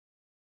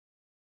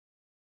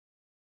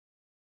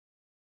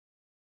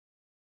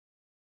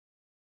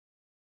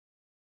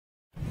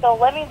So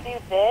let me do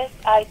this.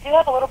 I do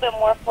have a little bit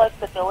more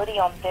flexibility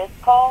on this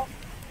call.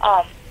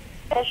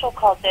 Special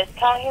call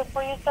discount here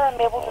for you, sir.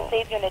 I'm able to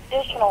save you an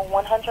additional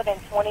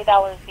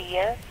 $120 a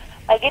year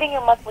by getting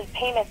your monthly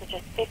payments to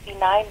just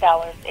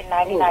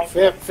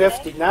 $59.99.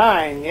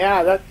 59,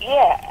 yeah, that.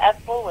 Yeah,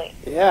 absolutely.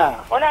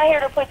 Yeah. We're not here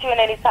to put you in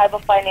any type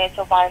of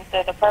financial bind,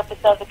 sir. The purpose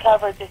of the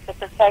coverage is to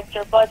protect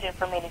your budget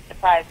from any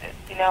surprises,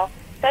 you know?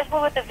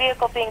 Especially with the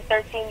vehicle being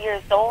 13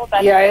 years old,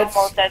 that's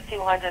almost at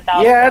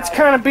 $200,000. Yeah, it's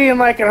kind of being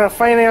like in a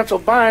financial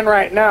bind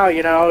right now,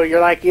 you know. You're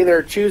like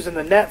either choosing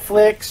the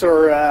Netflix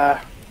or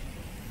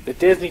the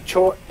Disney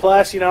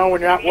Plus, you know,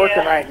 when you're not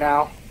working right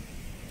now.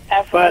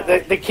 Absolutely.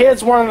 But the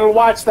kids wanted to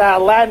watch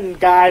that Aladdin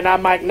guy, and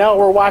I'm like, no,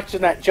 we're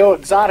watching that Joe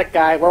Exotic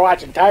guy. We're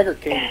watching Tiger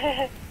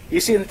King. You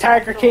seen the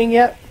Tiger King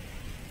yet?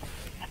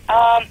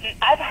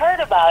 I've heard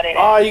about it.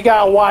 Oh, you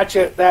gotta watch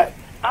it.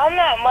 I'm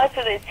not much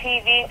of the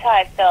TV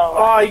type, though.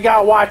 Oh, you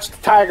gotta watch the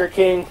Tiger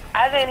King.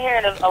 I've been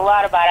hearing a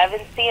lot about it. I've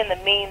been seeing the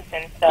memes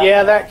and stuff.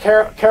 Yeah, that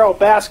Carol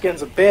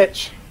Baskin's a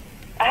bitch.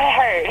 I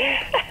heard.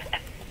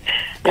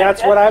 Yeah,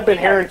 that's what I've been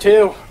hearing,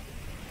 too.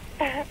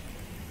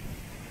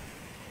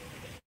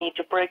 Need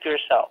to break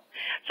yourself.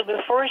 So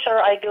before, sir,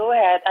 I go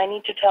ahead, I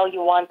need to tell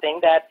you one thing,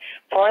 that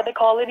for the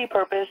quality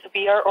purpose,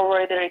 we are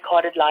over the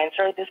recorded line,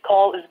 sir. This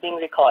call is being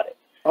recorded.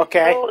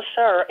 Okay. So,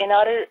 sir, in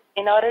order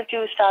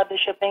to start the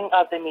shipping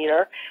of the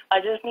meter,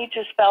 I just need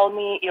to spell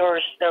me your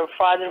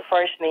father's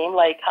first name.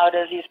 Like, how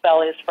does he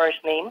spell his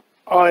first name?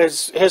 Oh,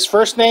 his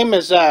first name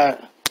is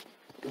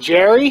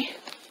Jerry.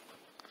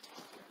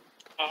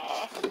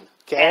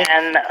 Okay.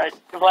 And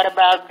what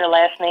about the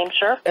last name,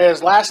 sir?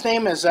 His last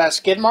name is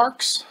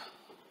Skidmarks.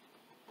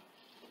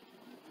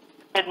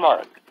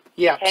 Skidmark.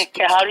 Yeah.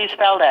 Okay, how do you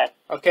spell that?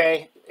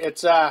 Okay,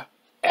 it's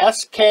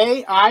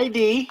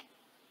SKIDMARKS.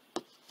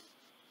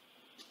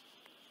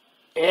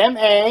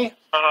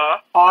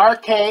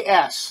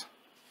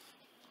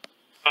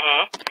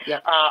 Yeah.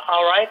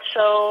 All right.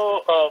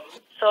 So,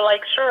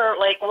 like, sir,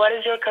 like, what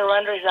is your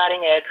current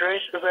residing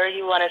address where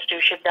you want us to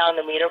ship down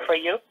the meter for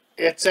you?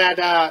 It's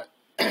at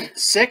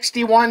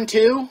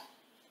 612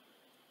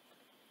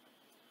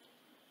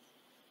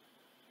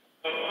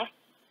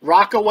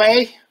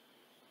 Rockaway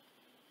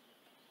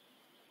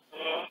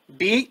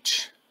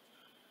Beach,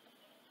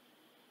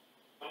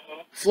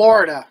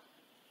 Florida.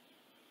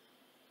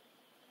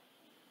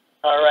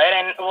 All right.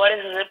 And what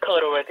is the zip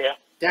code over there?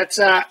 That's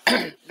that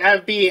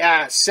would be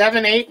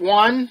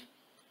 78109.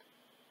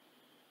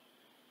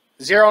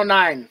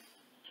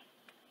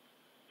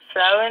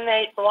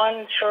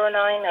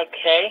 78109.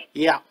 Okay.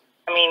 Yeah.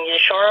 I mean, you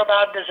sure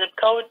about the zip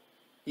code?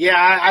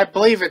 Yeah, I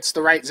believe it's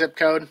the right zip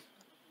code.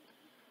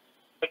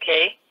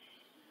 Okay.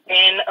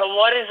 And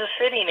what is the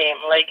city name?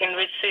 Like, in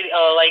which city?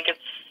 Like,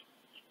 it's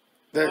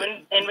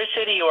in which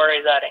city you are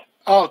residing?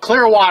 Oh,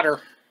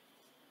 Clearwater.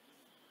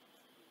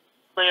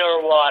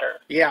 Clearwater.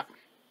 Yeah.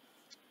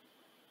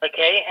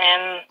 Okay.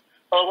 And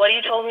what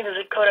you told me the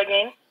zip code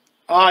again?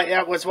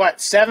 Yeah, it was what,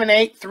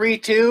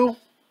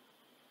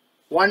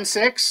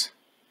 783216?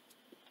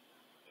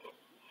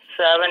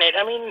 78.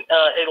 I mean,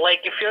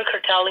 like, if you're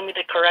telling me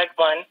the correct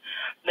one,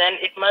 then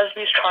it must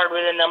be started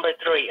with a number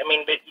 3. I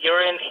mean, but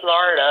you're in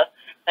Florida,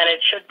 and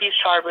it should be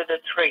started with a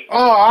 3.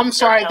 Oh, I'm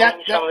sorry. That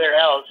somewhere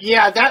else.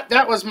 Yeah,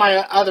 that was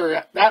my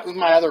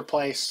other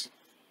place.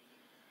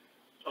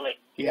 Like,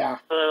 yeah.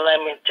 Let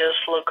me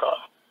just look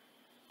up.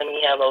 Let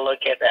me have a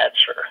look at that,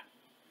 sir.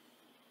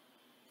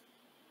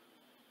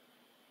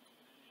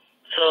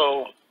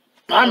 So.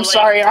 I'm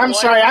sorry.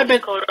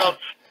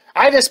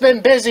 I just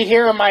been busy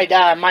here in my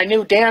my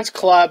new dance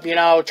club, you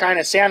know, trying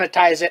to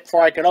sanitize it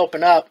before I could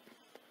open up.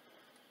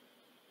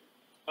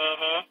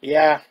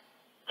 Yeah.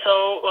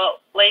 So,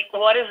 like,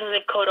 what is the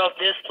zip code of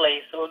this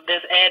place, or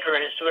this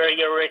address where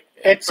you're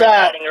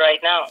residing right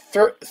now?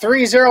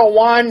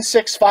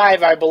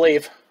 30165, I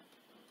believe.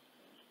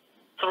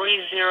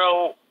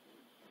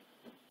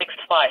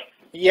 3065.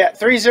 Yeah,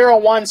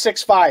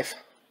 30165.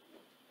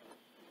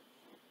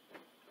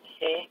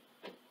 Okay.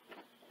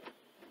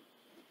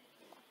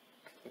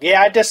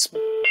 Yeah, I just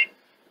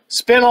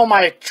spent all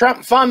my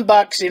Trump fund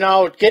bucks, you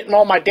know, getting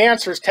all my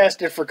dancers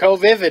tested for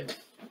COVID.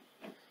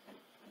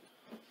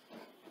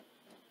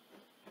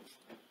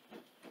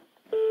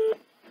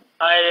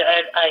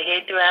 I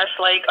hate to ask,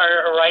 like,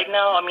 right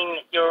now, I mean,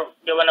 you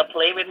want to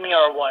play with me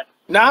or what?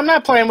 No, I'm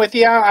not playing with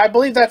you. I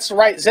believe that's the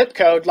right zip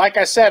code. Like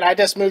I said, I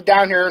just moved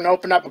down here and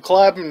opened up a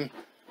club and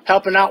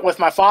helping out with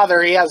my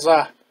father. He has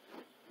a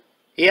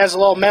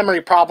little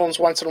memory problems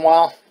once in a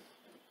while.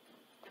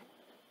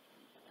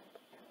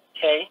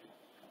 Okay.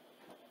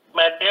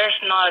 But there's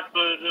not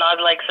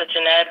like such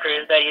an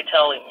address that you're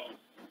telling me.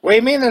 What do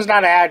you mean there's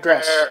not an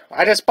address?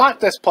 I just bought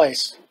this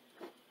place.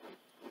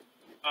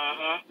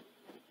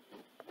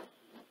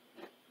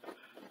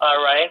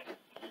 All right.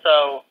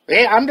 So.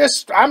 Yeah, I'm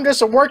just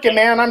a working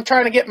man. I'm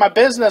trying to get my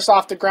business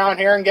off the ground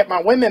here and get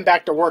my women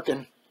back to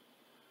working.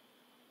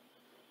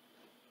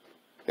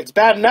 It's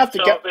bad enough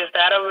is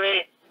that a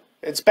way?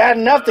 It's bad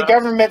enough the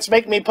government's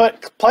making me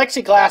put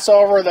plexiglass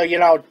over the, you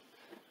know,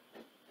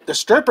 the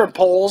stripper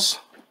poles.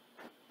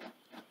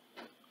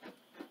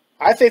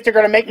 I think they're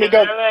going to make me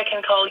go. I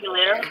can call you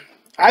later.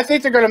 I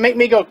think they're going to make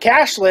me go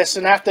cashless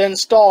and have to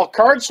install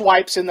card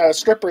swipes in the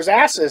strippers'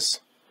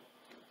 asses.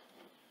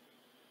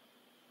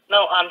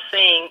 No, I'm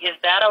saying, is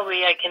that a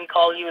way I can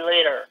call you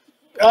later?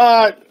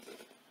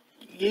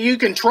 You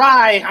can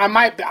try. I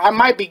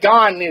might be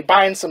gone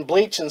buying some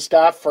bleach and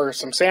stuff for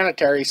some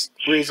sanitary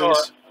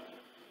reasons.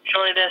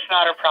 Sure, that's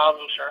not a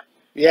problem, sir.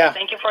 Yeah.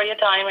 Thank you for your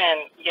time,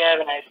 and you have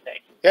a nice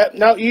day. Yep.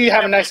 No, you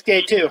have a nice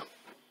day too.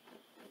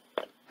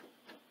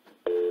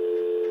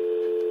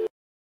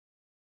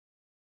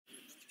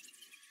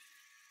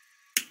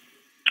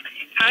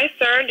 Hi,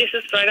 sir. This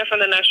is Freda from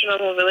the National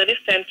Mobility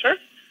Center.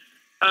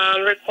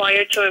 I'm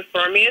required to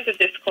inform you that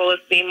this call is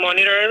being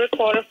monitored and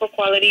recorded for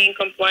quality and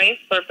compliance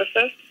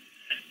purposes.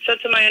 So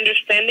to my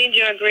understanding, do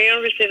you agree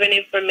on receiving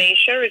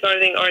information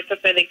regarding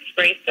orthopedic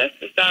braces?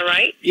 Is that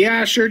right?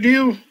 Yeah, I sure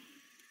do.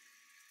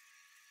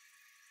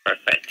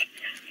 Perfect.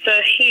 So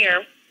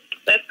here,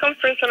 let's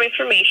confirm some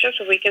information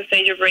so we can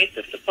send your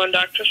braces upon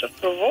doctor's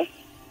approval.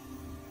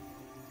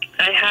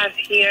 I have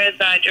here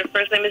that your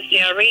first name is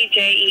Jerry,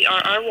 Jerry.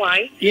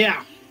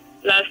 Yeah.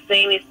 Last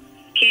name is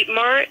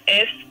Skidmark,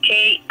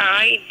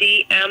 Skidmark.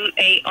 Is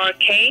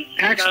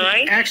that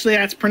right? Actually,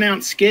 that's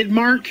pronounced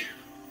Skidmark.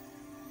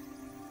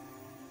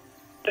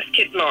 The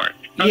Skidmark.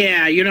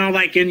 Yeah, you know,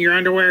 like in your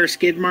underwear,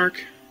 Skidmark.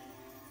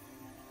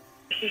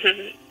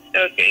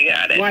 Okay,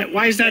 got it.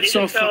 Why is that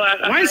so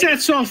funny? Why is that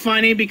so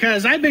funny?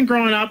 Because I've been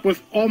growing up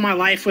with all my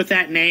life with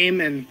that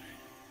name, and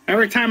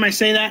every time I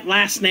say that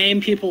last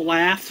name, people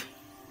laugh.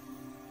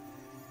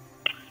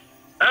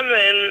 I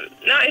mean,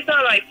 no, it's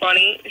not like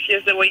funny. It's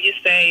just the way you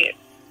say it.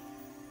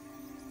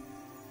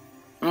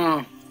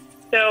 Oh.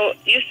 So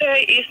you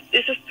say it's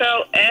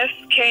spelled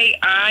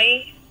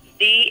Skidmark?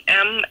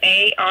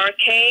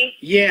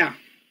 Yeah.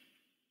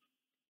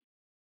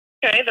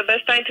 Okay, the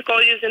best time to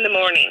call you is in the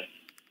morning.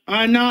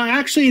 No,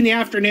 actually in the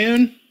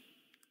afternoon.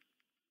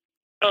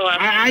 Oh,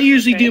 I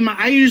usually do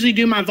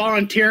my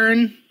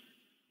volunteering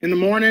in the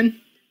morning.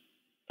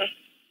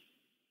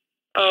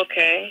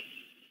 Okay,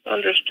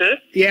 understood.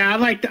 Yeah, I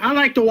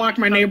like to walk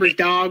my neighbor's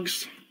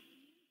dogs.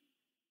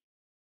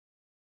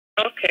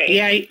 Okay.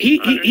 Yeah,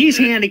 he's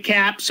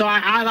handicapped, so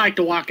I like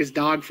to walk his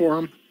dog for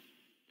him.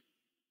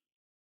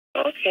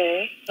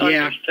 Okay,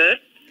 yeah. Understood.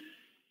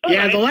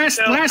 Yeah, right. the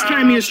last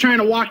time he was trying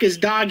to walk his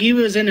dog, he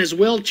was in his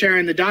wheelchair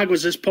and the dog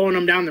was just pulling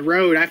him down the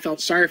road. I felt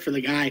sorry for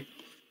the guy.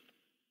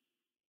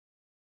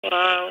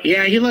 Wow.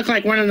 Yeah, he looked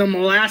like one of them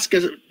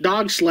Alaska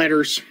dog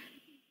sledders.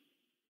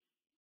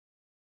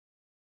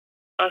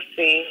 I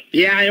see.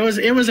 Yeah, it was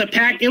a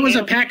pack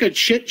of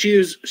shih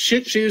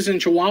tzus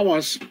and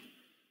chihuahuas.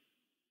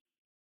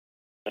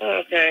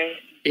 Okay.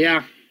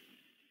 Yeah.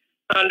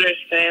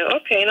 Understand.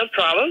 Okay, no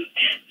problem.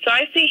 So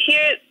I see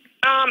here.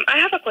 I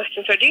have a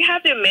question, sir. Do you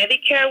have your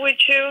Medicare with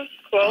you?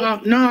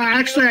 No,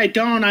 actually I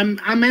don't.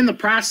 I'm in the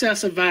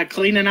process of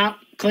cleaning out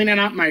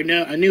my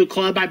a new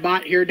club I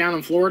bought here down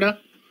in Florida.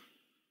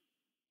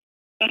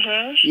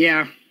 Mhm.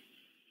 Yeah.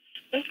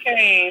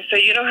 Okay, so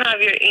you don't have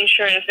your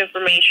insurance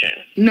information.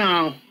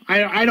 No,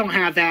 I don't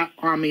have that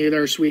on me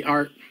either,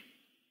 sweetheart.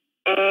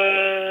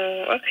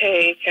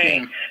 Okay.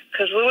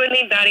 Because we would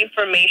need that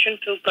information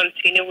to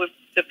continue with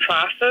the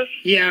process.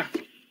 Yeah.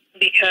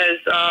 Because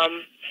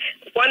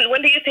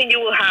when do you think you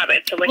will have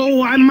it? So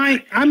I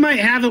might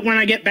have it when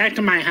I get back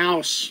to my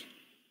house.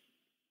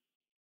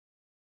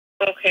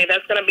 Okay,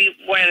 that's gonna be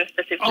when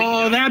specifically?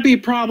 Oh, that'd be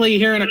probably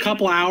here in a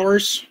couple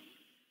hours.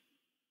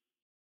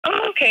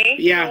 Oh, okay.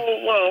 Yeah.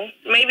 Well,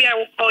 maybe I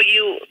will call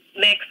you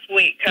next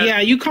week. Yeah,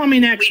 you call me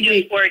next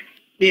week.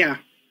 Yeah.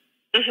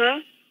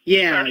 Mhm.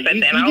 Yeah,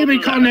 Perfect. you give me a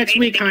call next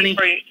week, honey.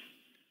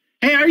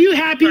 Hey, are you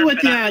happy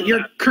with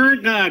your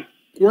current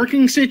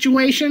working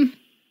situation?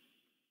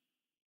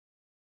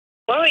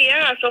 Well,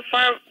 yeah. So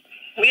far,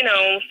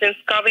 since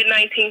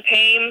COVID-19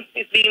 came,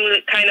 it's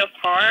been kind of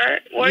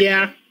hard working.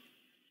 Yeah.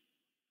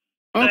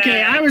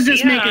 Okay, I was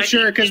just making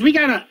sure because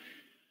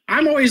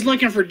I'm always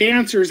looking for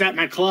dancers at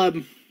my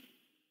club.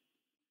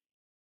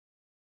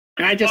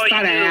 And I just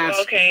thought I'd ask.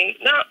 Okay.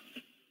 No.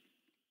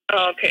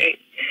 Okay.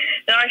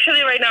 No,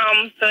 actually, right now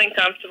I'm feeling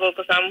comfortable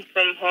because I'm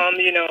from home.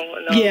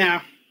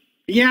 Yeah.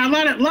 Yeah.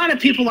 A lot of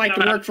people like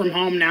to work from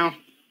home now.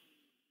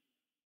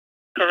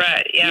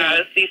 Correct. Yeah,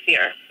 it's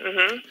easier.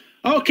 Mhm.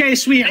 Okay,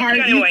 sweetheart.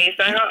 Anyways,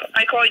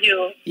 I call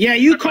you. Yeah,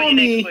 you call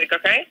me next week,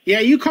 okay? Yeah,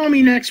 you call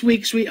me next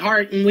week,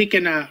 sweetheart, and we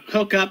can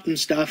hook up and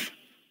stuff.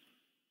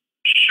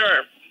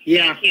 Sure.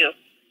 Yeah. Thank you.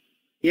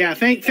 Yeah,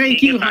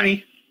 thank you,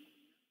 honey.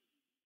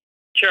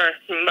 Sure.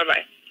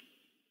 Bye-bye.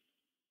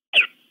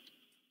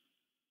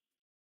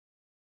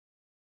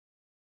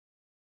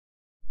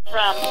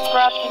 From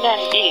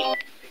Humanity.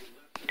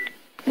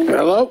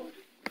 Hello?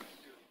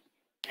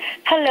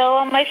 Hello,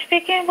 am I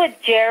speaking with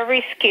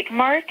Jerry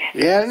Skidmark?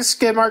 Yeah, this is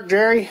Skidmark,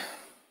 Jerry.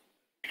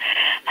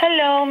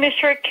 Hello,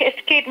 Mr.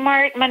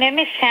 Skidmark. My name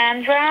is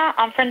Sandra.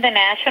 I'm from the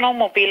National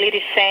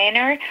Mobility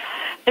Center.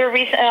 The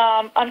reason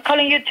I'm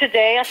calling you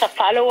today as a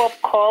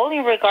follow-up call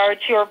in regard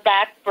to your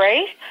back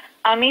brace.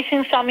 I'm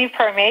missing some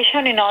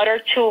information in order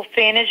to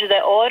finish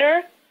the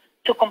order.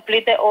 to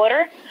complete the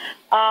order.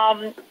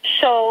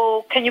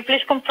 So can you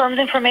please confirm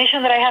the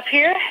information that I have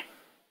here?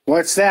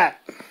 What's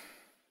that?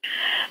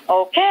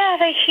 Okay, I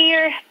have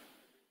here.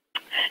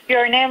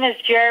 Your name is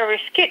Jerry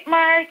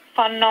Skidmark,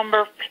 phone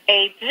number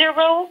 80.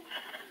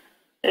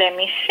 Let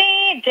me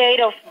see. Date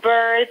of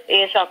birth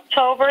is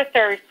October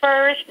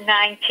 31st,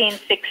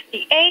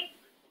 1968.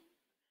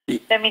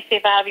 Let me see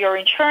if I have your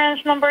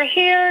insurance number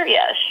here.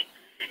 Yes.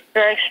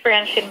 You're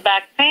experiencing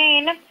back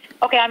pain.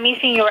 Okay, I'm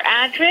missing your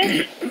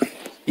address.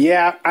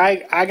 Yeah,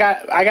 I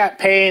got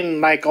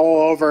pain like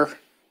all over.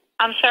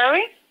 I'm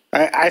sorry?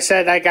 I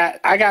said I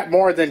got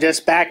more than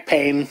just back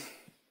pain.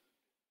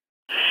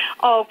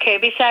 Okay,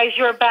 besides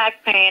your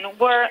back pain,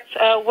 where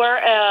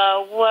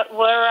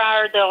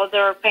are the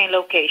other pain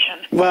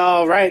locations?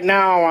 Well, right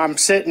now I'm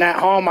sitting at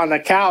home on the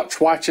couch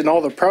watching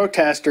all the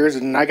protesters,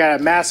 and I got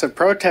a massive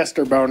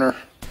protester boner.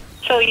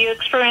 So you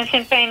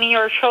experiencing pain in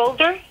your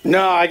shoulder?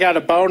 No, I got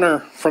a boner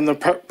from the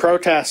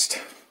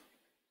protest.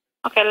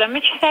 Okay, let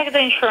me check the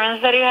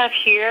insurance that you have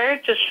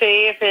here to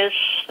see if it's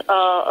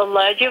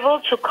eligible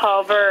to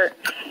cover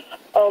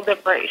all the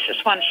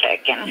braces. 1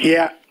 second.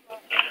 Yeah.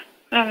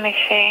 Let me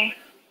see.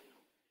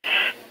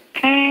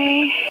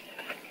 Okay.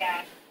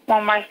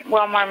 One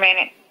more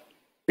minute.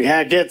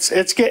 Yeah,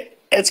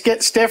 it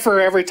gets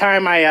stiffer every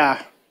time I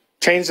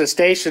change the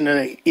station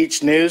to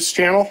each news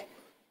channel.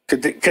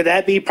 Could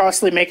that be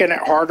possibly making it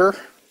harder?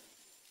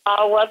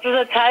 What's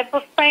the type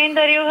of pain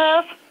that you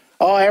have?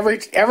 Oh,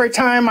 every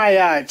time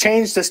I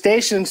change the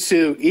stations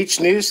to each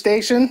news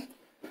station,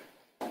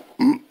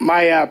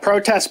 my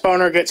protest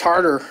boner gets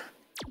harder.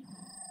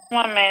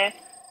 1 minute.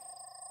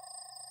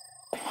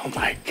 Oh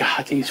my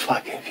God, these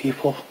fucking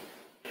people.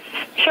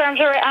 Sir, I'm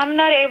sorry, I'm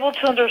not able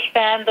to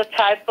understand the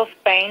type of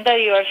pain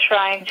that you are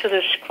trying to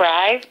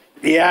describe.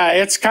 Yeah,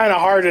 it's kind of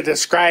hard to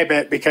describe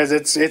it because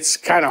it's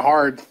kind of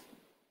hard.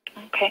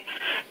 Okay.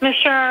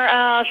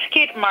 Mr.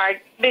 Skidmark,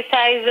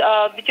 besides,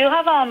 do you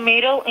have a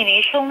middle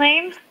initial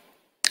name?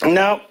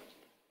 No,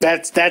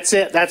 that's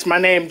it. That's my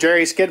name,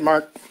 Jerry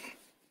Skidmark.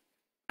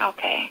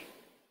 Okay.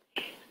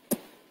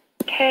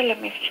 Okay,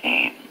 let me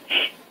see.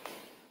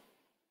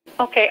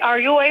 Okay, are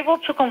you able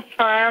to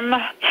confirm,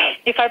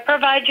 if I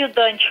provide you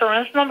the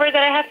insurance number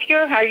that I have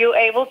here, are you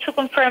able to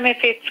confirm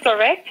if it's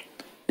correct?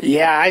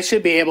 Yeah, I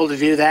should be able to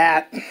do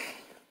that.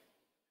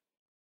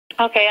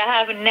 Okay, I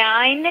have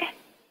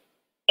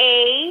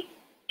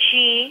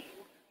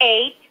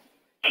 9AG8,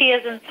 T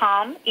as in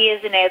Tom, E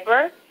as in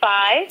Edward,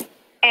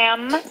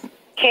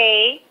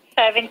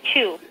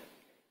 5MK72.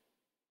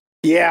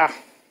 Yeah.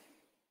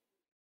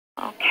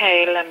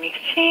 Okay, let me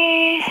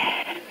see.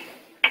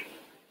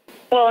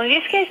 Well, in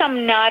this case,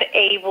 I'm not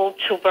able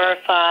to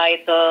verify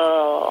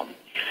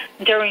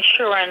their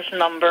insurance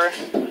number.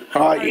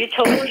 Are you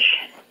told?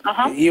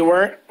 You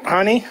weren't,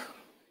 honey?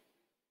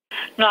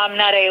 No, I'm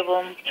not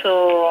able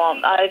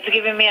to. It's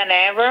giving me an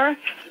error,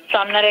 so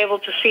I'm not able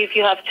to see if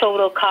you have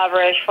total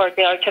coverage for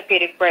the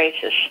orthopedic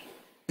braces.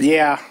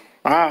 Yeah,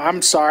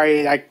 I'm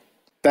sorry.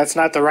 That's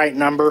not the right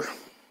number.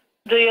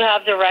 Do you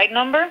have the right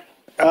number?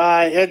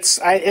 It's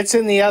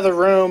in the other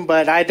room,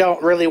 but I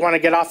don't really want to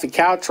get off the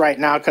couch right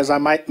now because I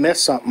might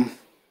miss something.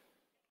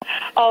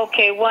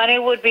 Okay, when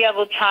it would be a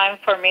good time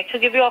for me to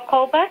give you a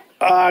call back?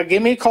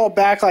 Give me a call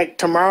back like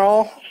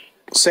tomorrow,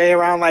 say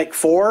around like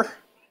 4.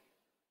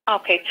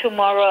 Okay,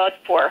 tomorrow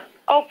at 4.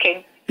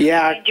 Okay.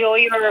 Yeah. Enjoy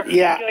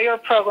your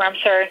program,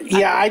 sir.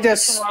 Yeah, I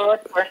just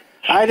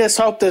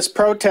hope this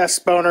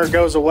protest boner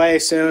goes away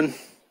soon.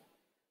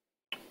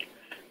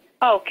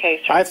 Okay,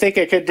 sir. I think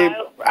it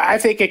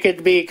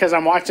could be because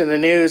I'm watching the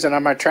news and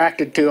I'm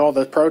attracted to all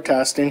the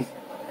protesting.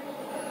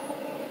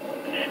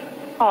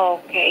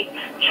 Okay.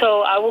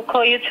 So I will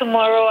call you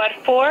tomorrow at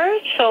 4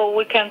 so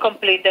we can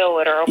complete the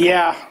order. Okay?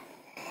 Yeah.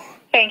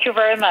 Thank you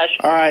very much.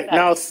 All right.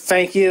 No,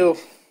 thank you.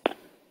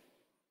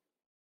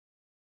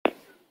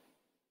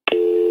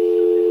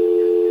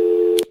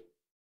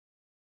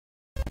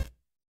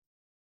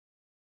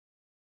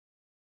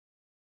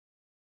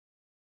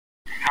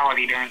 How are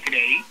you doing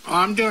today?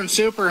 I'm doing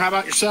super. How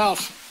about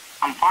yourself?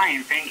 I'm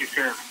fine, thank you,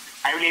 sir.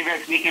 I believe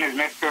that speaking is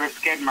Mr.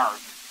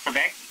 Skidmark,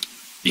 correct?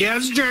 Yeah,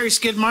 it's Jerry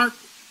Skidmark.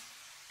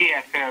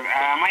 Yes, sir.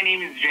 My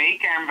name is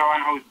Jake. I'm the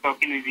one who's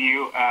talking with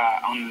you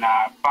on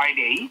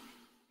Friday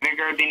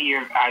regarding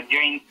your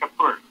joint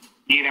support.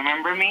 Do you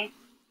remember me?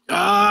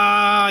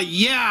 Yeah,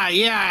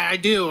 I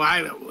do.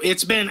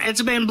 It's been a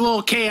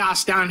little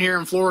chaos down here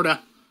in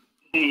Florida.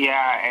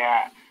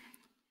 Yeah.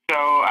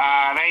 So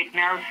right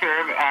now,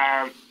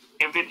 sir,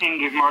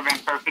 everything is more than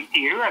perfect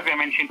here. As I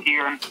mentioned to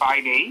you on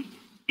Friday,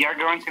 you're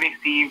going to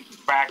receive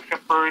back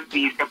support,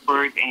 knee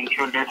support, and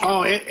shoulder support.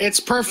 Oh, it's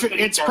perfect.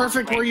 It's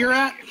perfect where you're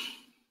at?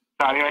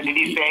 Sorry, what did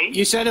you say?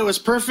 You said it was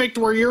perfect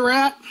where you're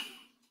at?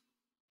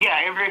 Yeah,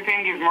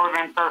 everything is more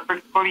than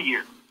perfect for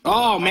you.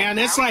 Oh, man,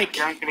 it's like,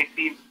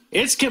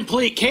 it's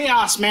complete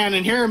chaos, man,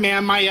 in here,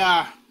 man.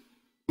 My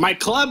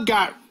club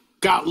got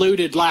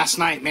looted last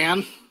night,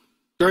 man,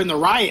 during the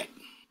riot.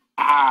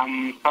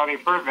 Sorry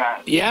for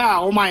that. Yeah,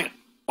 all my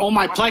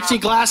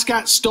plexiglass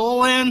got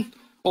stolen,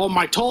 all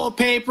my toilet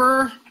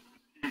paper,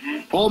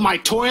 Oh, my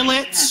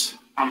toilets.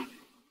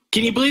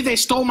 Can you believe they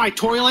stole my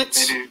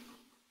toilets?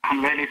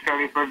 I'm very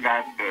sorry for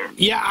that, sir.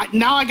 Yeah,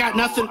 now I got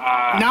nothing.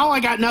 Now I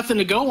got nothing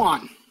to go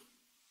on.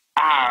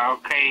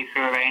 Okay,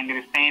 sir. I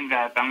understand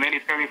that. I'm very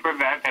sorry for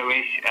that. I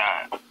wish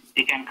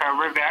you can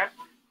cover that.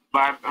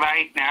 But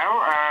right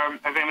now,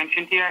 as I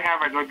mentioned to you, I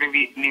have a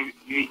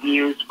good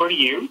news for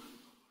you.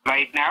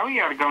 Right now,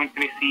 you are going to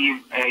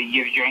receive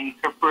your joint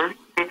support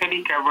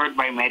totally covered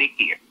by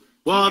Medicare.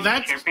 Well,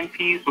 Shipping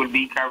fees will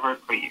be covered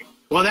for you.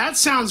 Well, that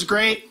sounds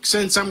great,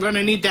 since I'm going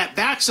to need that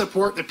back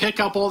support to pick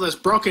up all this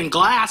broken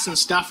glass and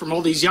stuff from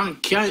all these young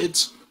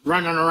kids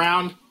running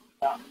around.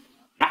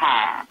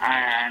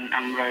 And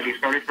I'm really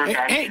sorry for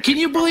that. Hey, can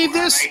you believe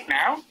this? Right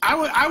now?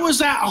 I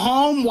was at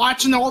home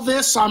watching all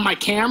this on my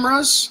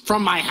cameras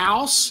from my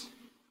house,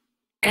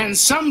 and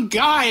some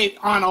guy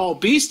on a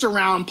beast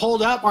around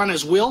pulled up on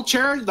his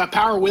wheelchair, the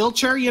power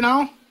wheelchair, you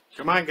know?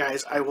 Come on,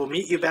 guys. I will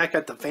meet you back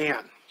at the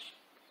van.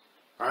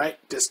 All right?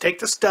 Just take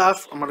the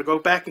stuff. I'm going to go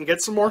back and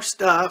get some more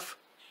stuff.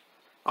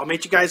 I'll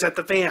meet you guys at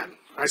the van.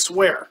 I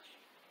swear.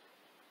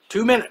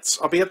 2 minutes.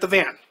 I'll be at the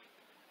van.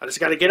 I just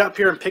got to get up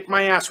here and pick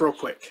my ass real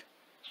quick.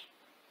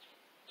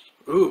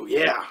 Ooh,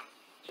 yeah.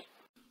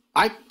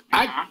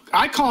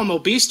 I call him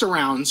obese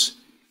arounds,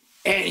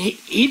 and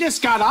he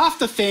just got off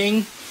the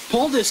thing,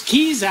 pulled his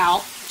keys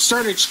out,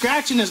 started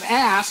scratching his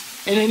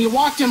ass, and then he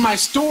walked in my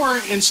store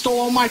and stole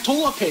all my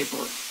toilet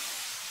paper.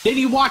 Then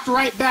he walked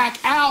right back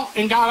out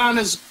and got on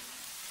his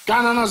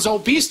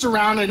obese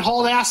around and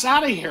hauled ass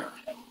out of here.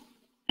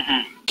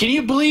 Can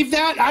you believe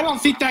that? I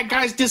don't think that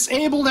guy's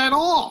disabled at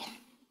all.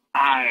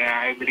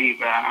 I believe.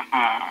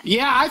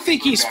 Yeah, I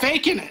think he's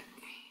faking it.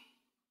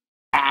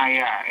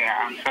 Yeah.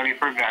 I'm sorry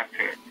for that,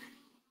 sir.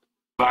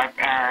 But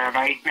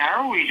right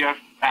now, we just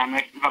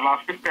make the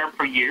last step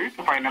for you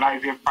to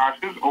finalize your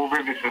process over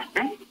the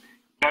system.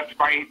 That's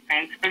why it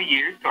sends for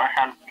you to a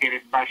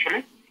healthcare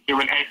specialist. He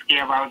will ask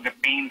you about the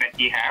pain that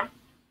you have,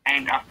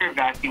 and after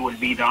that, you will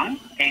be done,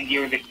 and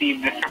you will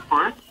receive the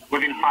support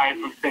within 5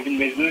 or 7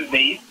 business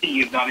days to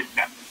use all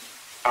steps.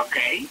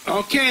 Okay?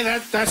 Okay,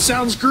 that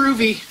sounds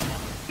groovy.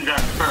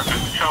 That's perfect.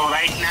 So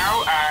right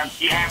now,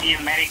 you have your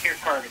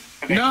Medicare card.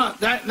 Okay? No,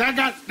 that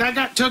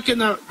got took in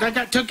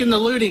the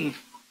looting.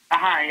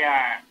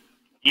 Yeah.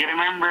 You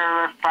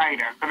remember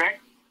Frida,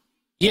 correct?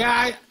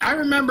 Yeah, I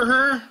remember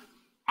her.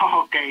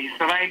 Okay,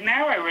 so right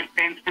now I will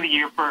transfer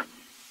you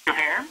to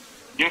her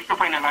just to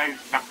finalize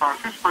the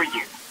process for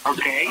you.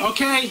 Okay?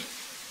 Okay.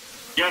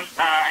 Just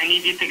I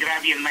need you to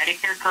grab your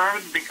Medicare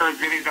card because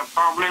there is a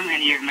problem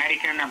in your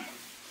Medicare number.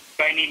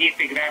 So I need you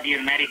to grab your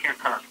Medicare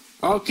card.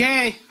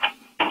 Okay.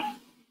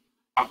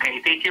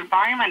 Okay, take your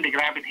time and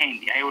grab it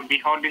handy. I will be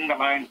holding the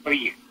line for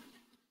you.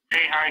 Say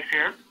hi,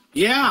 sir.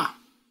 Yeah.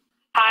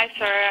 Hi,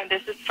 sir.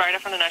 This is Frida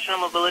from the National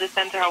Mobility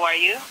Center. How are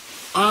you?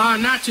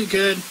 Not too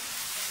good.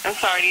 I'm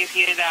sorry to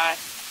hear that.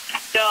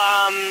 So,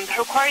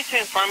 required to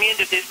inform you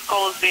that this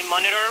call is being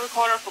monitored and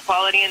recorded for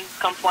quality and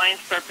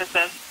compliance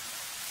purposes.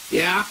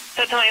 Yeah.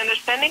 So, to my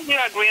understanding, you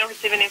agree on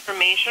receiving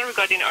information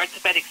regarding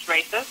orthopedic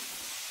braces.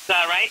 Is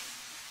that right?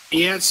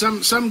 Yeah,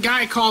 some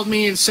guy called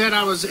me and said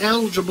I was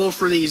eligible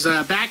for these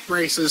back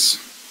braces.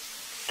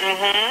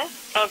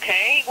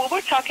 Okay. Well,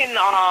 we're talking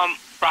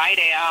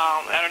Friday.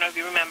 I don't know if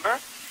you remember.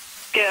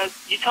 Because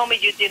you told me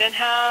you didn't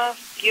have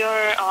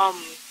your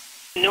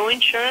new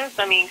insurance.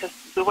 I mean, because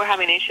we were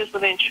having issues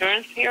with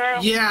insurance here.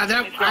 Yeah,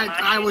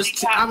 I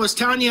was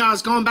telling you I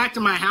was going back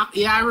to my house.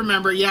 Yeah, I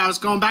remember. Yeah, I was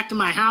going back to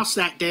my house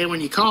that day when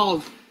you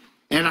called,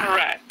 and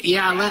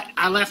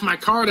I left my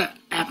card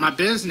at my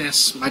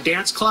business, my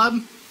dance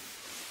club.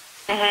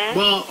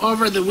 Well,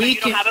 over the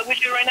weekend. You don't have it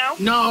with you right now?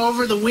 No,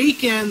 over the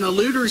weekend the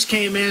looters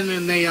came in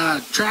and they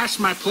trashed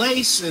my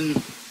place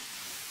and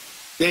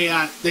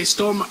they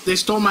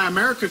stole my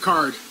America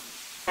card.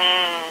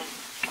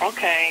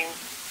 Okay.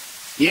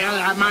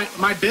 Yeah,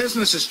 my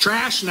business is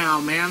trash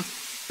now, man.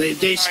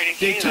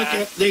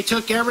 They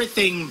took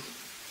everything.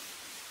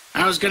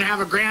 I was gonna have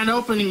a grand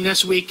opening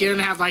this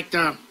weekend, have like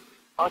the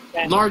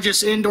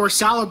largest indoor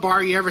salad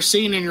bar you ever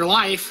seen in your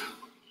life,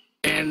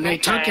 and they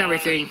took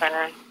everything.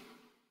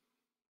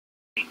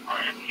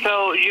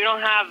 So you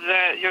don't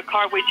have your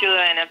card with you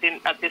then at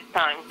this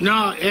time?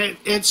 No,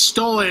 it's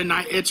stolen.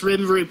 It's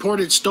been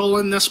reported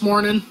stolen this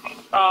morning.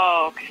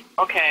 Oh,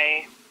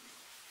 okay.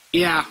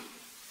 Yeah.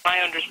 I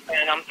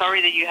understand. I'm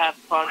sorry that you have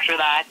gone through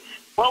that.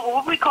 Well,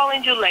 we'll be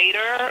calling you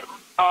later.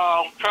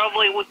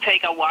 Probably would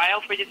take a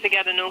while for you to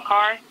get a new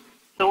car.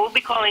 So we'll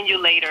be calling you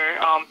later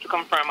to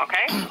confirm,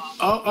 okay?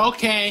 Oh,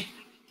 okay.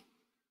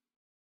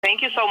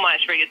 Thank you so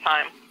much for your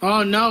time.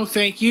 Oh, no,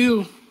 thank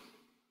you.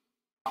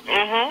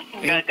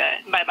 Good.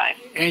 Bye-bye.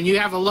 And you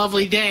have a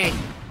lovely day.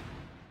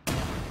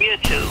 You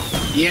too.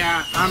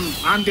 Yeah,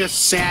 I'm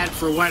just sad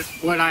for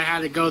what I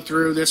had to go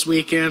through this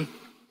weekend.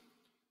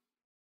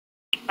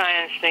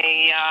 I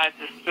see. Yeah, it's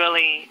just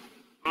really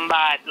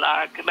bad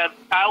luck. But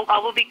I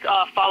will be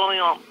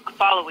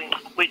following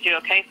with you,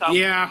 okay? So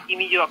yeah. Give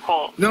me you a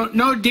call.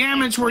 No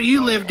damage where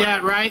you lived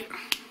at, right?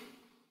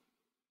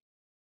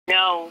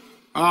 No.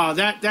 Oh,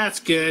 that's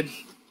good.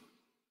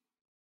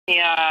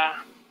 Yeah.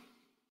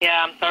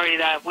 Yeah, I'm sorry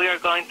that we are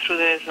going through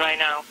this right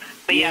now.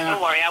 But yeah,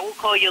 don't worry. I will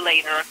call you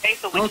later, okay?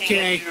 So we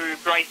can get your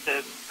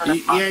prices.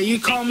 Yeah, you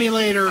call me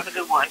later. Have a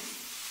good one.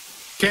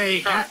 Okay.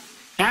 Sure.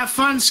 Have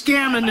fun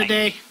scamming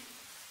today.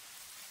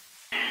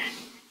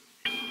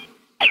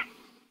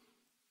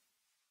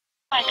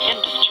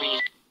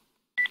 Industries.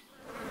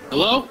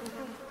 Hello?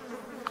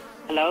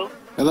 Hello,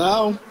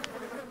 Hello?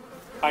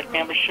 Park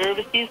Member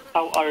Services.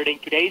 How are you doing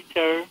today,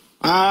 sir?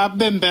 I've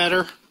been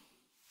better.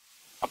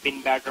 I've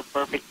been better,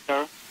 perfect,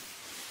 sir.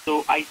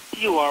 So I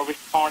see you are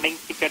responding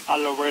to get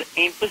all over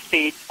interest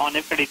rates on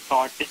a credit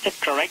card. Is that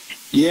correct?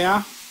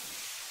 Yeah?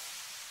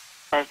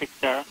 Perfect,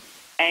 sir.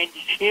 And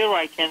here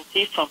I can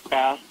see from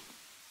past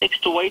 6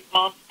 to 8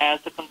 months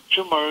as a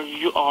consumer,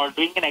 you are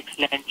doing an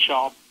excellent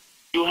job.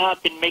 You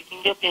have been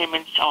making your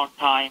payments on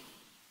time.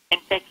 In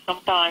fact,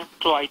 sometimes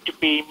try to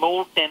pay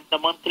more than the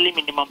monthly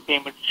minimum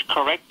payments,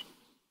 correct?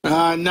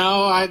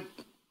 No,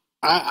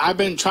 I've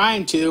been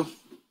trying to.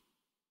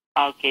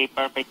 Okay,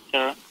 perfect,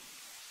 sir.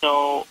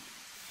 So,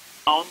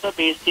 on the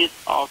basis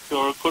of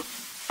your good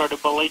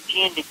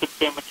credibility and the good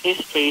payment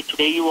history,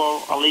 today you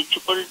are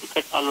eligible to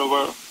get a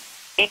lower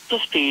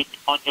interest rate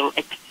on your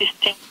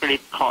existing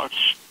credit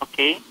cards,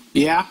 okay?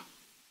 Yeah?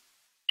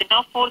 So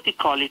now for the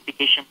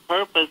qualification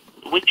purpose,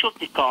 which of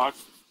the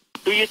cards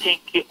do you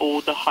think you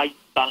owe the high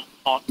balance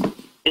on?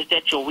 Is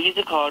that your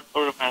Visa card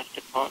or a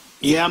MasterCard?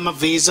 Yeah, I'm a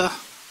Visa.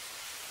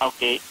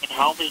 Okay, and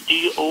how much do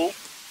you owe?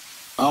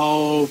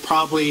 Oh,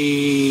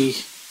 probably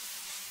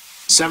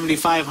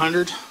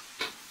 7,500.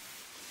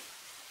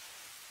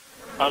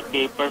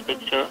 Okay,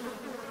 perfect, sir.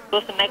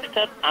 So the next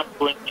step, I'm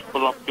going to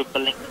pull up your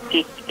billing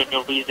statement on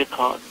your Visa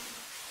card.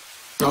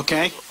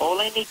 Okay. All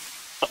I need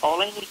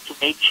to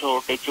make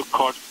sure that your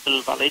card is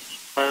still valid,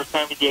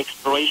 verify with the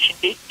expiration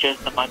date,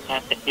 just the month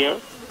and the year.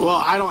 Well,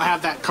 I don't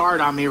have that card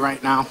on me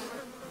right now.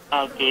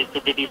 Okay, so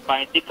did you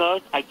find the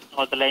card? I can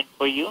hold the line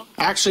for you.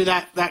 Actually,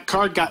 that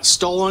card got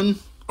stolen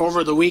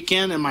over the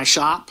weekend in my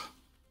shop.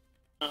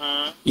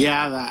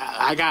 Yeah,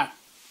 I got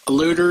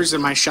looters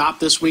in my shop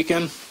this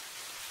weekend.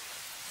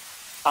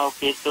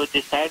 Okay, so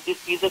besides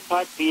this Visa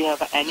card, do you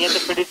have any other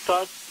credit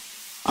cards?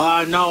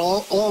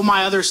 No, all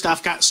my other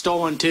stuff got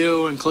stolen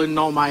too, including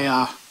all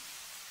my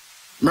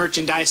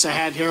merchandise I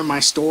had here in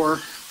my store.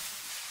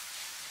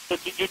 So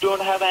you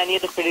don't have any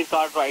other credit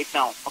card right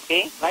now,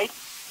 okay? Right?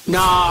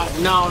 No,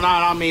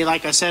 not on me.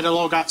 Like I said, it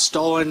all got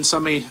stolen.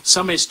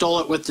 Somebody stole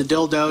it with the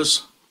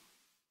dildos.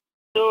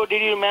 So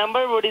did you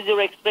remember what is your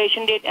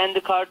expiration date and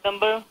the card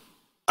number?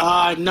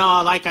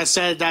 No, like I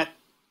said,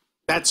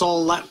 that's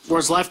all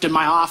was left in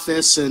my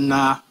office, and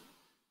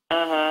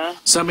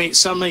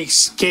somebody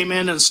came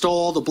in and stole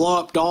all the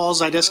blow-up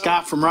dolls I just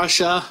got from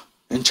Russia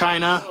and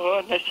China.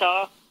 Oh,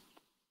 Nasha.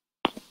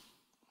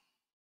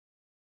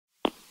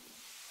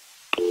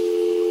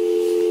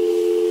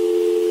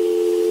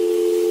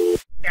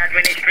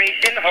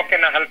 Administration, how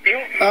can I help you?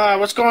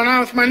 What's going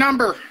on with my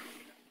number?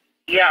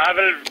 Yeah, I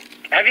will.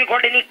 Have you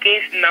got any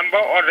case number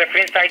or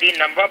reference ID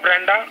number,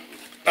 Brenda?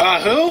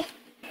 Who?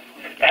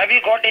 Have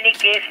you got any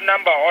case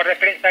number or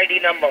reference ID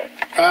number?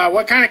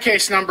 What kind of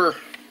case number?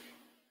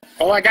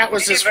 All I got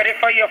was Can you this.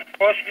 verify your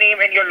first name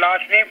and your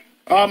last name?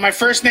 My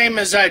first name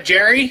is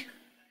Jerry,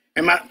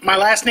 and my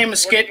last name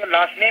is What's your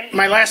last name?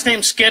 My last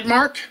name's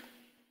Skidmark.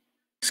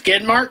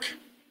 Skidmark?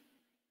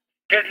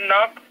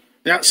 Skidmark.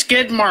 Yeah,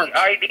 Skidmark.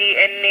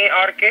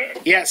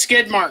 IDNARK. Yeah,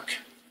 Skidmark.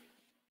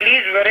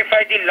 Please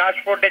verify the last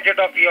 4 digits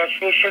of your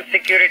social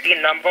security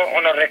number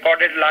on a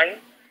recorded line.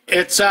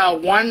 It's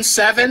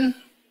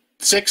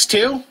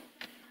 1762.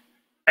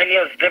 And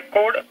your zip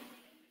code.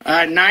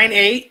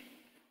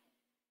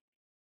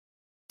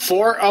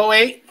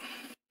 98408.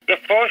 Your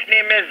first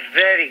name is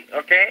Jerry,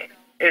 okay?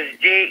 Is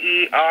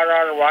Jerry.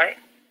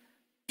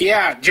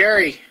 Yeah,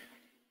 Jerry.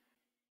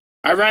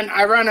 I run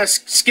a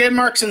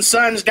Skidmarks and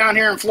Sons down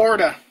here in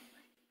Florida.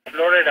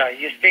 Florida.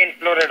 You stay in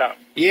Florida.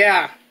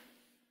 Yeah.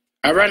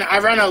 I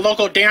run a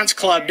local dance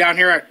club down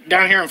here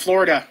in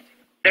Florida.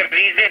 The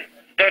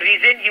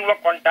reason you were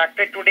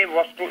contacted today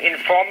was to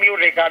inform you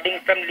regarding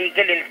some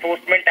legal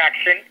enforcement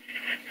action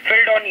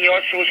filled on your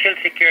social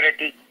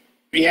security.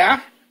 Yeah?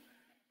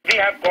 We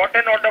have got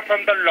an order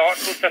from the law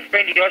to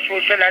suspend your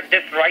social at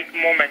this right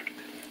moment.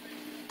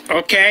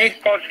 Okay.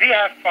 Because we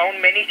have found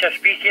many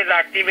suspicious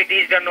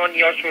activities done on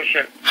your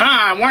social.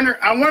 I wonder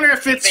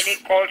if it's Many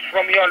calls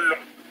from your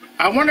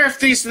I wonder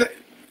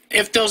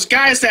if those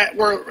guys that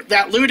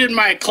looted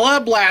my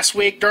club last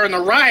week during the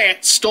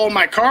riot stole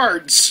my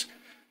cards.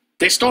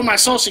 They stole my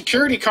social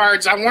security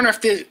cards. I wonder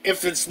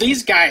if it's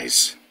these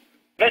guys.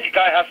 Which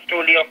guy has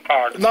stolen your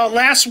card? No,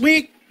 last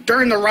week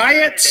during the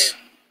riots.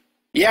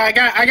 Yeah, I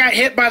got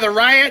hit by the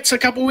riots a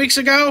couple weeks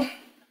ago,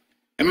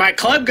 and my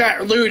club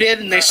got looted,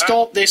 and they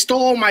stole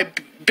my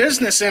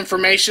business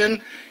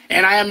information,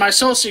 and I had my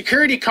social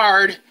security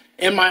card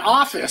in my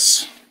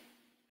office.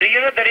 Do you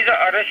know there is an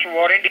arrest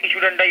warrant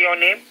issued under your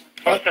name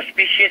for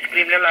suspicious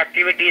criminal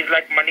activities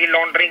like money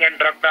laundering and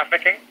drug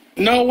trafficking?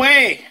 No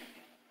way.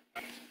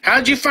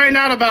 How'd you find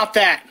out about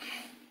that?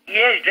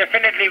 Yes,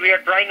 definitely. We are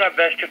trying our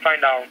best to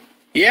find out.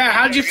 Yeah,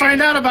 how'd you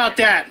find out about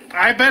that?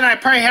 I bet I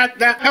probably had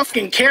that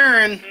fucking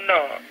Karen.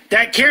 No.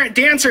 That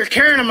dancer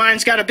Karen of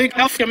mine's got a big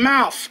fucking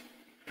mouth.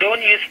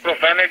 Don't use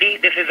profanity.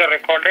 This is a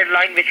recorded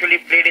line which will be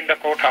played in the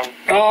courthouse.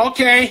 Oh,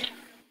 okay.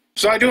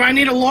 So do I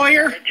need a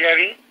lawyer?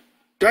 Jerry?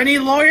 Do I need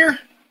a lawyer?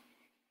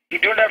 You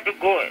don't have to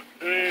go.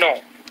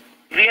 No.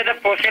 We are the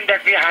person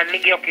that we are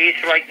handling your case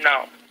right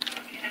now.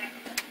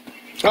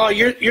 Oh,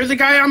 you're the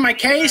guy on my I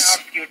case?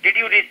 ask you, did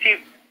you receive?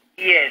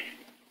 Yes.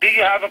 Do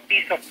you have a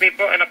piece of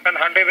paper and a pen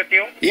handy with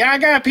you? Yeah, I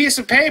got a piece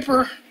of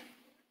paper.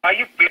 Are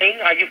you playing?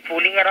 Are you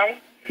fooling around?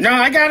 No,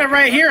 I got it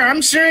right here.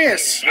 I'm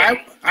serious.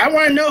 I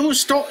want to know who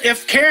stole.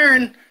 If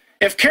Karen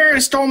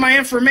stole my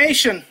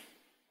information.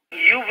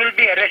 You will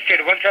be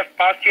arrested once I've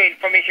passed your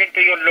information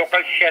to your local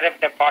sheriff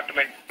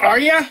department. Are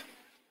ya?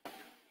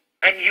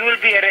 And you will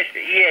be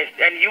arrested. Yes,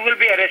 and you will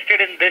be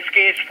arrested in this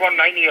case for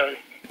 9 years.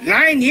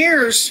 9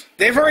 years?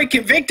 They've already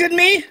convicted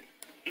me?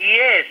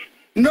 Yes.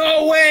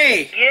 No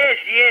way. Yes.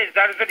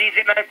 That is the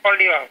reason I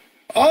called you out.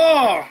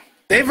 Oh,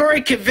 they've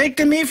already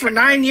convicted me for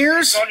 9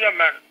 years? Call your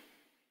man.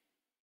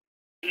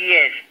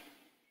 Yes.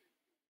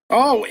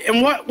 Oh,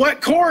 and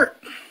what court?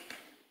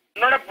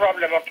 Not a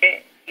problem,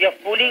 okay? You're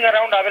fooling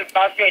around, I will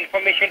pass your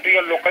information to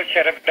your local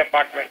sheriff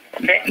department,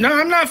 okay? No,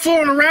 I'm not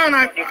fooling around.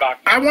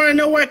 I want to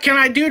know what can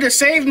I do to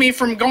save me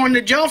from going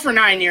to jail for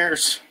 9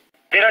 years.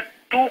 There are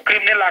 2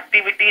 criminal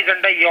activities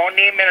under your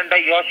name and under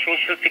your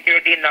social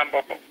security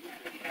number,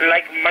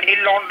 like money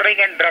laundering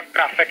and drug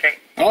trafficking.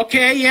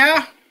 Okay,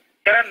 yeah.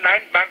 There are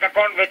 9 bank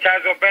accounts which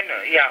has opened,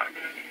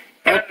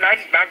 There are 9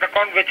 bank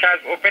accounts which has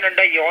opened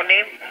under your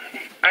name,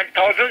 and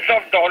thousands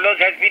of dollars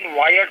has been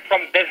wired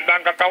from this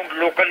bank account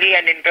locally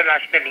and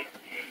internationally,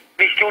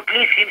 which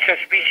totally seems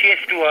suspicious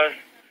to us.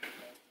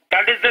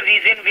 That is the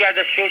reason we are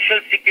the Social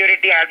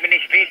Security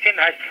Administration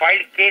has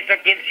filed case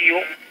against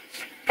you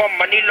for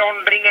money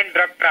laundering and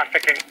drug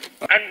trafficking.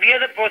 And we are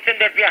the person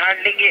that we are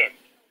handling here.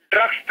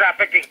 Drugs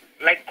trafficking,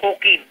 like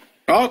cocaine.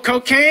 Oh,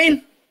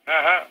 cocaine?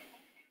 Uh-huh.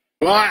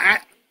 Well,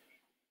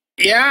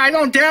 I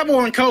don't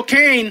dabble in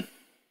cocaine.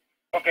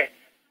 Okay.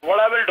 What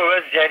I will do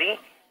is, Jerry,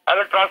 I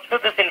will transfer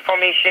this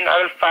information.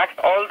 I will fax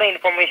all the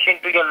information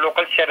to your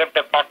local sheriff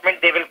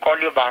department. They will call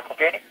you back,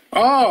 okay?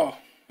 Oh,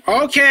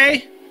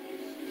 okay.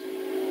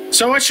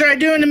 So what should I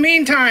do in the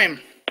meantime?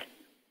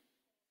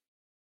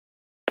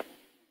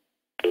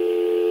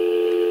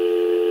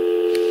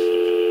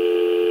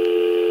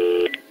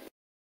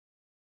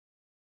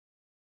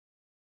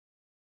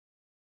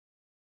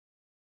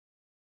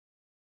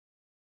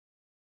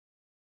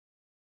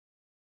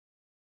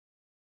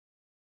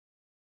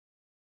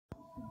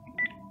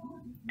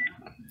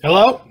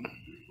 Hello?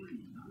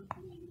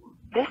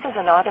 This is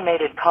an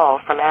automated call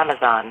from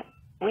Amazon.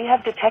 We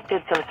have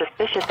detected some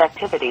suspicious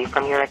activity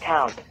from your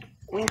account.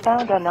 We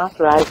found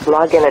unauthorized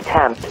login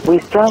attempt. We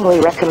strongly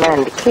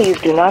recommend please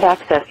do not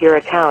access your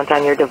account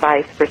on your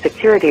device for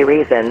security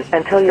reasons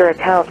until your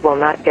account will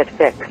not get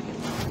fixed.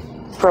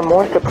 For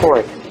more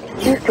support,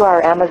 choose to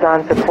our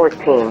Amazon support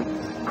team.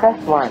 Press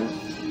 1.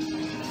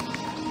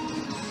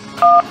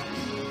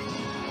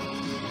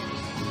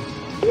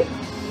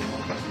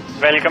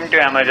 Welcome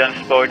to Amazon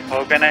Support.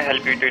 How can I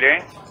help you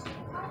today?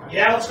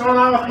 Yeah, what's going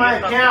on with my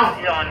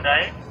account? On,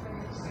 right?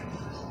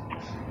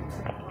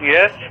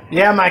 Yes?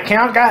 Yeah, my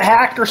account got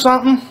hacked or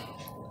something?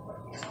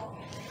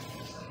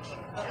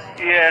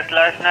 Yes,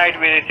 last night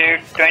we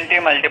received 20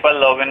 multiple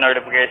login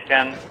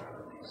notifications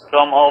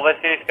from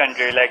overseas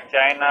countries like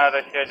China,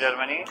 Russia,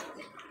 Germany.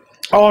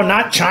 Oh,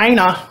 not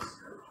China.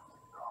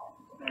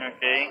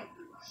 Okay.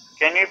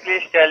 Can you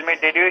please tell me,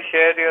 did you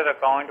share your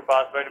account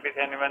password with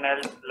anyone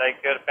else, like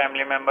your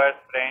family members,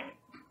 friends?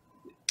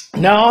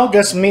 No,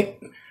 just me.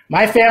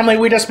 My family,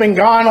 we just been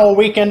gone all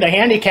weekend to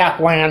handicap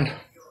land. Okay.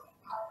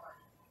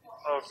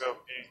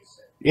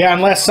 Yeah,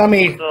 unless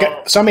somebody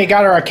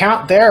got our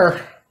account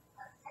there.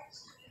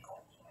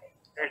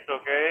 It's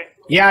okay.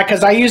 Yeah,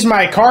 because I used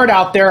my card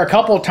out there a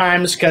couple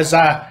times because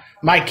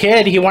my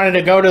kid, he wanted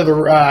to go to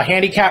the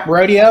handicap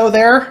rodeo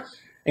there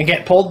and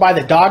get pulled by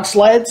the dog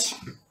sleds.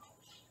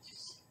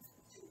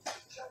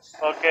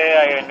 Okay,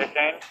 I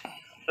understand.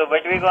 So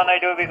what we're gonna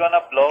do, we're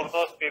gonna block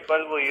those people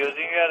who are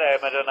using your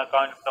Amazon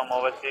account from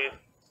overseas.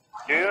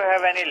 Do you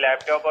have any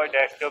laptop or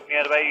desktop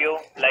nearby you,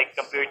 like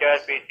computer,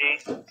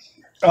 PC?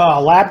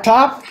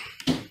 Laptop?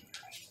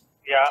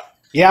 Yeah.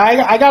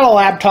 Yeah, I got a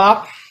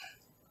laptop.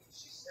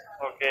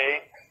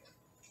 Okay.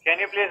 Can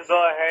you please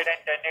go ahead and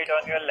turn it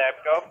on your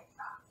laptop?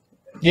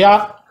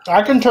 Yeah,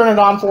 I can turn it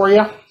on for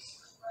you.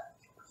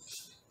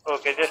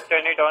 Okay, just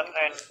turn it on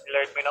and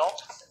let me know.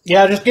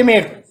 Yeah, just give me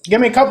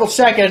a couple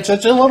seconds.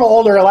 It's a little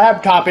older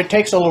laptop. It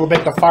takes a little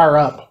bit to fire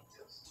up.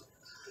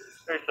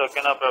 It's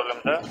okay, no problem,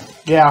 sir.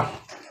 Yeah.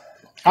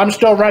 I'm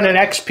still running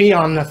XP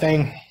on the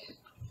thing.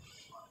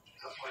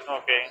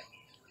 Okay.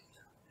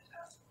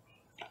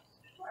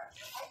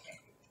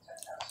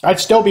 I'd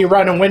still be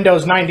running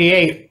Windows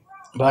 98,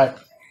 but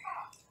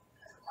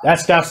that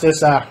stuff's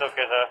just It's okay,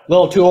 sir. a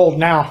little too old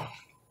now.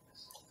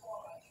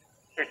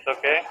 It's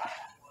okay.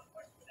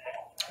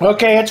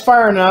 Okay, it's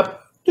firing up.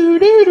 Do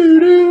do do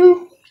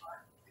do.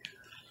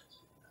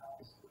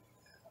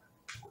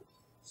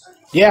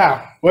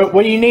 Yeah. What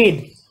do you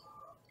need?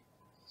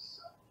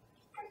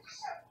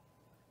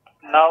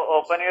 Now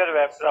open your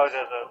web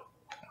browser,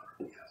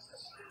 sir.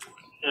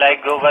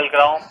 Like Google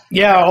Chrome.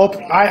 Yeah.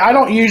 I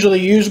don't usually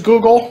use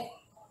Google.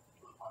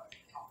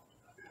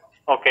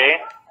 Okay.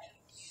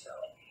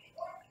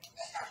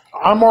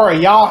 I'm more a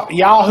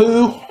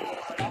Yahoo.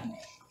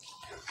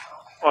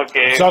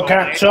 Okay. So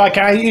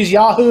can I use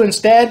Yahoo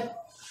instead?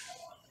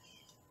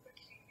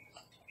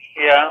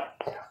 Yeah.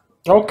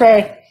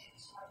 Okay.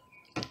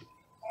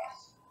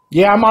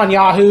 Yeah, I'm on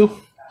Yahoo.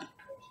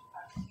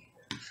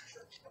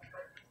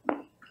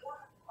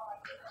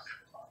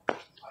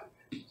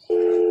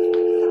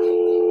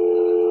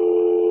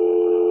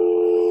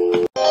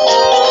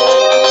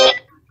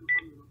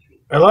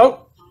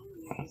 Hello?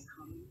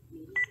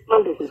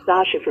 Hello, this is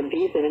Sasha from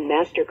Visa and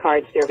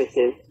MasterCard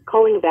Services.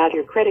 Calling about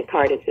your credit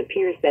card, it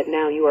appears that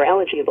now you are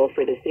eligible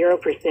for the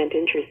 0%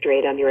 interest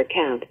rate on your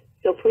account.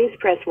 So please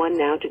press 1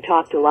 now to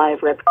talk to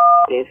live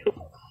representative.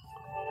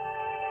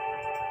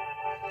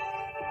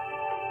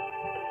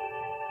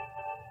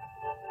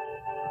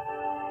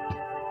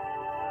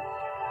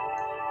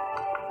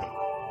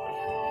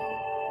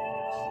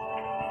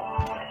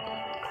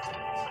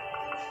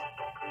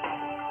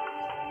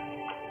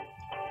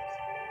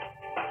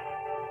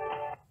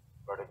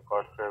 Credit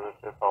card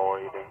services, how are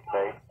you doing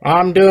today?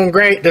 I'm doing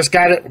great. Just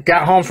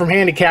got home from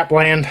handicap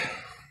land.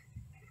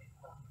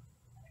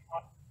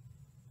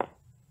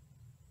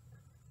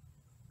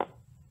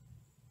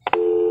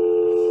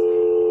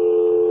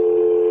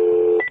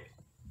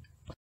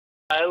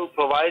 I will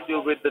provide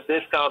you with the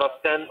discount of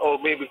 $10 or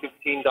maybe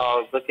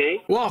 $15,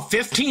 okay? Well,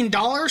 $15?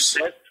 That's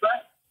right.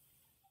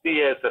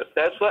 Yes, sir.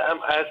 That's why I'm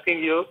asking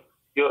you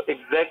your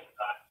exact.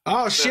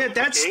 Oh shit,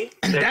 that's okay?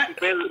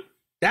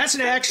 that's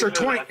an extra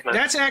 20.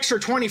 That's an extra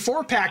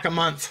 24 pack a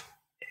month.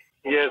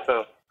 Yes,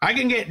 sir. I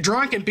can get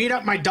drunk and beat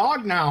up my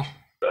dog now.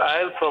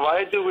 I'll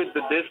provide you with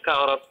the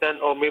discount of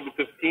 $10 or maybe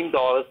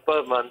 $15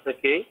 per month,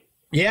 okay?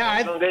 Yeah,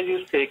 As long as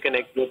you stay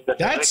connected with the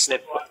That's-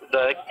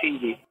 direct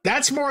TV.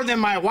 that's more than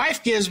my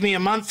wife gives me a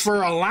month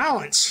for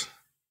allowance.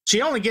 She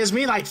only gives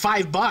me like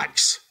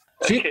 $5.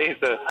 Okay,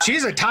 sir.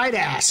 She's a tight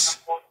ass.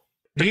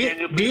 Do you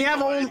have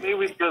Provide me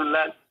with your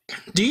last.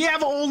 Do you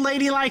have an old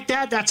lady like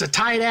that? That's a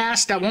tight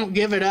ass that won't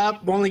give it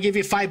up. Will only give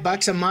you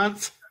 $5 a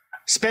month.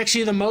 Expects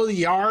you to mow the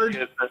yard.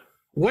 Yes, sir.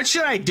 What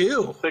should I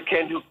do? So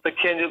can you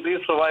please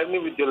provide me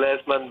with your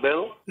last month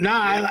bill?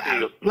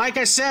 No, like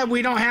I said,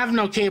 we don't have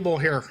no cable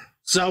here,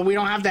 so we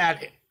don't have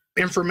that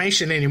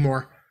information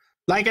anymore.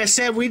 Like I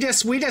said, we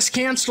just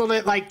canceled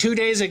it like 2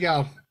 days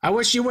ago. I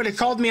wish you would have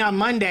called me on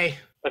Monday.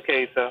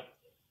 Okay, sir.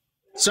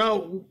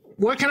 So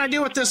what can I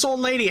do with this old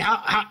lady?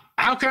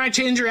 How can I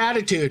change her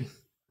attitude?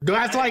 Do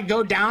I have to like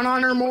go down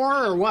on her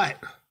more or what?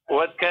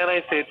 What can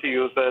I say to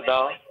you, sir,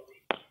 now?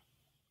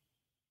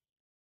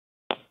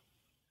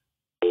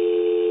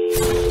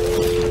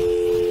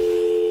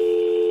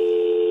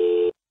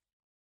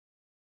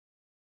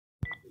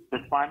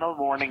 This final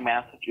warning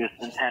message is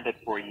intended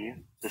for you.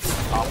 This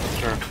is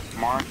Officer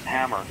Mark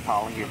Hammer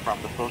calling you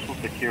from the Social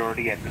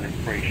Security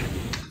Administration.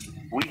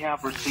 We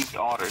have received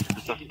orders to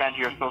suspend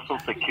your Social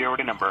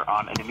Security number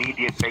on an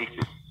immediate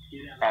basis,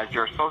 as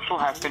your social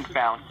has been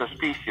found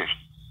suspicious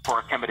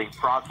for committing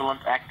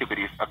fraudulent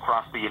activities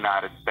across the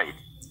United States.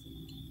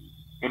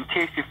 In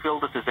case you feel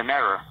this is an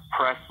error,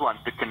 press 1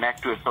 to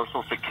connect to a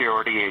Social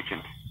Security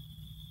agent.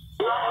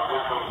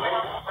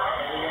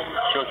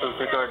 Social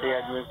Security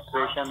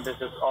Administration, this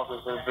is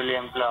Officer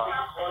William Clark.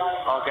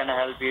 How can I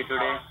help you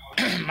today?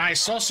 My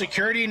Social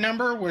Security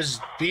number was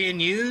being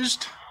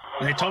used.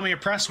 They told me to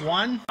press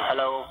 1.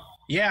 Hello.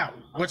 Yeah,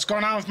 what's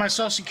going on with my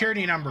Social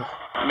Security number?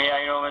 May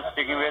I know who I'm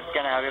speaking with?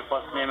 Can I have your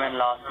first name and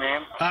last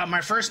name?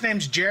 My first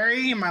name's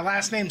Jerry, and my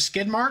last name's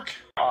Skidmark.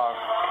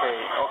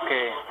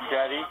 Okay,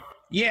 Jerry.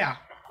 Yeah.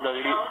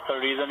 The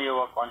reason you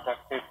were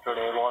contacted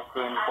today was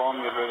to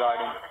inform you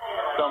regarding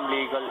some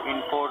legal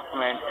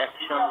enforcement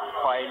actions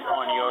filed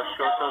on your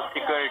Social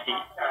Security,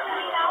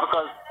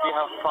 because we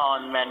have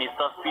found many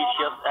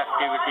suspicious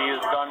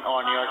activities done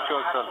on your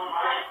social.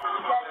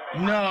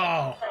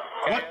 No.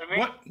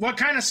 What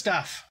kind of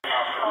stuff?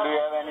 Do you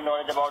have any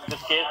knowledge about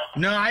this case?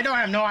 No, I don't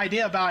have no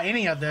idea about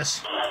any of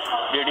this.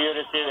 Did you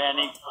receive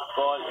any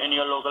call in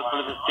your local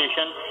police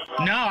station?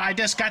 No, I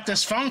just got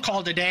this phone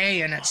call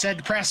today, and it said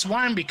to press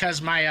 1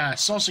 because my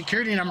Social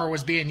Security number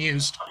was being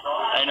used.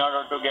 In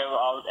order to give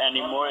out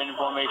any more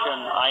information,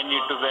 I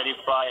need to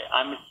verify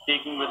I'm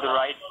speaking with the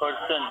right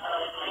person.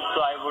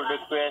 So I would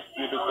request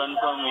you to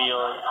confirm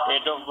your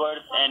date of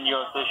birth and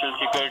your Social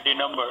Security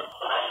number,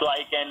 so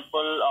I can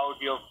pull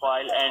out your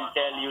file and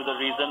tell you the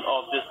reason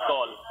of this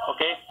call.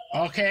 Okay?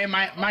 Okay,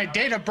 my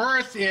date of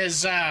birth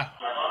is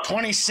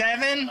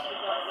 27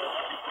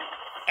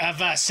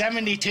 of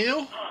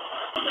 72.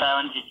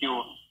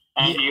 72.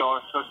 And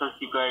your Social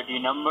Security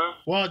number?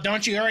 Well,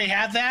 don't you already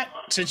have that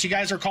since you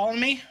guys are calling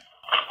me?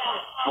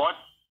 What?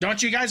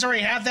 Don't you guys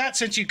already have that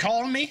since you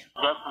calling me?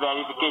 Just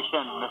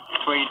verification,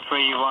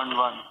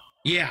 3311.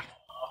 Yeah.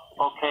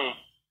 Okay.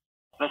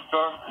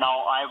 Mister,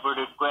 now I would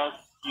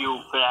request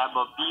you grab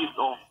a piece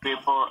of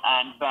paper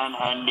and pen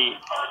handy.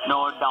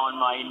 Note down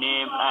my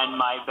name and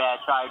my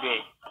badge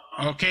ID.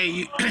 Okay,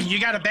 you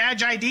got a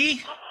badge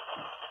ID?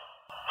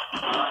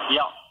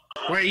 Yeah.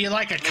 Where you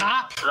like a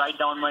cop? Write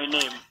down my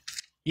name.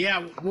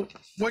 Yeah,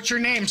 what's your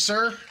name,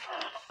 sir?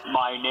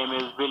 My name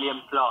is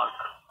William Clark.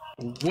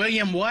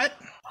 William what?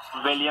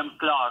 William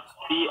Clark.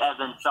 C as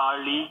in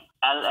Charlie,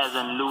 L as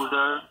in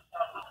loser,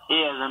 A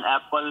as in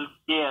apple,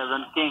 K as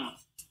in king.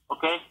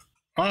 Okay?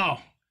 Oh.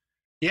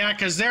 Yeah,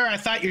 because there I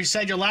thought you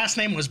said your last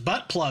name was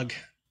Butt Plug.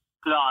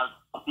 Clark.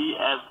 C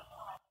as...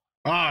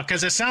 Oh,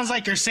 because it sounds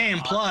like you're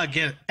saying plug,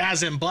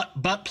 as in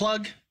butt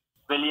plug.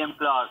 William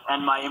Clark,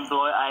 and my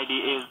employee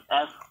ID is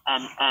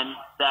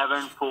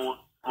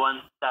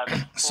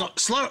SNN7417. So,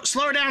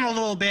 slow down a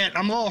little bit.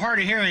 I'm a little hard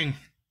of hearing.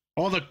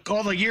 All the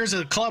years of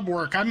the club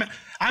work. I'm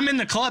in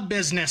the club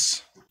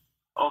business.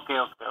 Okay.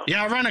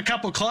 Yeah, I run a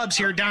couple clubs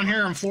down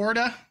here in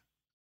Florida.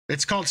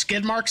 It's called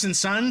Skid Marks and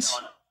Sons.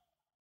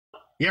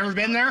 You ever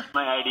been there?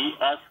 My ID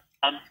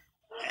SN.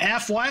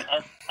 F what?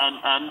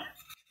 SNN.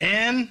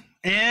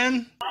 N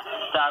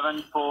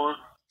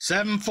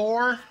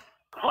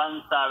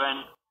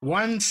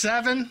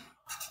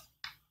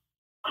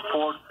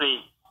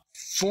 7417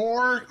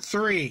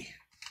 43.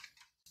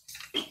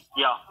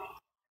 Yeah.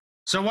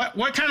 So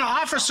what kind of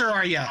officer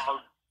are you?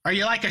 Are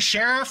you like a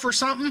sheriff or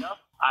something?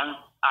 I'm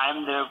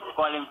the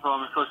calling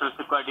from Social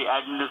Security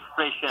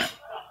Administration.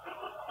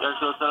 Your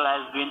social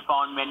has been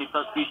found many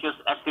suspicious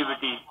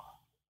activities.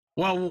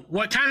 Well,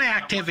 what kind of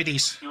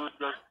activities?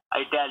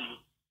 I tell you.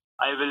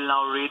 I will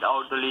now read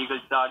out the legal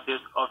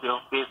charges of your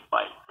case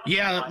file.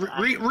 Yeah,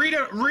 read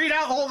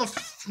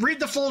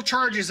the full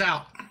charges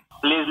out.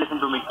 Please listen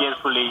to me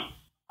carefully.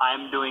 I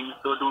am doing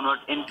so. Do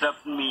not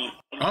interrupt me.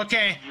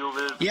 Okay.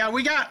 Yeah,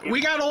 we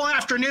got all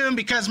afternoon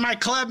because my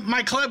club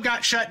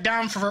got shut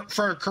down for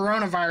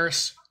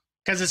coronavirus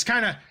because it's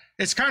kind of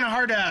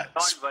hard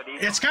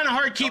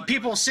to keep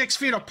people 6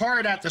 feet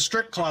apart at the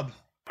strip club.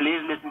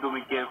 Please listen to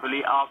me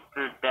carefully.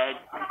 After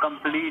that,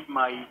 complete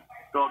my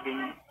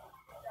talking.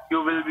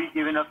 You will be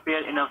given a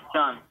fair enough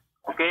chance,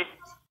 okay?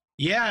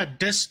 Yeah,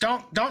 just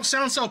don't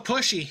sound so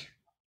pushy.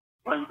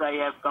 Once I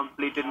have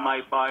completed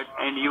my part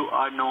and you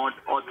are not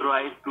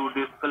authorized to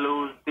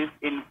disclose this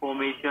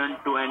information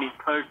to any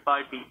third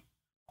party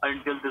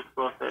until this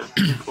process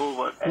is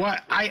over.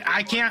 What?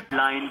 I can't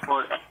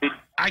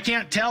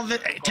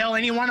tell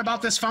anyone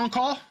about this phone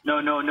call?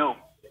 No.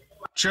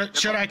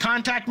 Should I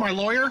contact my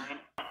lawyer?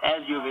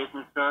 As you wish,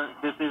 mister,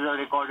 this is a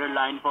recorded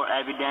line for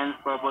evidence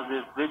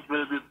purposes, which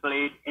will be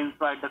played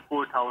inside the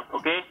courthouse,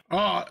 okay?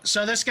 Oh,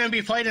 so this is going to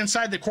be played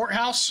inside the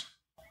courthouse?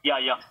 Yeah.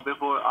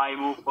 Before I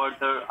move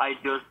further, I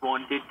just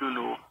wanted to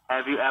know,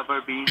 have you ever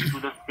been to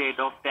the state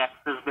of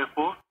Texas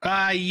before?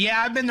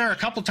 Yeah, I've been there a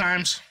couple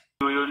times.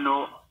 Do you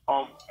know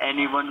of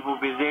anyone who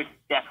visits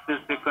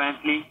Texas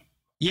frequently?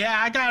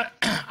 Yeah, I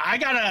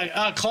got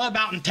a club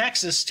out in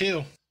Texas,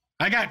 too.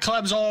 I got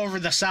clubs all over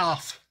the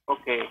South.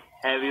 Okay.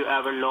 Have you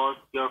ever lost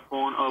your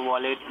phone or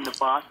wallet in the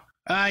past?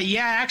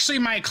 Yeah, actually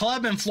my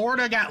club in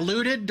Florida got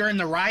looted during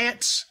the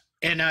riots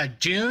in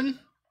June.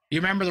 You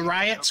remember the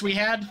riots we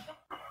had?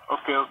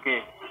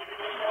 Okay.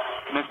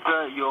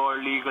 Mister, your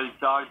legal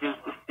charges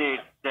state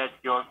that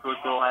your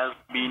photo has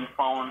been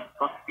found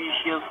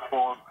suspicious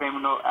for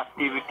criminal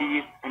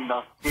activities in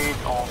the state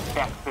of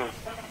Texas.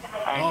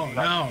 And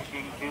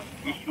taking this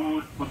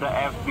issue to the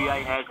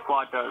FBI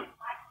headquarters.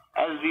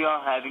 As we are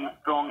having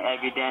strong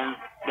evidence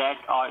that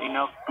are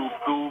enough to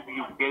prove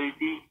you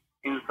guilty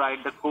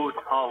inside the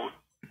courthouse.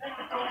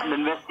 The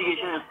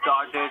investigation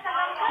started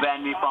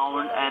when we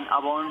found an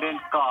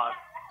abandoned car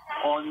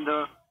on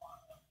the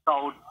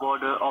south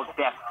border of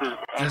Texas.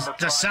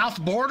 The south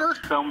border?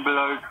 Some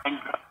blood and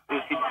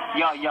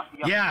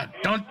Yeah,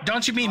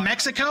 don't you mean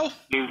Mexico?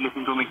 Please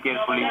listen to me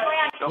carefully.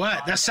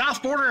 What? The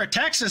south border of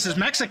Texas is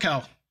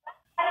Mexico.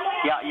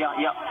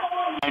 Yeah.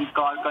 And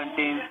car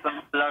contains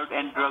some blood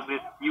and drug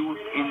residue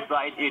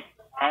inside it.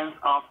 Hence,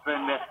 after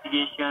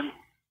investigation,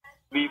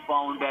 we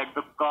found that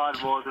the car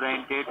was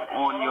rented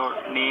on your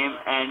name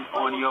and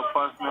on your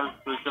personal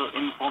social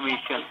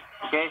information.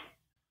 Okay?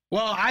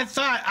 Well, I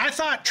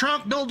thought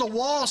Trump built a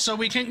wall so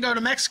we can't go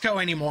to Mexico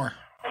anymore.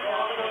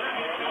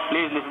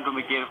 Please listen to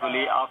me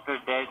carefully. After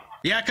that...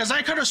 Yeah, because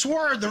I could have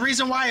swore the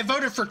reason why I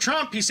voted for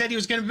Trump, he said he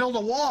was going to build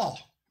a wall.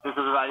 This is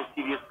a very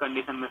serious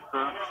condition,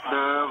 mister.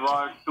 There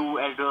were 2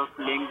 addresses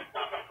linked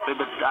with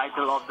the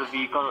title of the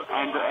vehicle,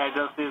 and the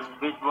addresses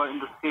which were in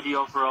the city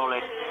of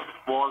Raleigh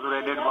was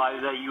raided by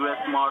the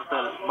U.S.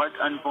 Marshal. But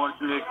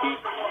unfortunately,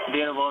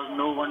 there was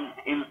no one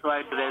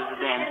inside the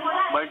residence.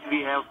 But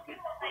we have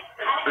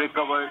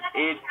recovered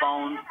 8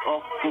 pounds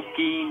of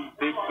cocaine,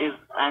 which is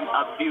an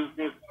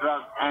abusive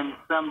drug, and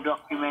some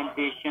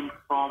documentation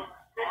from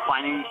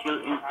financial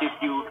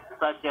institutes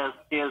such as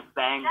State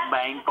Bank,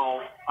 Bank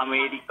of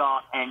America,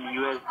 and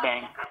U.S.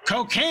 Bank.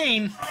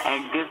 Cocaine?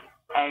 And this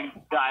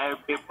entire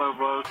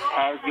paperwork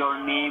has your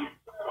name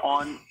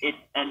on it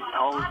and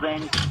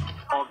thousands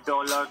of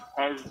dollars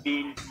has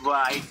been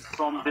wired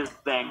from this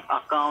bank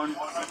account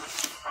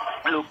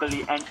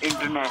locally and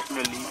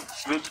internationally,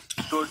 which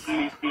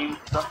totally seems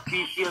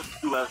suspicious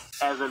to us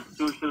as a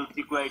Social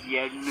Security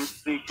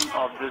Administration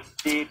of the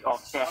state of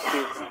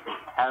Texas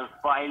has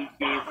filed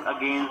case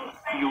against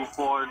you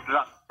for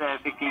drug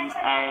trafficking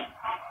and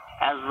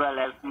as well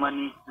as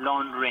money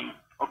laundering.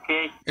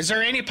 Okay? Is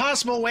there any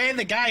possible way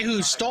the guy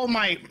who stole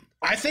my...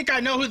 I think I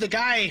know who the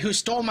guy who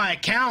stole my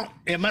account.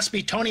 It must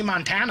be Tony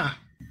Montana.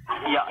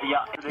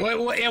 Yeah.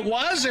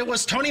 It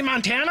was Tony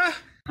Montana?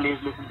 Please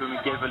listen to me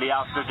carefully.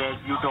 After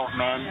that, you talk,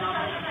 man.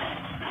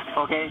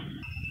 Okay?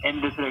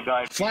 In this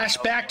regard,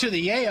 Flashback to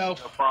the Yayo.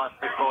 your past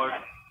record,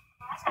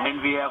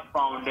 and we have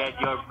found that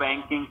your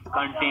banking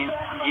contains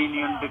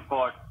genuine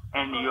records,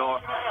 and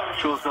your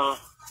social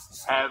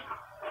have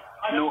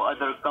no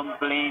other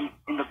complaints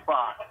in the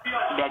past.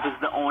 That is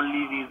the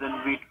only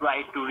reason we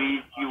try to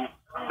reach you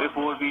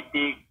before we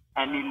take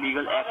any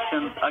legal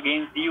actions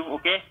against you,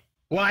 okay?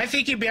 Well, I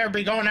think you better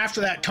be going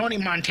after that Tony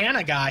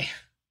Montana guy.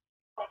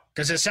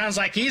 Because it sounds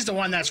like he's the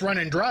one that's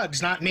running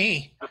drugs, not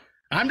me.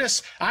 I'm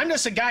just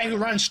a guy who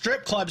runs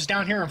strip clubs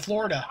down here in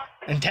Florida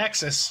and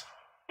Texas.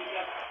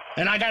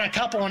 And I got a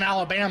couple in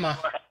Alabama.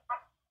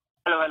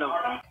 Hello.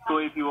 So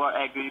if you are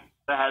agree with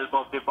the help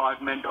of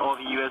Department of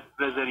U.S.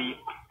 Treasury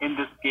in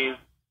this case,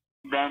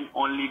 then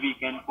only we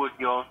can put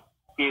your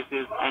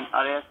cases and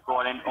arrest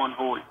warrant on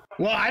hold.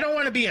 Well, I don't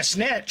want to be a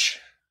snitch.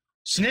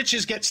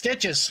 Snitches get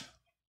stitches.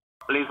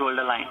 Please hold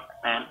the line,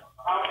 man.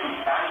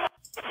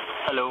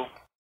 Hello.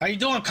 How you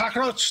doing,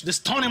 cockroach? This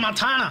is Tony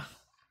Montana.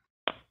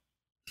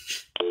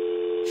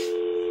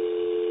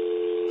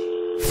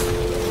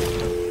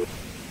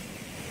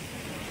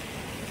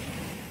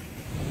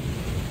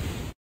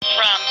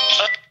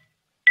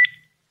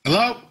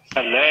 Hello?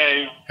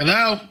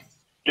 Hello?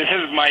 This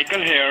is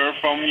Michael here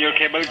from your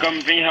cable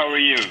company. How are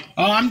you?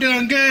 Oh, I'm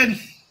doing good.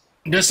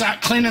 Just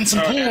out cleaning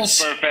some pools.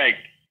 That's perfect.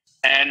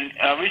 And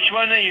which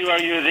one are you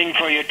using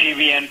for your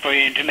TV and for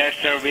your internet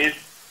service?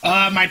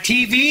 My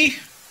TV?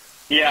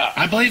 Yeah.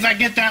 I believe I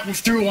get that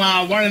through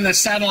one of the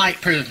satellite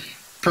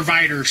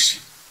providers.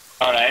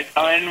 All right.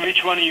 And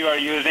which one you are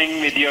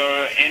using with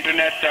your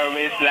internet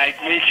service? Like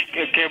which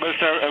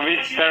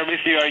which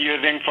service you are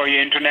using for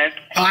your internet?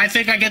 I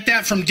think I get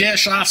that from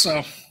Dish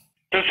also.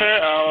 So,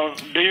 sir,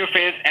 do you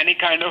face any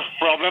kind of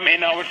problem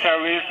in our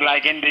service,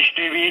 like in Dish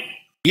TV?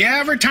 Yeah,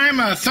 every time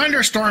a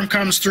thunderstorm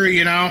comes through,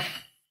 you know.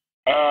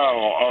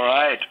 Oh, all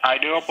right. I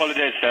do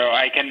apologize, sir.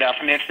 I can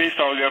definitely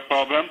solve your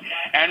problem.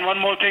 And one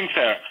more thing,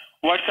 sir.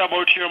 What's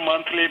about your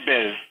monthly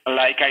bills?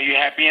 Like, are you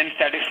happy and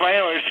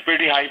satisfied, or it's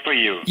pretty high for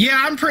you?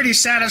 Yeah, I'm pretty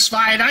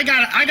satisfied. I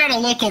got a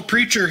local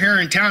preacher here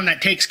in town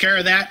that takes care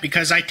of that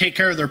because I take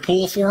care of their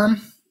pool for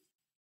them.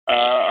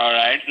 All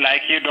right.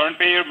 Like, you don't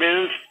pay your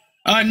bills?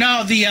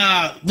 No, the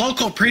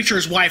local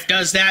preacher's wife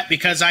does that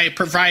because I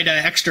provide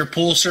an extra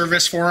pool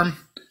service for him.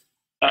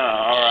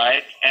 All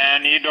right.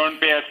 And you don't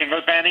pay a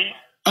single penny?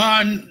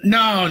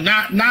 No,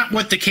 not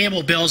with the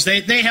cable bills.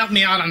 They help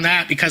me out on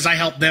that because I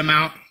help them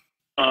out.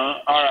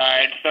 All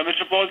right. So,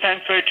 Mr. Paul,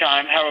 thanks for your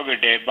time. Have a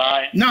good day.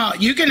 Bye. No,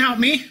 you can help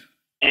me.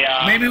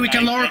 Yeah. Maybe we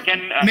can lower.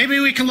 Maybe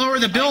we can lower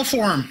the bill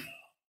for him.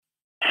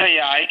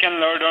 Yeah, I can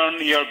lower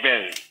down your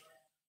bill.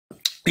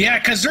 Yeah,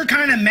 because they're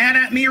kind of mad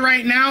at me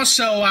right now,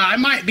 so I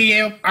might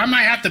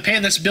have to pay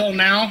this bill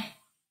now.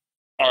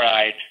 All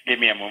right. Give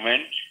me a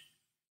moment.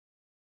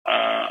 All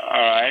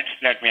right.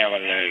 Let me have a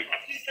look.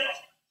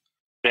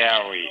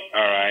 There we.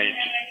 All right.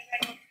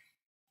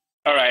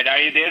 All right. Are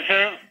you there,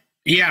 sir?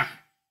 Yeah.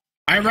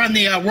 I run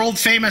the world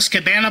famous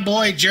Cabana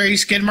Boy Jerry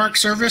Skidmark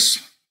service.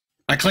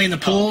 I clean the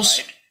pools.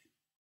 Right.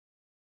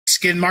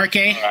 Skidmark.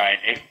 All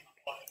right.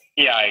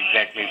 Yeah,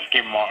 exactly.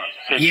 Skidmark.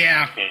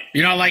 Yeah. Okay.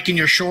 You know, like in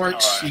your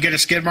shorts, right. You get a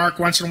skid mark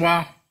once in a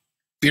while.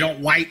 If you don't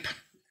wipe.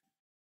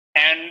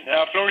 And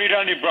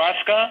Florida,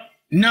 Nebraska?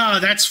 No,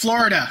 that's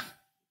Florida.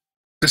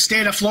 The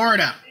state of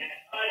Florida.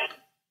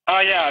 Oh,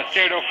 yeah,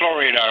 state of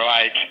Florida,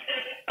 right.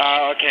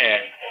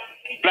 Okay.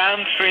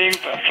 Palm Springs,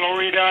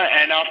 Florida,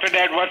 and after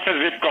that, what's the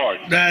zip code?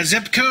 The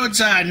zip code's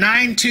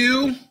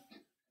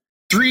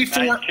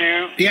 92348.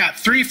 92. Yeah,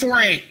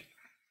 348.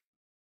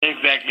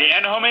 Exactly.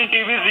 And how many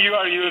TVs you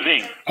are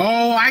using?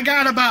 Oh, I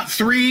got about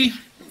three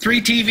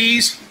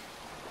TVs.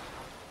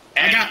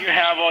 And you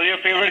have all your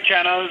favorite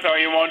channels, or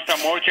you want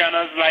some more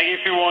channels? Like,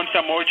 if you want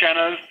some more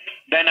channels,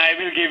 then I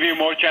will give you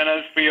more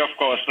channels free of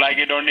cost. Like,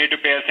 you don't need to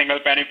pay a single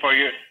penny for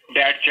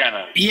that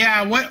channel.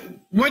 Yeah.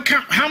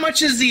 How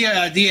much is the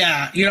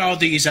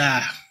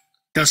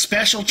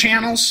special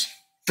channels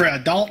for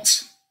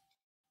adults?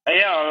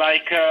 Yeah,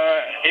 like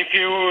if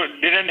you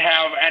didn't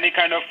have any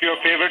kind of your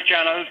favorite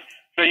channels,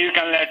 so you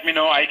can let me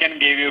know. I can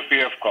give you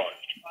free of cost.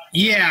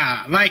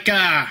 Yeah, like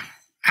how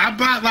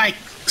about like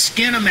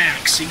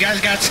Skinamax? You guys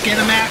got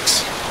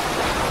Skinamax?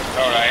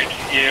 All right,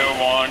 you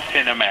want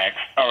Cinemax.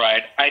 All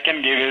right, I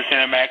can give you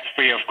Cinemax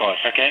free of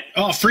cost, okay?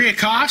 Oh, free of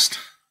cost?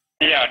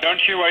 Yeah,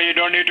 don't you worry. You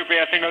don't need to pay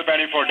a single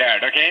penny for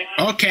that, okay?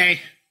 Okay.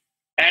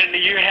 And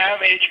you have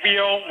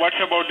HBO. What's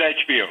about the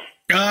HBO?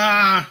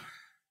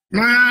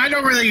 I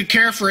don't really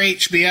care for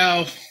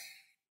HBO.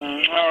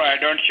 All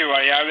right, don't you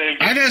worry.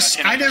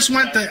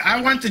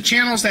 I want the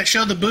channels that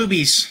show the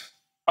boobies.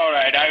 All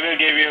right, I will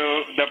give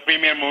you the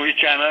premium movie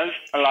channels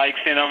like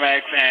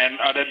Cinemax and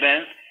other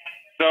things.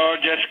 So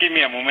just give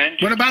me a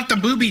moment. What about the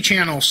booby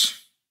channels?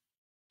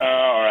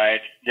 All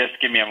right, just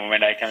give me a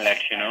moment. I can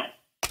let you know.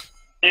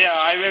 Yeah,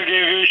 I will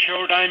give you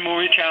Showtime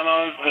movie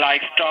channels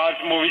like Stars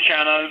movie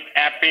channels,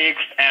 Epix,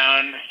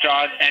 and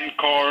Stars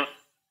Encore.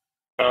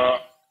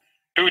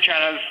 2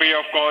 channels free,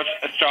 of course,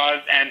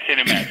 Stars and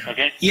Cinemax.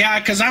 Okay. Yeah,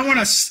 because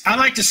I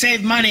like to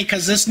save money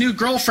because this new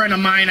girlfriend of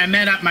mine I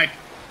met at my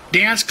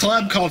dance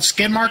club called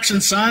Skid Marks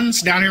and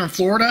Sons down here in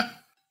Florida.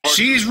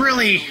 She's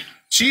really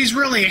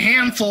a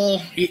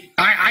handful.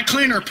 I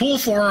clean her pool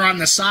for her on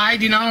the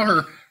side. You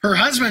know, her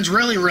husband's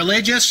really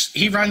religious.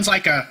 He runs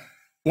like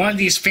one of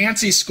these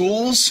fancy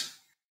schools.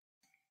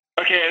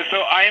 Okay,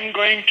 so I'm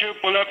going to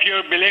pull up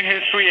your billing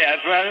history as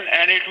well,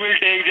 and it will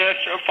take just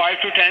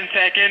 5 to 10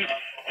 seconds.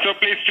 So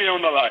please stay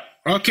on the line.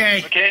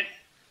 Okay. Okay.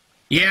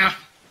 Yeah.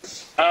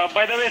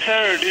 By the way,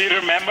 sir, do you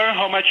remember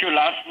how much you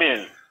last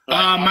bill?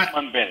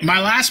 My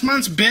last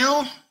month's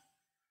bill.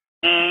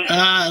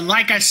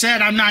 Like I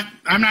said, I'm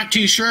not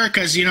too sure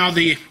because you know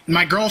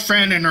my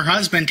girlfriend and her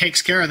husband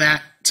takes care of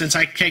that since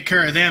I take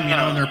care of them, you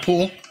know, in their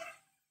pool.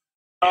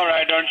 All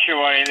right, don't you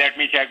worry. Let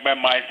me check by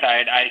my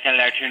side. I can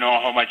let you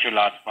know how much you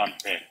last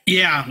month paid.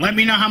 Yeah, let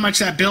me know how much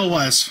that bill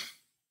was.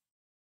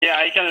 Yeah,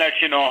 I can let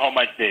you know how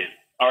much it is.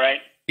 All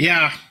right.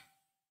 Yeah.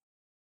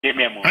 Give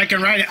me a moment. I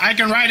can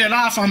write it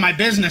off on my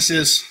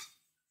businesses.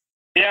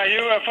 Yeah,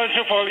 first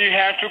of all, you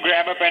have to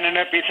grab a pen and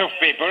a piece of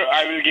paper.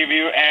 I will give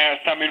you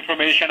some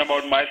information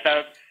about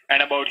myself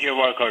and about your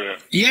work order.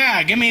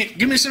 Yeah, give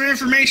me some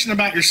information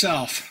about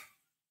yourself.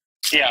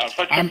 Yeah,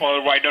 first of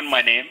all, write down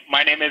my name.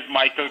 My name is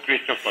Michael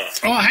Christopher.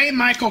 Oh, hey,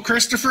 Michael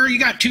Christopher. You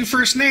got 2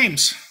 first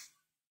names.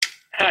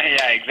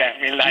 Yeah,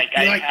 exactly. Like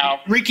I have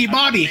Ricky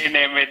Bobby. My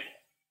name is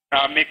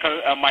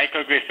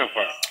Michael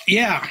Christopher.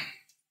 Yeah.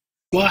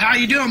 Well, how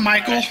you doing,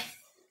 Michael?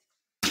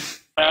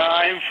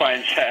 I'm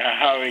fine, sir.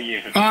 How are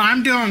you? Oh,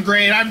 I'm doing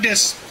great. I'm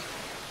just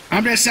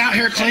out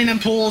here cleaning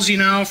pools, you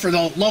know, for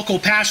the local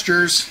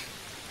pastors.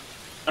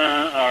 All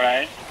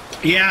right.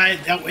 Yeah,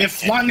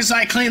 as long as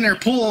I clean their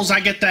pools, I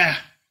get to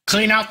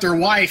clean out their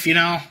wife, you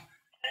know.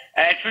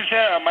 Actually,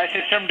 sir, my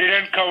system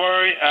didn't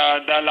cover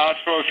the last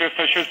 4 of your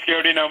social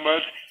security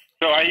numbers.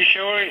 So are you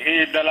sure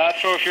the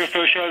last 4 of your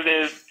social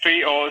is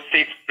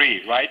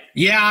 3063, right?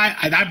 Yeah,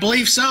 I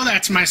believe so.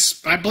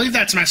 I believe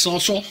that's my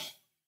social.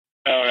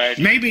 All right.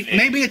 Maybe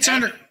it's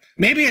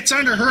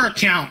under her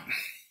account.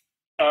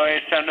 Oh,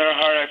 it's under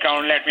her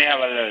account. Let me have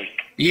a look.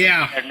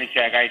 Yeah. Let me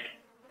check.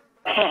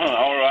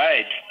 All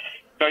right.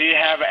 So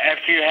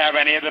if you have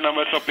any other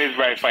numbers, so please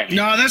verify me.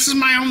 No, this is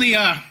my only.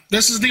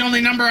 This is the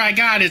only number I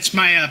got. It's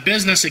my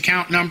business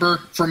account number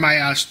for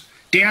my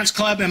dance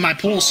club and my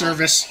pool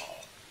service.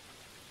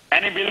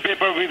 Any bill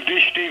paper with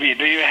Dish TV?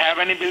 Do you have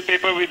any bill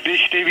paper with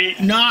Dish TV?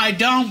 No, I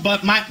don't.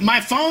 But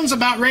my phone's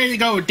about ready to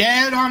go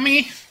dead on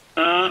me.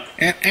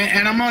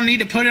 And I'm gonna need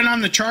to put it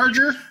on the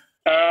charger.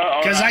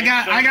 Because I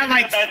got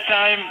like.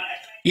 Time.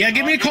 Yeah,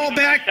 give me a call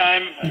back.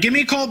 Give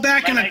me a call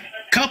back in a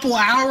couple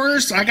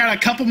hours. I got a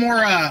couple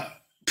more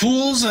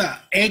pools,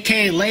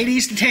 aka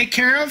ladies, to take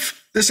care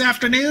of this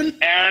afternoon.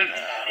 And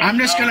I'm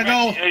just gonna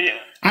go.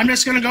 I'm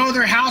just gonna go to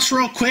their house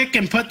real quick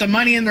and put the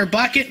money in their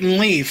bucket and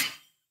leave.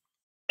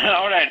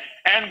 All right.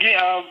 And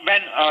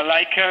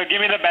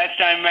give me the best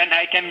time when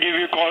I can give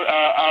you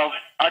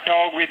a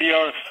talk with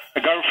your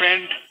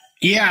girlfriend.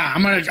 Yeah,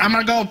 I'm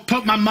gonna go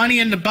put my money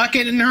in the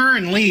bucket in her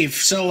and leave.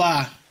 So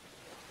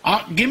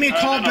give me a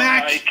call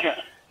back.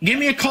 Give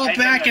me a call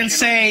back and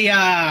say.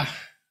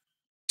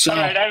 So. All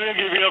right, I will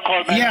give you a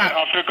call back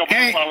after a couple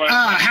of hours.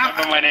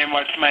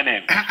 What's my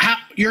name?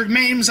 Your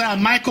name's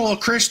Michael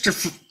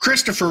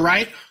Christopher,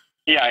 right?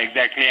 Yeah,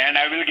 exactly. And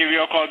I will give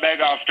you a call back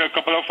after a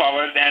couple of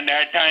hours. And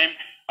that time,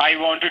 I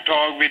want to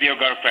talk with your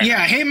girlfriend.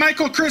 Yeah. Hey,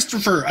 Michael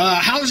Christopher.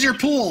 How's your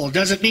pool?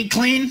 Does it need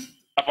clean?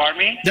 Pardon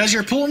me? Does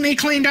your pool need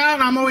cleaned out?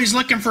 I'm always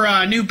looking for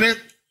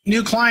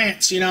new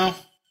clients. You know.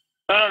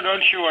 No,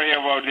 don't you worry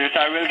about this.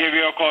 I will give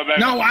you a call back.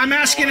 No, I'm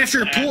asking if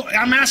your pool.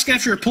 I'm asking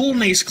if your pool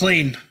needs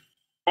cleaned.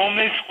 Pool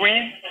needs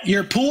clean?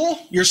 Your pool?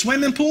 Your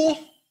swimming pool?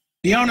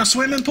 You own a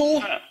swimming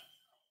pool?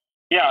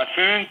 Yeah,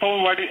 swimming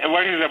pool. What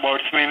is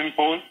about swimming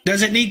pool?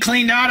 Does it need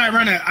cleaned out? I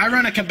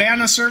run a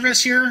cabana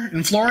service here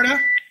in Florida.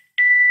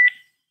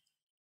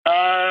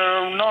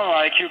 No,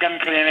 like you can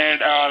clean it.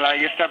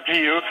 Like it's up to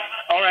you.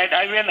 All right,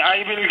 I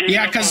will give you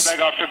a call back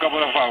after a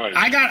couple of hours.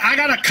 I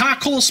got a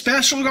cockhole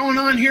special going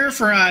on here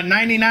for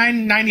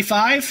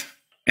 $99.95,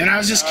 and I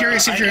was just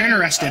curious if you're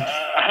interested.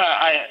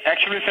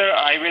 Actually, sir,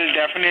 I will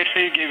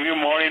definitely give you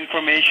more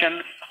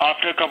information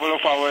after a couple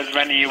of hours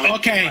when you will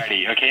be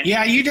ready. Okay.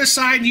 Yeah, you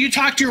decide. You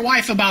talk to your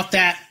wife about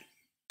that.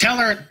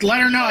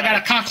 Let her know I got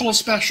a cockhole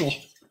special.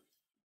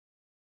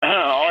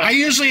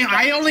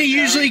 I only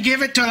usually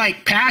give it to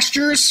like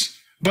pastures,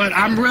 but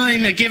I'm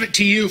willing to give it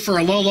to you for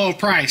a low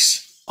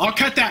price. I'll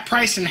cut that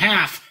price in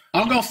half.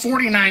 I'll go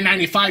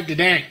 $49.95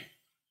 today.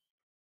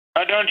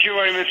 Don't don't you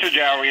worry, Mr.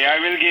 Jerry. I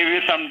will give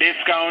you some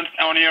discounts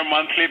on your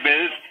monthly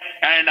bills,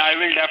 and I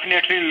will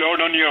definitely load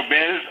on your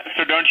bills,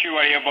 so don't you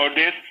worry about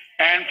this.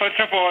 And first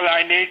of all,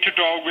 I need to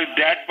talk with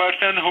that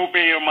person who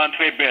pay your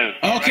monthly bills.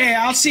 Okay,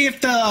 right? I'll see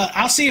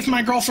if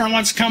my girlfriend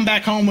wants to come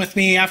back home with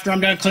me after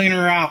I'm done cleaning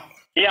her out.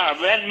 Yeah,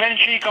 when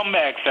she come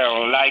back, sir.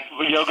 Like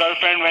your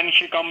girlfriend, when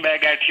she come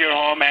back at your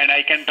home, and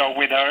I can talk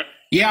with her.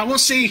 Yeah, we'll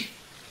see.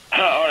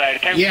 All right.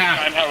 Thank you.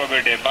 Have a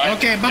good day. Bye.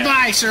 Okay.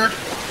 Bye-bye, sir.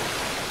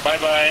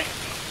 Bye-bye.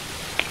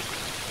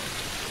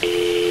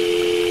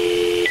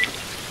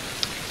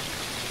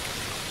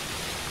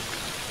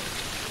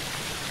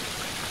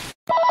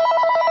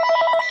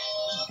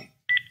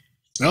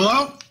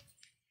 Hello?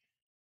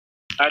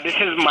 This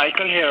is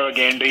Michael here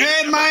again.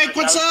 Hey, Mike,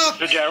 what's up?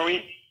 Mr.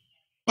 Jerry.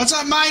 What's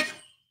up, Mike?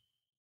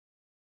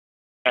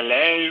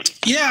 Hello.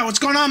 Yeah, what's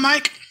going on,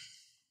 Mike?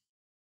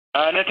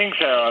 Nothing,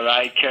 sir.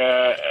 Like,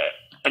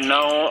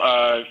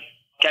 now,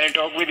 can I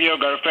talk with your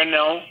girlfriend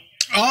now?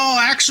 Oh,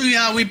 actually,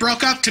 we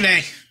broke up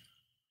today.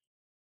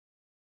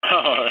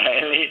 Oh,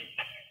 really?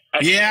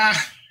 Yeah,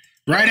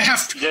 right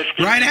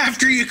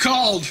after you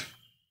called.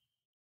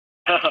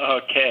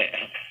 Okay.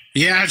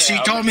 Yeah, she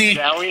told me.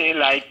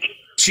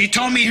 She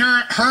told me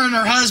her and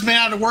her husband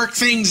had to work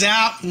things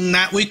out, and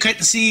that we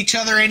couldn't see each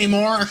other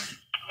anymore.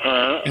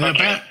 And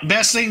the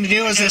best thing to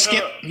do is just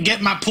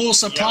get my pool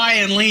supply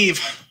and leave.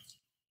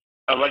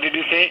 What did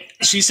you say?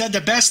 She said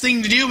the best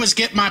thing to do was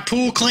get my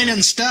pool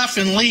cleaning stuff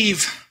and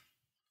leave.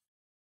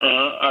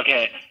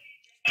 Okay.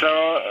 So,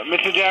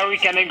 Mr. Jerry,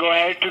 can I go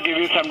ahead to give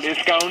you some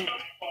discount?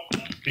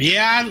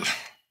 Yeah.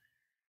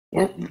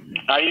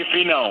 Are you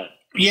free now?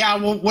 Yeah.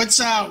 Well,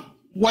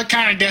 what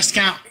kind of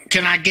discount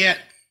can I get?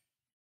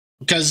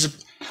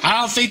 Because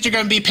I don't think they're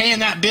going to be paying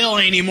that bill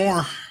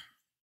anymore.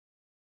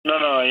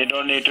 No, you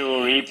don't need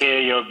to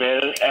repay your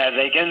bill. As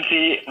I can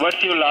see,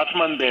 what's your last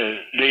month bill?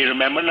 Do you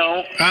remember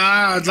now?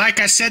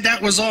 Like I said,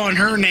 that was all in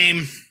her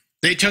name.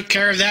 They took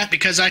care of that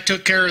because I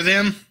took care of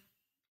them.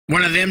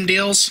 One of them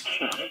deals.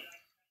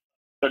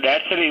 So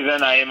that's the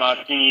reason I am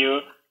asking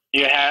you.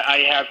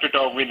 I have to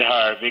talk with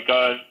her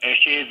because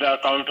she is the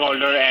account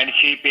holder and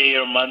she pay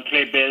your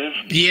monthly bills.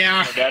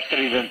 Yeah. So that's the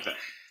reason.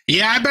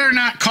 Yeah, I better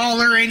not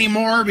call her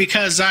anymore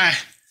because her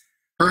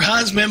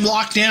husband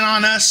blocked in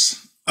on us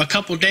a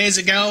couple days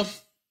ago.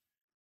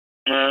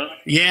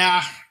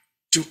 Yeah.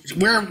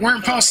 We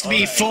weren't supposed to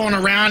be fooling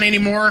around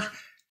anymore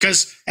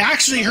because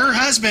actually her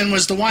husband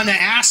was the one that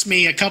asked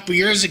me a couple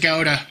years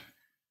ago to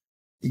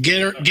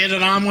get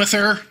it on with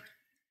her.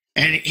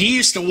 And he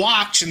used to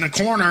watch in the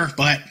corner,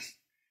 but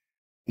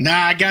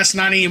nah, I guess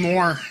not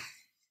anymore.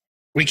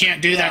 We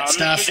can't do that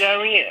stuff. Mr.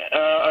 Jerry,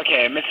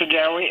 Mr.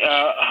 Jerry,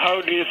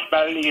 how do you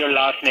spell your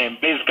last name?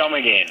 Please come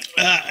again.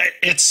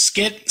 It's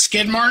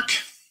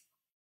Skidmark.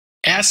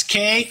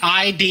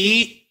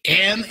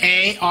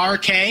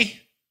 Skidmark.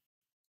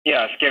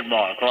 Yeah,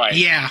 Skidmark, right.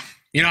 Yeah,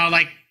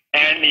 like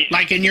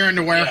in your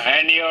underwear. Yeah,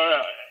 and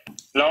you're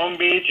Long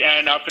Beach,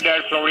 and after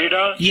that,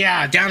 Florida.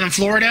 Yeah, down in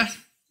Florida.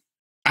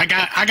 I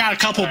got a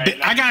couple.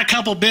 I got a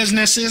couple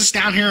businesses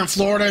down here in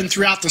Florida and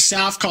throughout the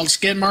South called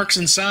Skidmarks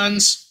and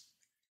Sons.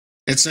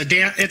 It's a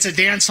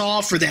dance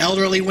hall for the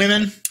elderly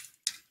women.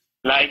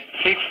 Like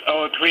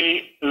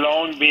 603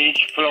 Long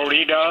Beach,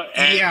 Florida.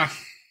 And yeah.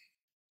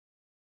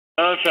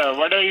 Oh, sir,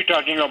 what are you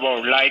talking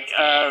about? Like,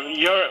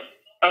 you're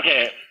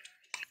okay.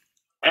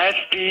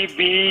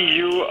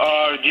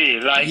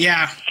 STBURG, like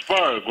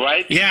Spurg,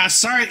 right? Yeah.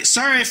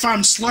 Sorry if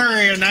I'm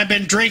slurring. I've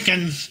been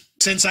drinking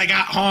since I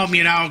got home.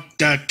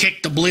 To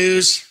kick the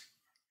blues.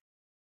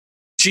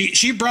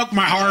 She broke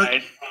my heart.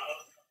 Right.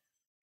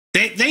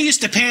 They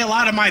used to pay a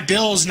lot of my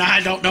bills. Now I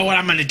don't know what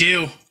I'm going to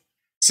do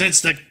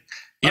since the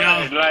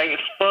Right, like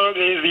Spurg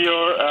is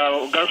your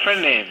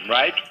girlfriend name,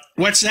 right?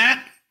 What's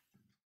that?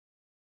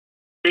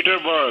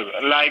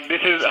 Peterberg. Like this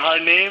is her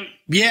name?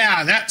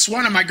 Yeah, that's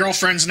one of my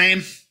girlfriend's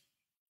name.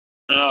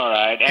 All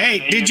right.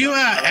 Hey, did you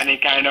any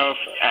kind of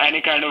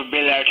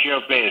bill at your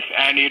place,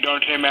 and you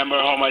don't remember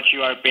how much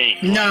you are paying?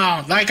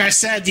 No, like I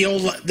said,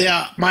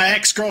 my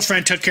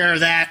ex-girlfriend took care of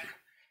that,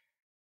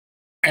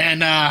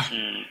 and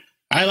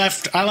I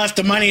left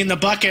the money in the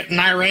bucket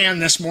and I ran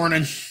this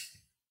morning.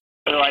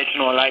 Right,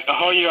 like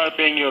how you are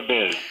paying your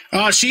bill?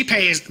 Oh, she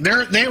pays.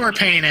 They were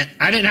paying it.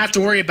 I didn't have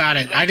to worry about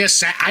it. I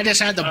just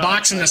had the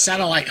box and the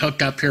satellite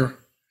hooked up here.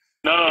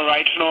 No,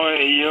 right now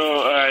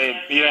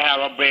you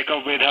have a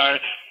breakup with her,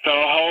 so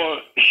how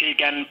she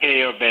can pay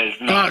your bills?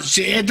 No.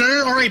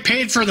 They're already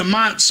paid for the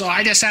month, so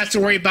I just have to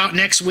worry about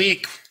next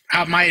week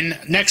how my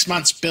next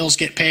month's bills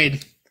get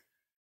paid.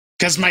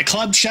 Because my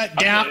club shut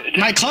down.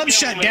 My club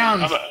shut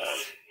down.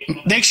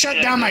 They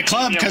shut down my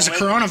club because of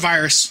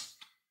coronavirus.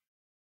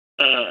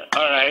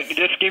 All right,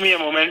 just give me a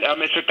moment.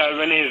 Mr.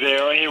 Calvin is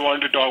there. He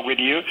wants to talk with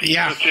you.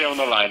 Yeah. So stay on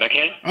the line,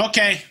 okay?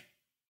 Okay.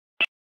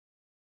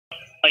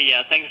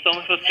 Yeah, thank you so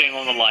much for staying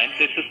on the line.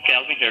 This is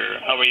Calvin here.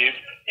 How are you?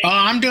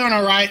 I'm doing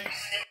all right.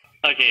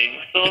 Okay,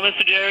 so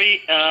Mr.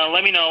 Jerry,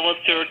 let me know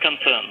what's your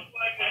concern.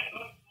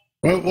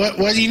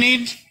 What do you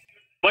need?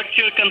 What's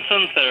your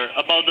concern, sir,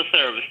 about the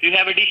service? You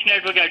have a dish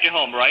network at your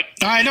home, right?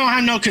 I don't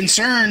have no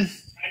concern.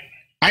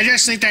 I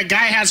just think that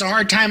guy has a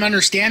hard time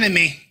understanding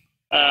me.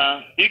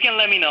 You can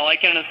let me know. I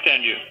can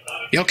understand you.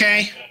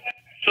 Okay?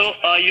 So,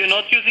 you're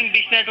not using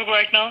Dish Network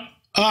right now?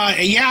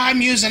 Yeah,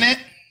 I'm using it.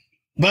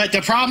 But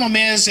the problem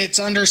is it's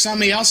under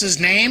somebody else's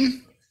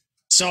name,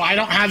 so I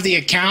don't have the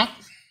account.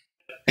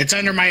 It's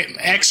under my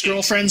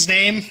ex-girlfriend's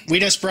name. We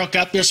just broke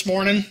up this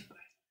morning.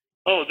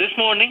 Oh, this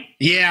morning?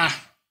 Yeah.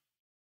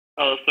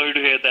 Oh, sorry to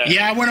hear that.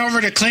 Yeah, I went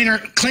over to clean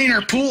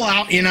her pool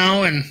out,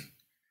 and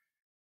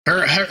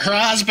her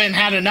husband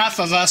had enough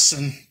of us,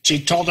 and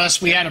she told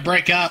us we had to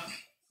break up.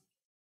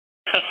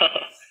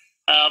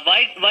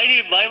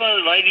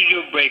 Why did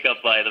you break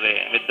up, by the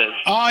way, with this?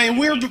 Oh,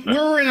 we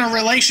were in a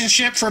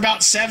relationship for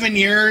about 7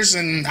 years,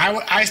 and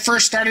I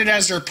first started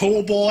as her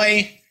pool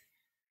boy,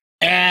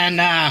 and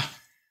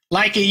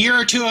like a year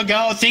or two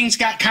ago, things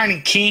got kind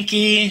of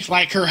kinky.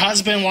 Like her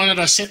husband wanted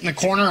to sit in the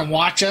corner and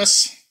watch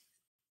us.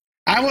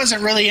 I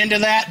wasn't really into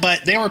that,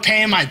 but they were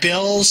paying my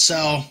bills,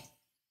 so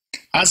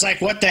I was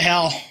like, what the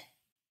hell?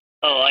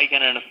 Oh, I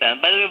can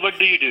understand. By the way, what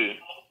do you do?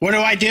 What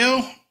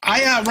do?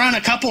 I run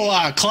a couple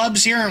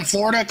clubs here in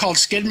Florida called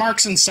Skid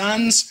Marks and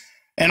Sons,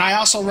 and I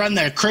also run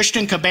the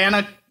Christian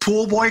Cabana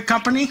Pool Boy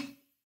Company.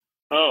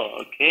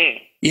 Oh,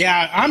 okay.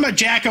 Yeah, I'm a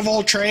jack of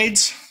all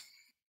trades.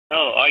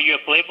 Oh, are you a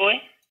playboy?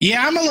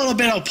 Yeah, I'm a little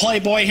bit of a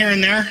playboy here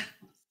and there.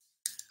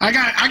 I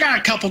got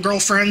a couple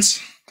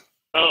girlfriends.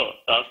 Oh,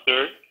 that's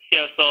good.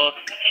 Yeah, so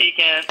she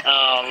can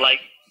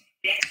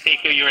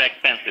take care of your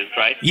expenses,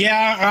 right?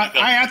 Yeah,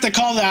 I have to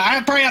call that.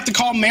 I probably have to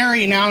call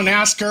Mary now and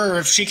ask her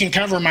if she can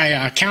cover my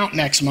account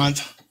next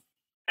month.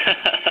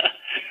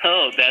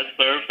 Oh, that's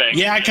perfect.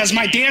 Yeah, because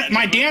my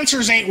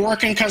dancers ain't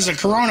working because of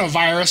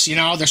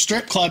coronavirus.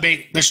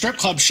 The strip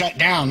club shut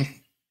down.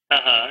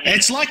 Uh-huh.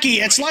 It's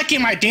lucky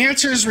my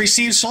dancers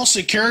receive Social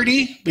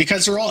Security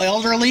because they're all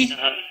elderly.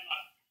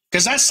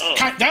 Because that's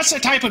the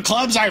type of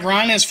clubs I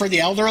run is for the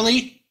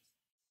elderly.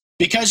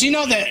 Because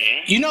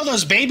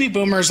those baby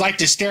boomers like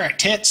to stare at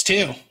tits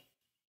too.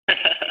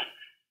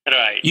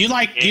 Right. You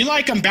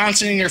like them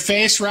bouncing in your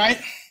face,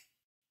 right?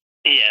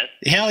 Yes.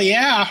 Hell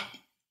yeah.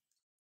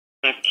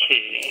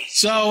 Okay.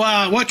 So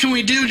what can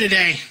we do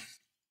today?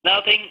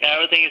 Nothing.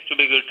 Everything is to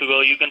be good to go.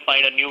 You can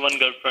find a new one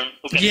girlfriend.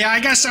 Yeah, I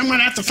guess I'm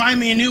gonna have to find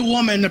me a new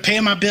woman to pay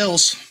my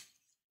bills.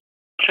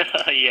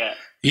 Yeah.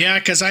 Yeah,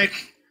 because I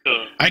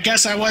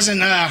guess I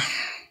wasn't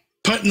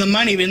putting the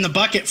money in the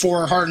bucket for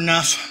her hard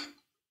enough.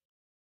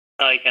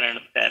 I can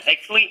understand.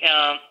 Actually,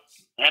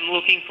 I'm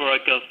looking for a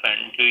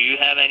girlfriend. Do you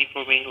have any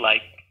for me?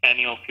 Like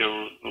any of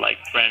your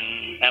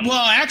friends?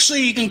 Well,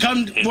 actually, you can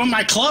come when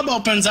my club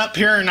opens up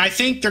here, and I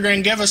think they're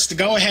going to give us the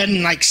go ahead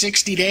in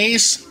 60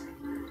 days.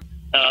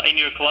 In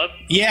your club?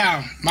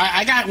 Yeah,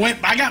 I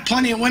got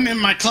plenty of women in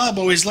my club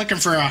always looking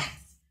for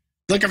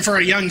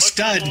a young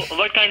stud.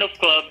 What kind of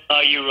club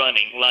are you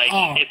running?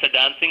 It's a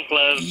dancing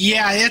club?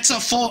 Yeah, it's a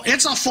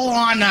full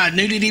on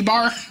nudity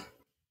bar.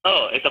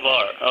 Oh, it's a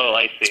bar. Oh,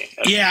 I see.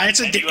 Okay. Yeah, it's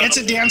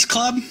a dance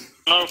club.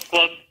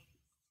 Club?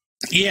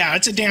 Yeah,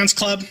 it's a dance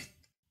club.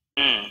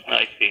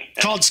 I see.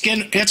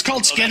 It's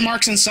called Skid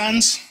Marks and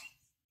Sons.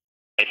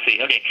 I see.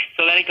 Okay,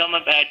 so when I come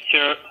up at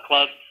your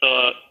club,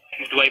 so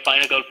do I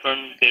find a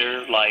girlfriend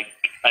there?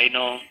 I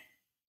know.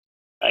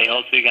 I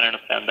also can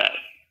understand that.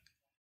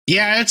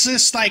 Yeah, it's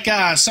just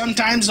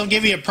sometimes they'll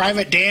give you a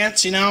private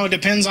dance. It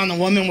depends on the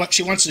woman what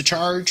she wants to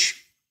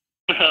charge.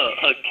 Oh,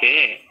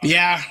 okay.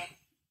 Yeah.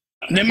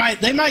 They might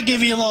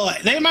give you a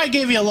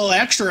little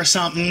extra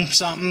something.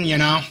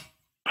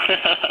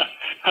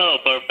 Oh,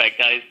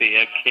 perfect. I see.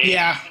 Okay.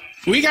 Yeah,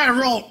 we got a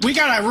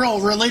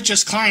real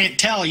religious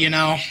clientele.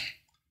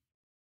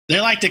 They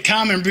like to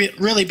come and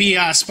really be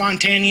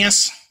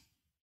spontaneous.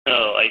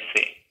 Oh, I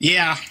see.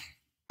 Yeah,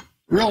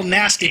 real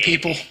nasty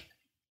people.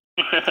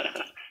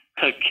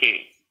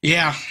 Okay.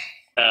 Yeah.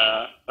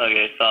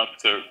 Okay, sounds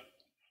good.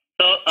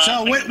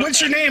 So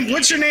what's your name?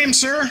 What's your name,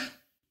 sir?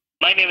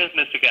 My name is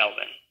Mr.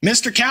 Calvin.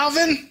 Mr.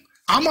 Calvin,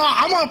 I'm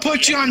gonna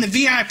put you on the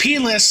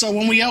VIP list so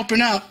when we open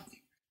up.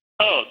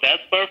 Oh,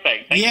 that's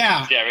perfect. Thank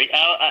you, Jerry.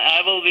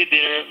 I will be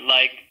there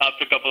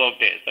after a couple of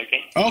days.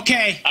 Okay.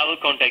 Okay. I will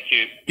contact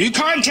you. You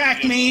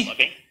contact me.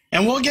 Okay.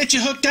 And we'll get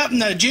you hooked up in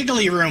the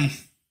jiggly room.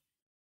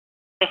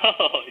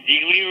 Oh,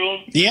 jiggly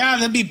room? Yeah,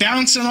 they'll be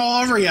bouncing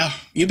all over you.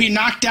 You'll be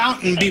knocked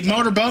out and be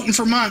motorboating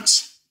for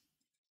months.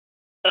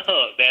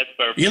 Oh, that's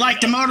perfect. You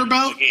like the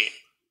motorboat? Okay.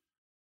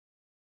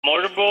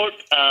 Motorboat?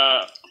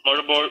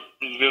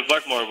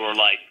 What motorboat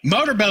like?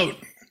 Motorboat.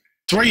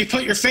 It's where you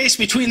put your face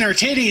between their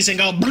titties and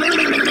go.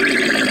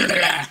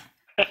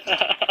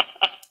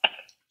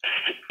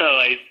 Oh,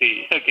 I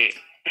see. Okay.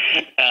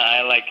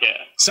 I like it.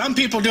 Some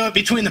people do it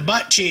between the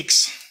butt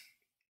cheeks.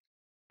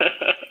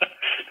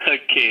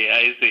 Okay,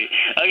 I see.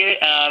 Okay,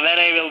 when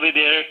I will be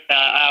there,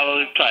 I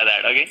will try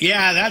that, okay?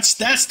 Yeah,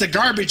 that's the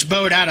garbage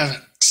boat out of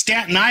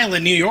Staten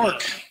Island, New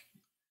York.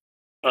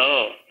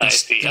 Oh, I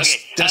see. Okay.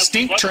 The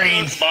stink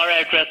train. What's your bar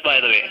address, by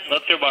the way?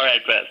 What's your bar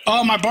address?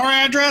 Oh, my bar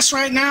address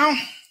right now?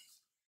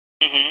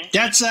 Mm-hmm.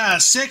 That's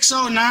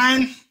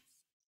 609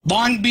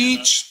 Long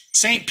Beach,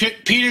 St.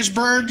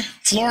 Petersburg,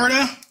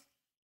 Florida.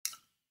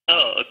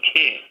 Oh,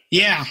 okay.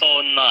 Yeah.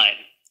 09.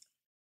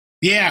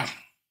 Yeah.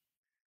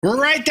 We're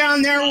right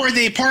down there where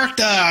they park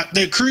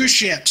the cruise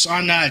ships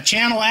on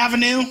Channel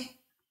Avenue.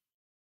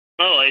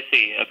 Oh, I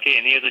see.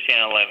 Okay, near the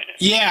Channel Avenue.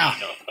 Yeah.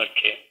 No,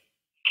 okay.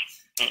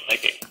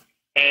 Okay.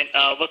 And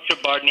what's your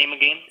bar name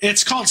again?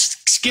 It's called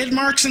Skid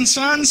Marks and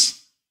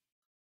Sons.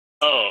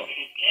 Oh,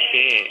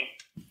 okay.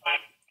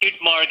 Skid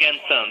Mark and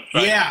Sons,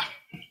 right? Yeah.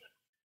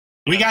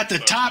 We got the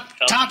top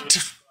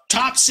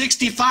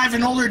 65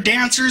 and older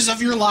dancers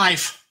of your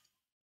life.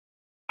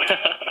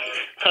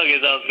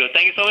 Okay, sounds good.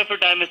 Thank you so much for your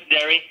time, Mr.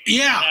 Jerry.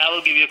 Yeah. And I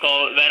will give you a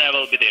call when I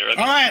will be there.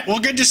 Okay? All right. Well,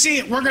 good to see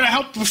you. We're going to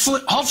help.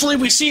 Hopefully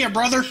we see you,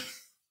 brother.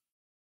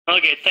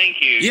 Okay,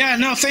 thank you. Yeah,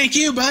 no, thank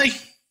you, buddy.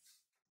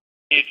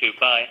 You too.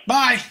 Bye.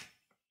 Bye.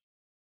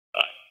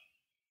 Bye.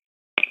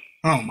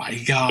 Oh, my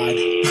God.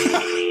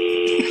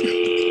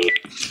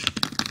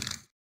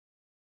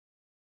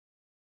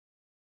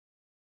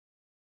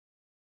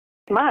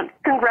 Month.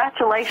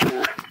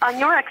 Congratulations. On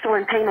your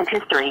excellent payment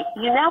history,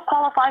 you now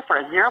qualify for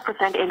a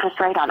 0% interest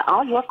rate on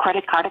all your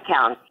credit card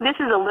accounts. This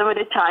is a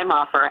limited time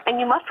offer, and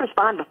you must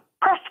respond to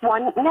press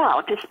 1 now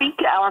to speak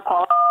to our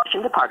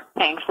qualification department.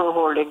 Thanks for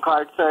holding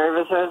card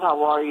services.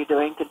 How are you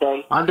doing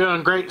today? I'm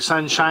doing great,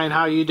 Sunshine.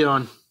 How are you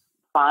doing?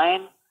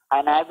 Fine.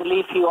 And I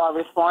believe you are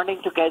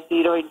responding to get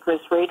 0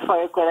 interest rate for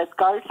your credit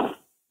cards?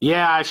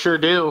 Yeah, I sure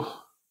do.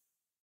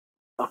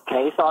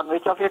 Okay, so on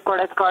which of your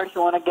credit cards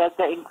you want to get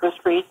the interest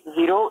rate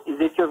 0? Is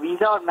it your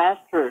Visa or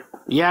Master?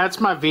 Yeah, it's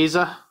my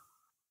Visa.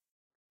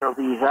 Your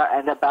Visa,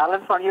 and the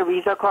balance on your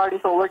Visa card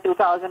is over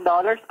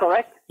 $2,000,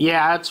 correct?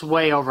 Yeah, it's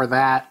way over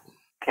that.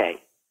 Okay.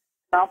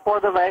 Now for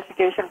the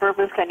verification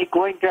purpose, can you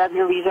go and grab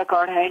your Visa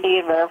card handy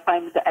and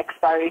verify the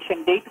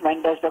expiration date?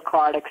 When does the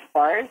card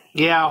expire?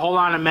 Yeah, hold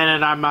on a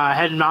minute. I'm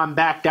heading on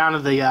back down to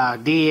the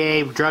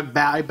DEA drug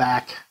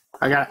buyback.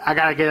 I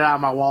gotta get it out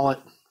of my wallet.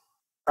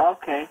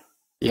 Okay.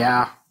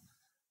 Yeah.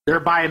 They're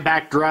buying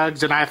back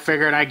drugs, and I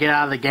figured I'd get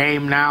out of the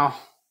game now.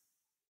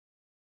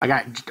 I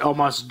got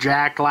almost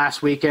jacked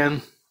last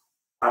weekend.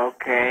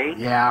 Okay.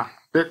 Yeah.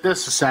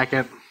 Just a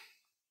second.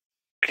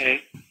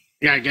 Okay.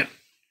 Gotta get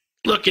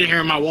looking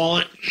here in my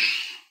wallet.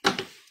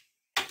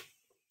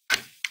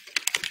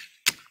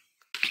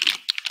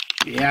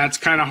 Yeah, it's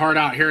kind of hard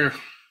out here.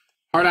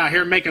 Hard out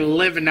here making a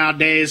living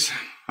nowadays.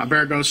 I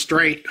better go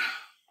straight.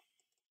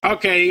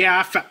 Okay,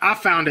 yeah, I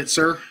found it,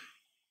 sir.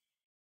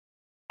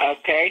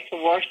 Okay, so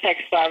what's the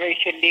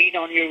expiration date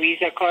on your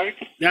Visa card?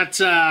 That's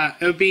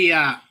it would be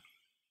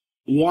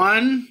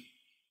 1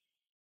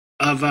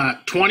 of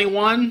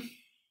 21.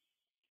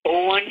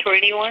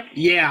 0121?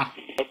 Yeah.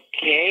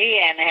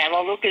 Okay, and have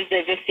a look. Is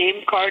there the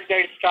same card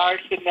that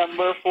starts with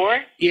number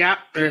 4? Yeah,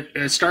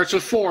 it starts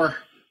with 4.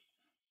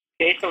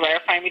 Okay, so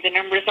verify me the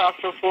numbers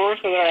after 4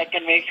 so that I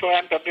can make sure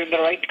I'm talking to the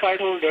right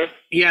card holder.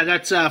 Yeah,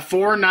 that's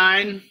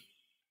 49.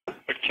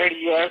 But sir,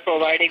 you are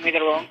providing me the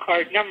wrong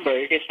card number.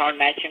 It is not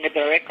matching with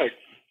the records.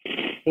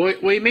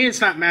 What do you mean it's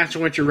not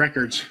matching with your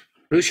records?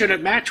 Who should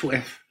it match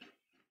with?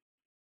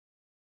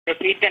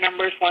 Repeat the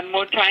numbers one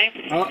more time.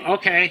 Oh,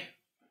 okay.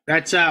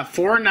 That's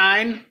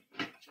 49.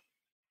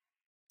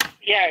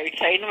 Yeah,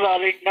 it's an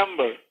invalid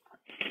number.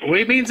 What do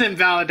you mean it's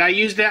invalid? I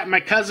used it at my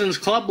cousin's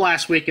club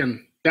last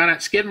weekend down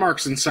at Skid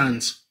Marks and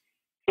Sons.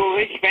 So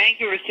which bank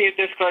you received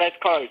this credit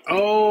card?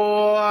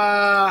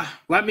 Oh,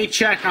 let me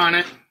check on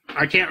it.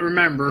 I can't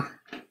remember.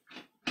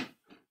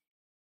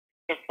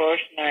 The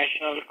First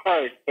National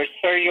card. But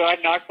sir, you are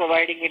not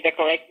providing me the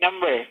correct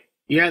number.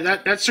 Yeah,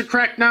 that's the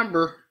correct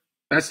number.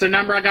 That's the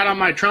number I got on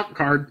my Trump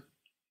card.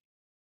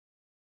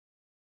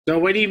 So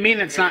what do you mean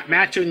it's not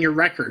matching your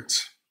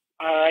records?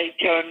 I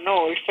don't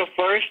know. It's the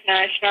First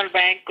National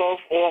Bank of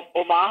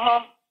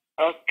Omaha.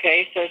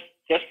 Okay, so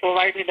just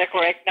provide me the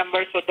correct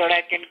number so that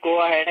I can go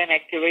ahead and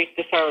activate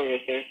the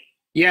services.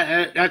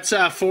 Yeah, that's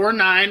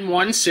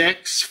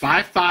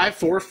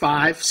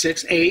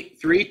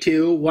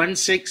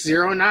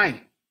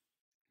 4916554568321609.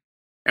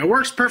 It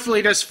works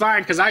perfectly just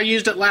fine because I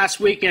used it last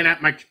weekend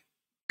at my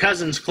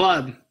cousin's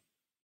club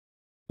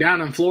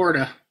down in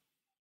Florida.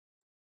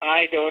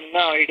 I don't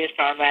know. It is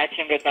not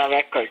matching with my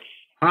records.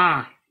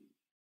 Huh.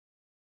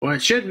 Well,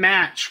 it should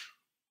match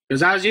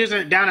because I was using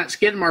it down at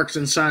Skid Marks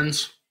and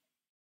Sons.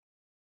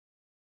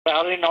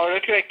 Well, in order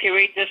to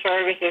activate the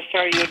services,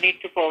 sir, you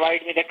need to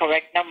provide me the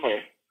correct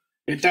number.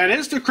 If that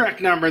is the correct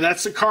number.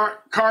 That's the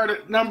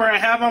card number I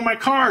have on my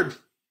card.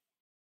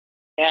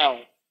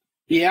 Now.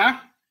 Yeah?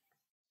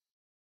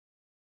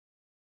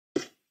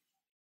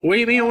 What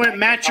do you mean it wouldn't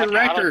match your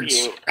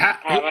records?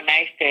 Have a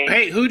nice day.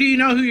 Hey, who do you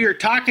know who you're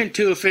talking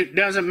to if it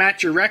doesn't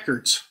match your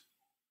records?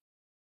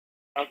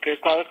 Okay,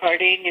 call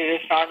Cardine. It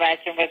is not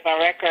matching with my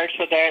records,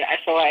 so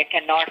I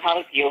cannot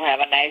help you. Have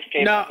a nice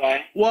day. No.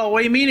 Bye. Well, what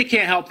do you mean it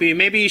can't help you?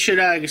 Maybe you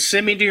should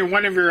send me to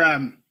one of your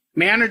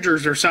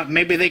managers or something.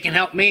 Maybe they can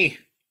help me.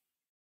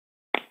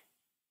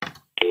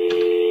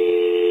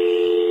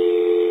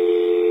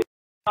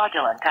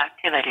 Fraudulent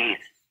activities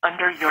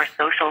under your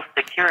social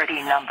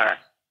security number.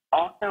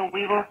 Also,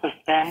 we will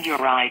suspend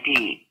your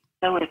ID.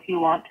 So if you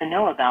want to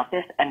know about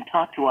this and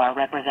talk to our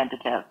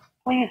representative,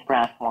 please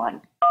press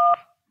 1.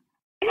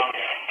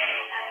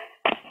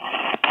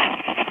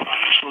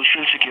 Social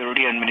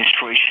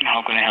Corporation.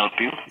 How can I help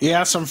you?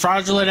 Yeah, some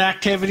fraudulent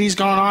activities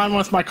going on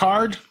with my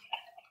card.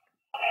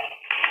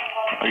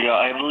 Yeah,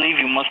 I believe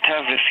you must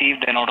have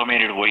received an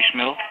automated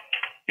voicemail.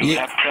 You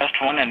have pressed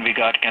 1 and we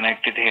got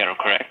connected here,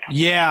 correct?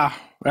 Yeah,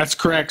 that's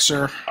correct,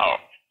 sir. Oh,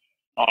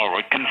 all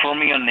right. Confirm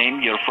me your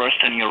name, your first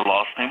and your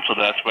last name, so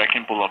that's where I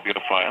can pull up your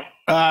file.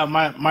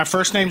 My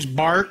first name's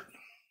Bart.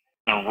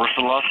 And what's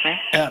the last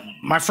name?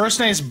 My first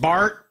name's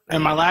Bart,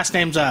 and my last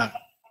name's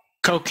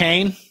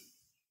Cocaine.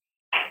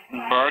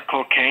 Bart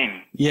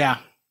Cocaine. Yeah.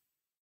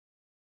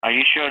 Are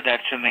you sure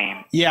that's your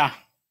name? Yeah.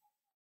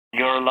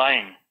 You're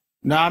lying.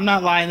 No, I'm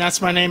not lying.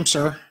 That's my name,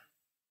 sir.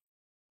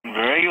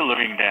 Where are you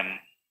living then?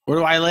 Where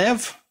do I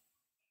live?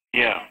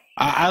 Yeah.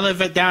 I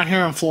live down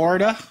here in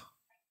Florida.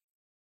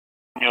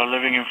 You're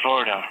living in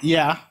Florida?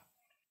 Yeah.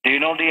 Do you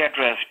know the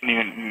address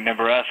in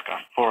Nebraska?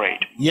 48.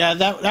 Yeah,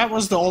 that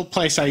was the old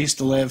place I used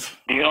to live.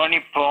 Do you know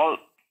any Paul?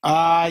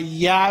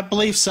 Yeah, I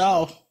believe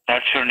so.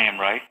 That's your name,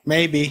 right?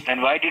 Maybe.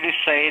 And why did you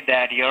say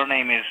that your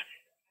name is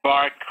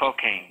Bart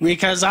Cocaine?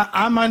 Because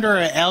I'm under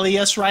an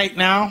alias right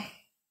now.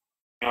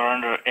 You're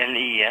under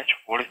LEH.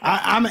 What is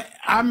that?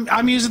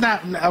 I'm using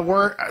that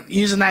word,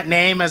 using that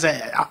name as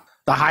to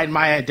hide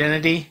my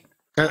identity,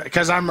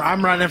 because I'm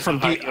running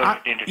from people.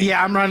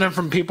 I'm running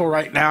from people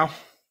right now.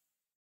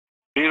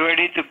 Be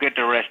ready to get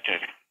arrested.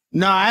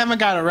 No, I haven't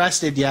got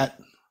arrested yet.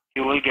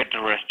 You will get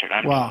arrested.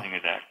 I'm telling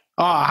you that.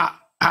 Oh,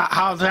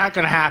 how's that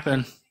going to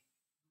happen?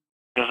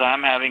 Because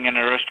I'm having an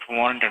arrest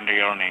warrant under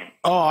your name.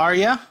 Oh, are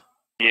you?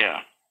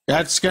 Yeah.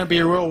 That's going to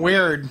be real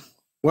weird.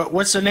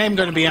 What's the name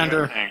going to be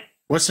under?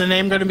 What's the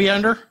name going to be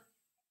under?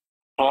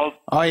 Paul.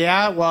 Oh,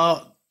 yeah?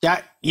 Well,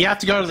 you have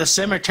to go to the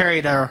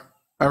cemetery to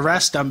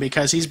arrest him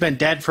because he's been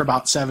dead for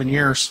about 7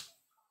 years.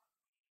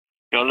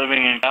 You're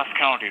living in Cass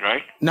County,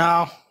 right?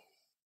 No.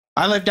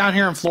 I live down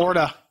here in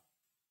Florida.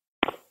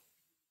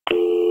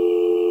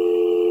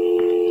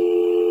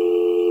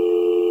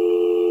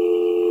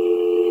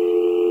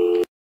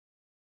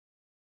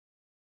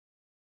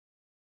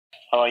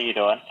 How are you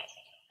doing?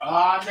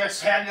 I'm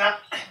just hanging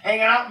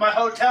out in my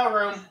hotel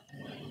room.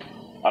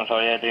 I'm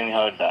sorry, I didn't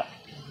hear that.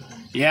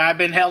 Yeah, I've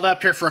been held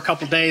up here for a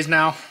couple days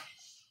now.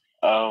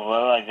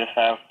 Well, I just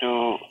have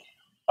to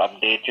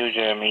update you,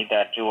 Jeremy,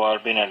 that you are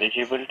being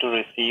eligible to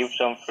receive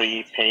some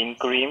free pain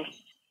creams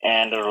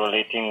and a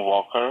rotating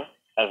walker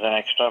as an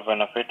extra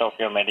benefit of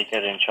your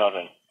Medicare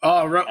insurance.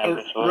 Oh,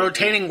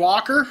 rotating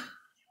walker?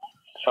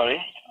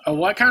 Sorry? A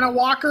what kind of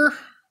walker?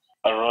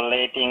 A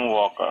rotating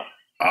walker.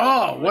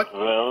 Oh, what?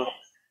 Wheels.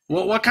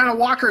 What kind of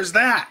walker is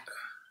that?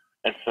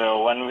 It's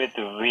one with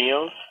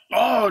wheels.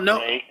 Oh, no.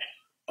 Brakes.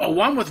 A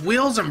one with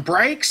wheels and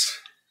brakes?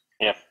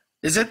 Yep.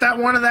 Is it that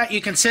one of that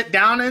you can sit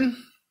down in?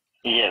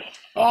 Yes.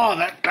 Oh,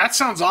 that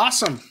sounds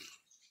awesome.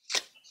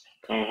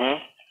 Mm-hmm.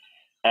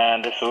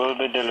 And this will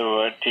be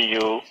delivered to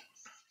you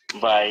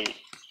by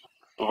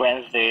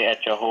Wednesday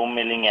at your home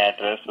mailing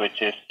address,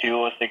 which is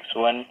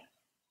 2061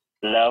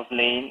 Love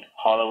Lane,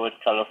 Hollywood,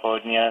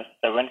 California,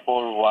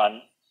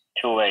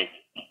 74128.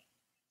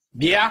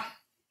 Yeah.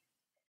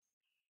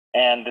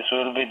 And this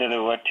will be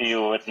delivered to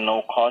you with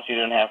no cost. You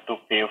don't have to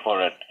pay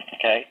for it,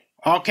 okay?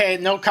 Okay,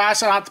 no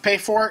cost. I don't have to pay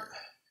for it?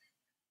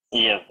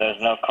 Yes, there's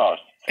no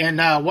cost.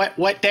 And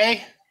what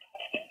day?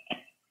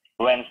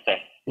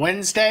 Wednesday.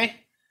 Wednesday?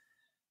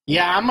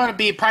 Yeah, I'm going to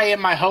be probably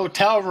in my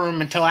hotel room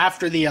until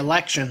after the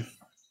election.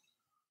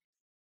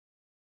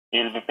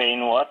 You'll be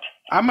paying what?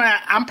 I'm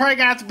probably going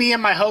to have to be in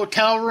my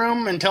hotel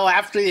room until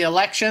after the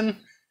election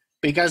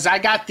because I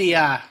got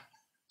the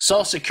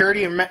Social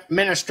Security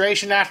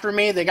Administration after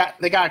me. They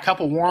got a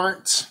couple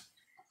warrants.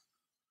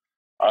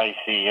 I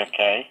see,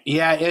 okay.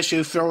 Yeah,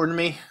 issue forwarded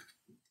me.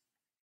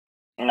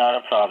 Not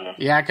a problem.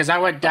 Yeah, because I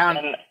went down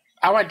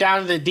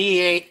to the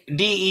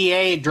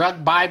DEA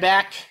drug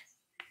buyback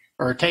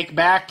or take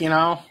back,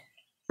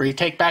 where you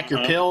take back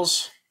your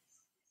pills.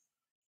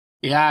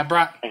 Yeah, I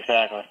brought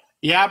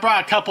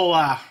a couple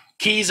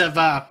keys of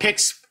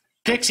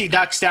pixie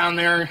ducks down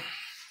there.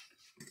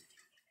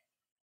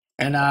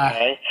 And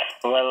okay.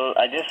 Well,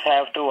 I just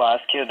have to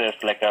ask you this,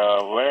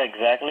 where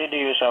exactly do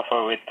you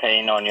suffer with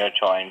pain on your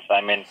joints?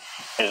 I mean,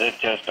 is it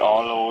just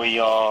all over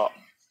your,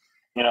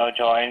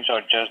 joints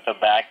or just the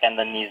back and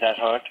the knees that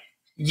hurt?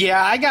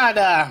 Yeah, I got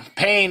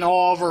pain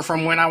all over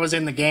from when I was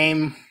in the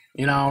game,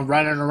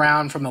 running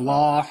around from the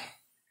law.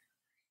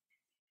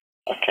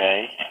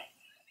 Okay.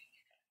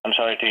 I'm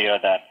sorry to hear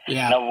that.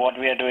 Yeah. Now, what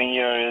we are doing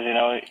here is,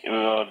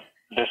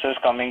 this is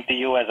coming to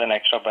you as an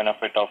extra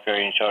benefit of your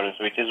insurance,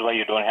 which is why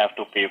you don't have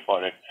to pay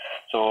for it.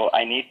 So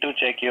I need to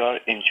check your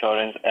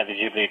insurance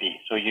eligibility.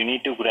 So you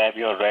need to grab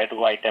your red,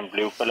 white, and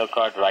blue color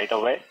card right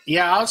away.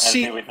 Yeah, I'll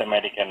see. Help me with the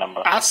Medicare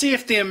number. I'll see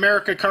if the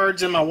America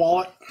card's in my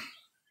wallet.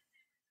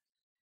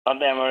 Not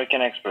the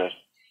American Express.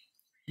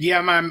 Yeah,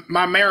 my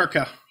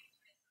America.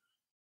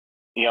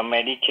 Your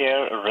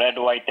Medicare red,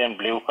 white, and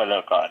blue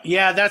color card.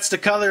 Yeah, that's the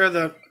color of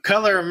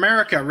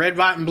America, red,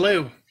 white, and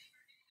blue.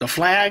 The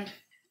flag.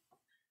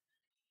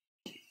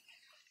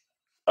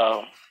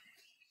 Oh,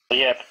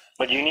 yeah,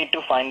 but you need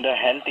to find the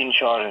health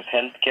insurance,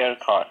 health care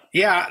card.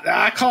 Yeah,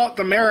 I call it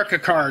the America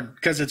card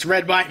because it's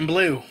red, white, and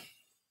blue.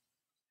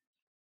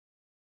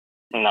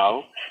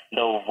 No,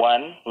 the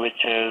one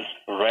which is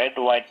red,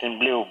 white, and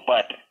blue,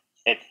 but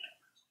it's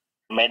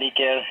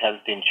Medicare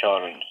health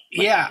insurance.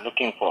 Yeah. I'm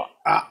looking for.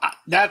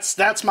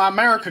 That's my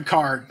America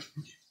card.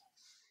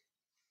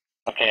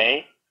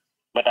 Okay,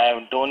 but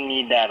I don't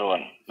need that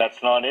one.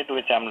 That's not it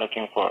which I'm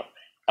looking for.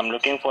 I'm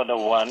looking for the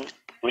one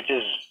which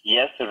is,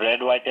 yes,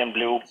 red, white, and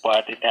blue,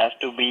 but it has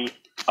to be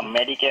a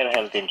Medicare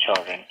health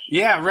insurance.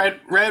 Yeah,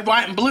 red,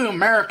 white, and blue,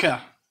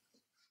 America.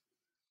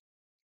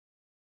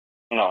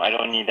 No, I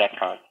don't need that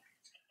card.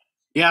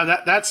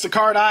 Yeah, that's the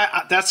card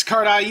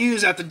I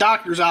use at the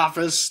doctor's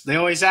office. They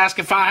always ask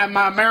if I have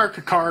my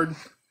America card.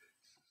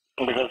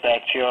 Because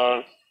that's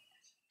your...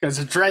 Because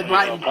it's red,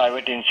 white, and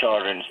private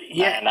insurance.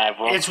 Yeah, and I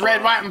work it's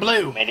red, white, and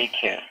blue.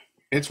 Medicare.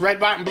 It's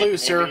red, white, and blue,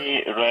 sir.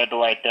 Red,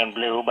 white, and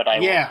blue, but I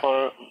work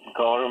for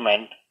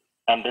government,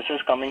 and this is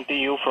coming to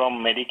you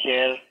from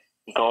Medicare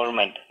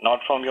government, not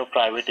from your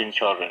private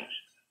insurance.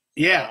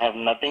 Yeah. I have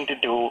nothing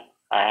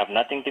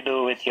to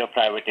do with your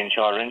private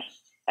insurance.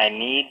 I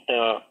need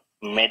the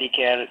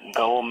Medicare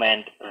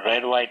government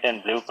red, white,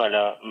 and blue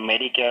color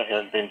Medicare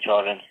health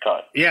insurance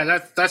card. Yeah,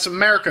 that's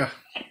America.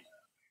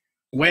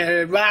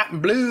 Red, white,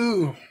 and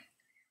blue.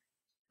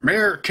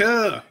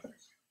 America.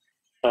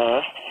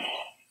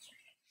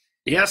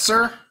 Yes,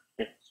 sir.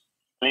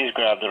 Please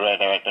grab the red,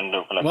 white, and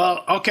blue color.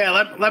 Well, okay.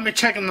 Let me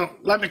check in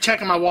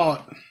my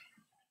wallet.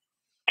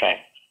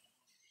 Okay.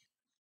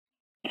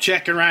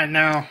 Checking right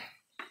now.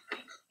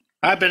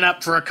 I've been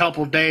up for a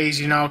couple days,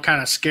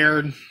 kind of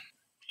scared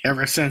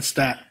ever since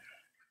that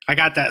I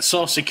got that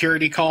Social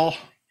Security call.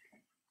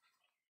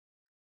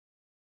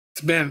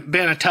 It's been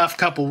a tough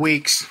couple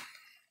weeks.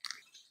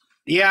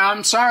 Yeah,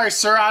 I'm sorry,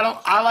 sir.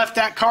 I left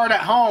that card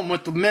at home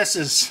with the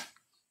missus.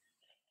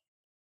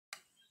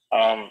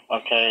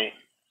 Okay.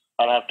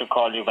 I'll have to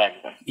call you back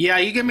then. Yeah,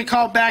 you give me a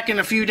call back in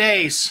a few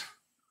days.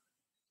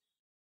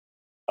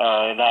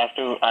 I'll have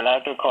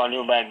to call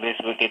you back this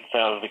week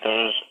itself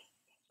because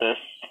this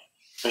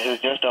is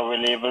just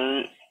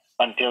available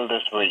until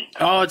this week.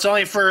 Oh, it's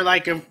only for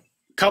like a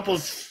couple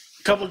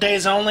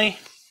days only?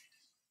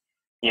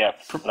 Yeah.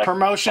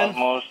 Promotion?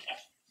 Almost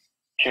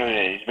 2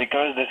 days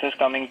because this is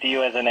coming to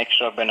you as an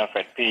extra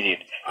benefit period.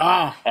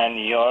 Oh.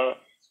 And your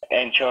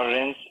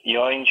insurance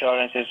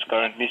is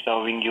currently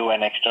serving you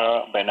an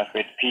extra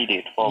benefit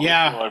period for which you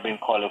are being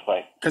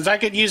qualified. Because I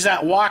could use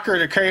that walker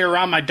to carry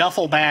around my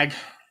duffel bag.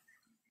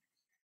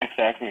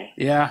 Exactly.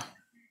 Yeah.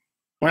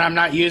 When I'm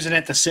not using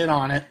it to sit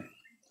on it.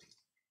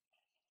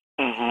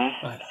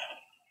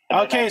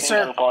 Okay,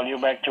 sir. I'll call you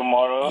back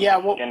tomorrow. Yeah,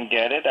 if you can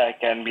get it. I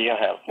can be a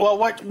help. Well,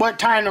 what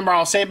time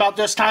tomorrow? Say about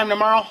this time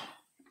tomorrow?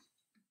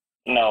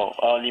 No,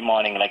 early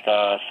morning, like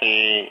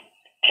say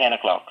 10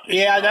 o'clock.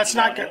 Yeah, that's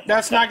not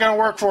going to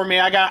work for me.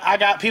 I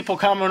got people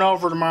coming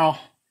over tomorrow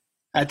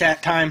at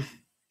that time.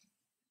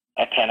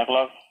 At 10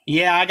 o'clock?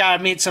 Yeah, I got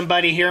to meet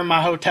somebody here in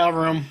my hotel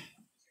room.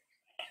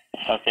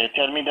 Okay,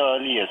 tell me the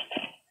earliest.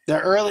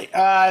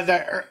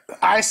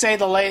 I say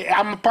the late.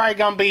 I'm probably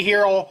going to be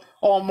here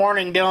all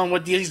morning dealing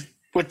with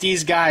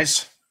these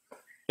guys.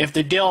 If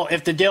the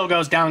deal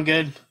goes down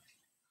good.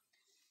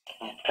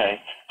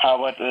 Okay. How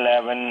about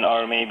 11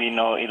 or maybe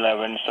no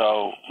 11?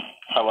 So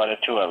how about a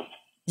 12?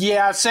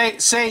 Yeah,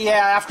 say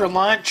after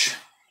lunch.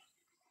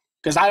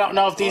 Because I don't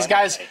know if these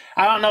guys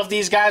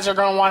are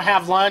going to want to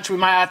have lunch. We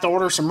might have to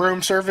order some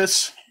room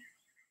service.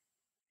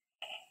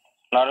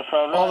 Not a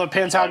problem. All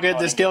depends how good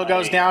this deal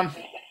goes down.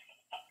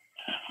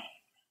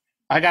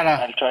 I'll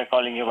try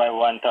calling you by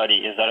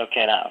 1:30. Is that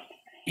okay now?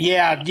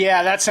 Yeah,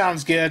 that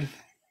sounds good.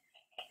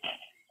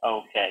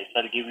 Okay,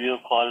 so I'll give you a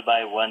call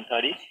by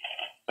 1:30.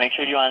 Make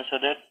sure you answer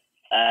that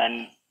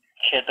and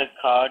share the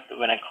card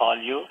when I call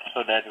you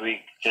so that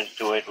we just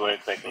do it very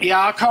quickly.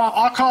 Yeah,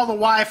 I'll call the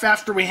wife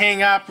after we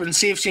hang up and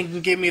see if she can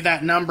give me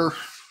that number.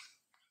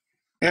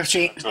 If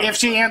she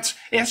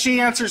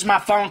answers my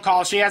phone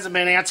call, she hasn't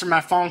been answering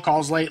my phone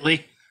calls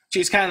lately.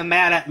 She's kind of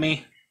mad at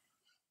me.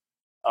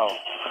 Oh,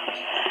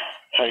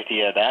 sorry to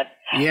hear that.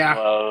 Yeah.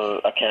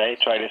 Well, okay,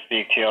 try to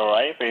speak to your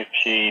wife. If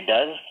she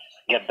does,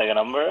 get the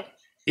number.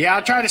 Yeah,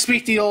 I'll try to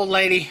speak to the old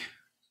lady.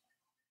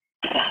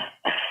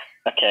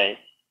 Okay.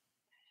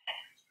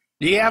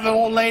 Do you have an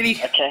old lady?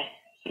 Okay.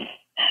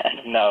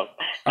 No.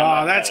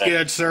 Oh, that's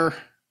good, sir.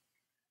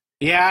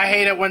 Yeah, I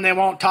hate it when they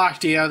won't talk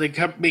to you. They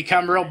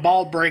become real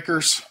ball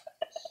breakers.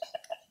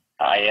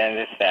 I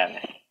understand.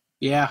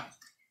 Yeah.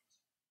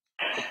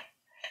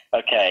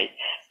 Okay.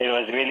 It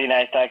was really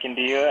nice talking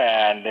to you,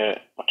 and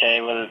okay,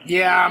 well.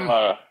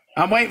 Yeah,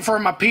 I'm waiting for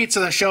my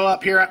pizza to show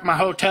up here at my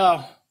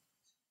hotel.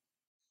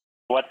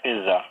 What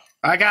pizza?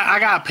 I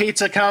got a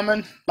pizza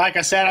coming. Like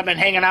I said, I've been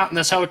hanging out in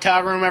this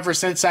hotel room ever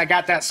since I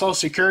got that Social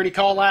Security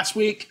call last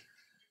week.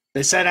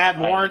 They said I had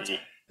warrants.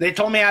 They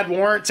told me I had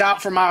warrants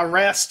out for my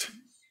arrest.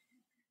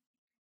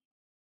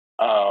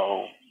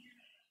 Oh,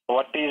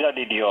 what pizza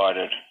did you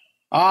order?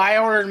 I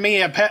ordered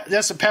me a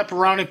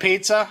pepperoni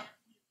pizza.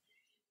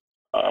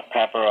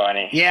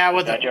 Pepperoni. Yeah,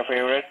 Is that your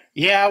favorite?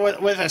 Yeah,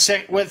 with a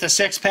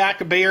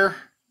 6-pack of beer.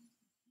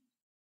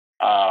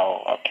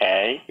 Oh,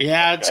 okay.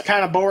 Yeah, it's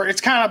kind of bored.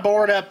 It's kind of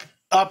bored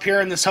up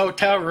here in this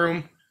hotel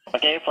room.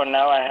 Okay, for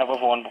now I have a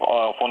phone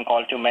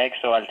call to make,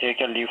 so I'll take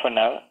your leave for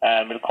now,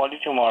 and we'll call you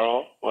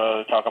tomorrow.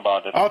 We'll talk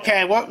about it.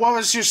 Okay, what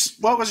was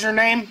your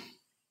name?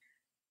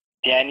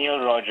 Daniel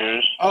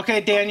Rogers.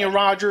 Okay, Daniel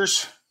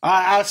Rogers.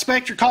 I'll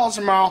expect your calls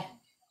tomorrow.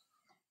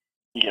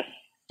 Yes.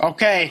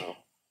 Okay.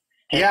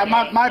 Yeah,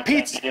 my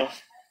pizza.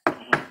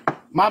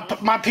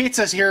 My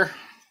pizza's here.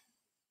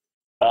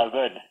 Oh,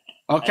 good.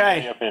 Okay.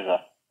 Enjoy your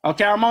pizza.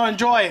 Okay, I'm gonna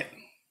enjoy it.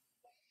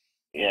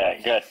 Yeah,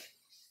 good.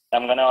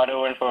 I'm gonna order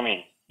one for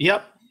me.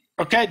 Yep.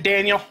 Okay,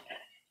 Daniel.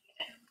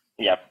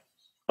 Yep.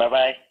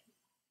 Bye-bye.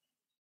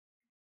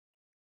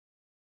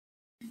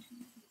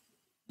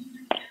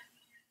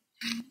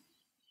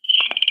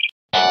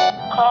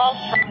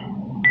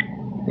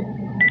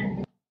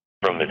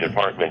 From the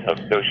Department of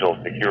Social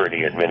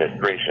Security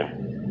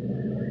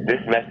Administration.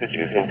 This message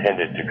is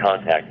intended to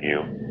contact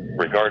you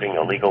regarding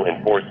a legal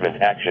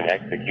enforcement action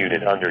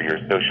executed under your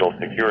Social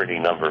Security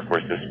number for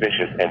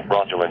suspicious and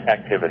fraudulent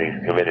activities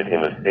committed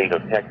in the state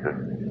of Texas.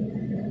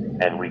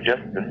 And we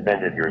just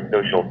suspended your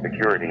Social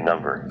Security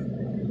number.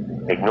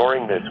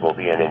 Ignoring this will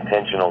be an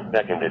intentional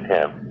second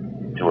attempt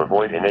to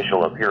avoid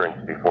initial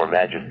appearance before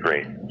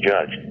magistrate,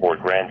 judge, or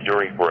grand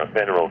jury for a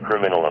federal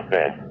criminal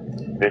offense.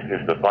 This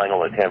is the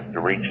final attempt to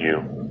reach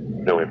you,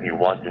 so if you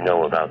want to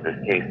know about this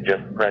case,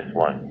 just press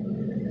 1.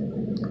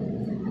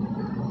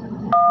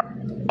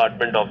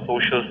 Department of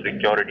Social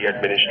Security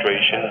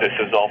Administration, this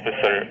is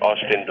Officer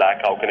Austin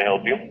Black. How can I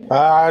help you?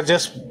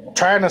 Just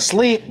trying to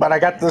sleep, but I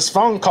got this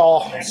phone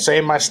call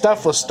saying my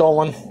stuff was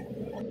stolen.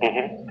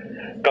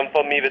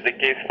 Confirm me with the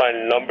case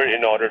file number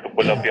in order to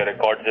pull up your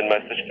records in my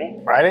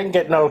system. I didn't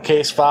get no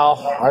case file.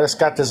 I just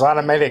got this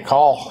automated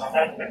call.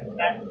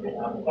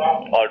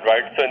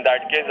 Alright, so in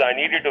that case, I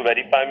need you to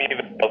verify me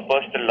with your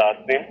first and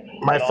last name,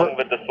 along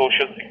with the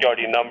Social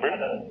Security number.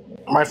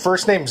 My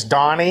first name's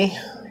Donnie.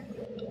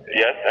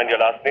 Yes, and your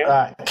last name?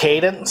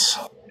 Cadence.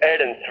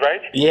 Edens,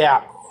 right?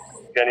 Yeah.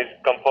 Can you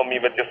confirm me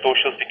with your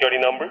Social Security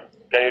number?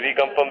 Can you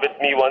reconfirm with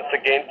me once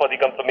again for the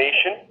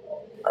confirmation?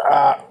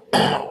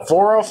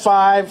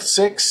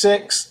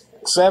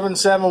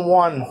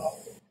 405-66771.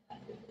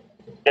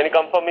 Can you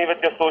confirm me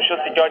with your Social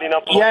Security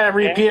number? Yeah,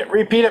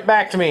 repeat it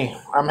back to me.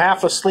 I'm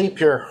half asleep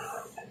here.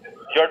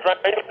 You're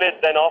trying to place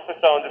an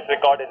officer on this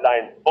recorded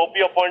line. Hope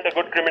you appoint a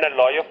good criminal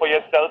lawyer for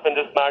yourself in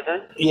this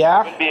matter.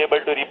 Yeah. You'll be able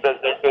to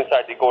represent you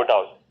inside the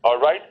courthouse.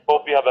 Alright?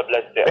 Hope you have a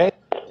blessed day.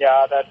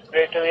 Yeah, that's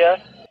great to hear.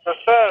 So,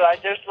 sir, I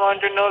just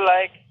want to know,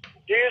 like,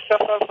 do you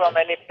suffer from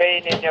any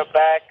pain in your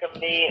back,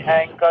 knee,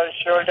 ankle,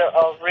 shoulder,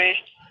 or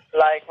wrist,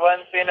 like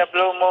once in a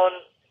blue moon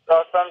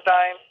or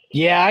sometime?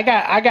 Yeah, I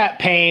got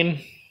pain.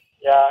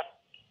 Yeah.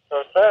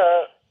 So,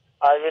 sir,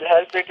 I will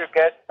help you to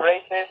get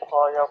braces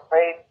for your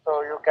pain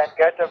so you can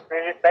get a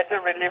better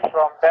relief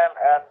from them,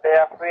 and they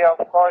are free of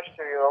cost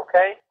to you,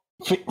 okay?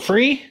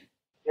 Free?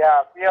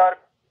 Yeah,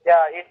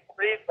 it's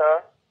free,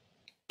 sir.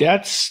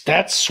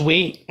 That's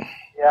sweet.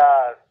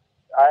 Yeah,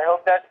 I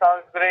hope that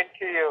sounds great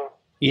to you.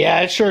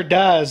 Yeah, it sure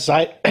does.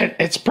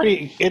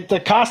 The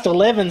cost of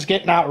living's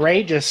getting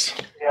outrageous.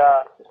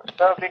 Yeah.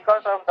 So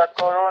because of the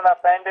corona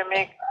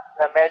pandemic,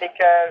 the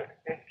Medicare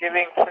is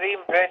giving free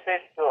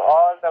braces to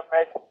all the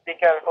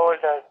Medicare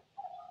holders,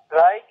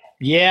 right?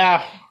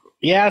 Yeah,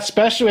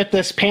 especially with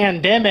this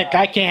pandemic,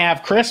 I can't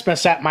have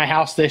Christmas at my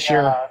house this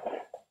year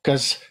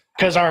because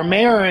our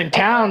mayor in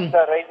town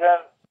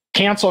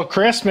canceled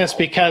Christmas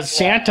because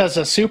Santa's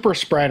a super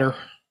spreader.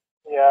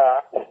 Yeah.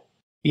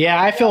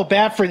 Yeah, I feel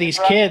bad for these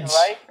kids.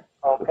 Right?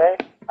 Okay.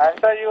 And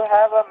so you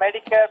have a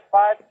Medicare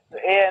Part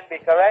A and B,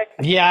 correct?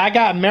 Yeah, I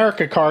got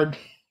America card.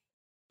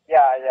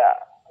 Yeah.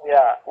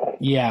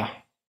 Yeah.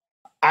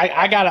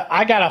 I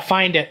gotta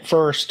find it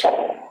first.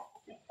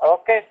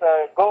 Okay,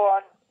 so go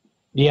on.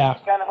 Yeah.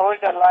 You can hold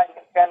the line.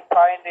 You can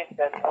find it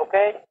then,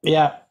 okay?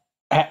 Yeah.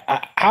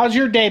 How's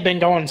your day been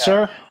going,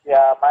 sir?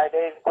 Yeah, my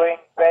day is going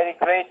very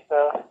great,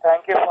 sir.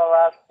 Thank you for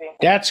asking.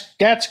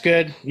 That's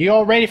good. You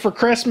all ready for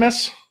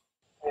Christmas?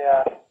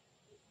 Yeah,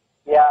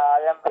 I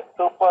am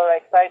super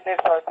excited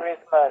for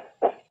Christmas.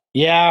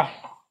 Yeah,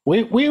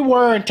 we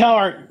were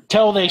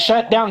until they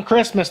shut down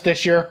Christmas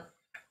this year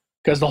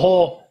because the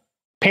whole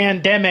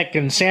pandemic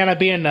and Santa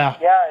being a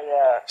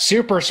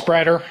super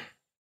spreader.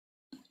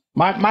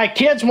 My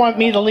kids want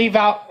me to leave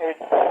out.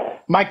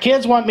 My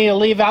kids want me to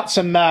leave out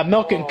some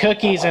milk and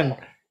cookies and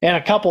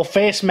a couple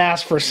face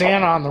masks for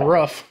Santa on the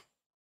roof.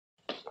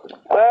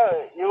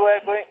 Sir, you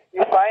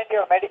find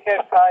your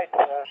Medicare card,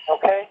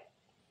 okay?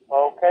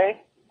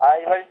 Okay.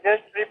 I will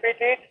just repeat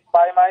it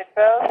by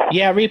myself.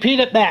 Yeah, repeat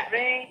it back.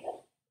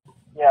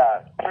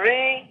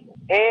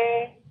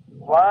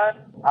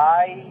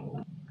 3A1I,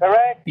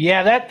 correct?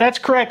 Yeah, that's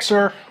correct,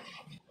 sir.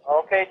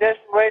 Okay, just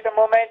wait a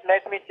moment.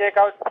 Let me check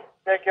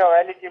your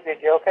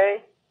eligibility,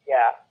 okay?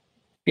 Yeah.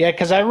 Yeah,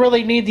 because I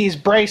really need these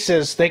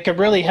braces. They could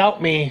really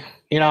help me,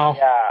 you know.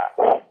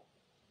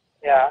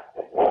 Yeah.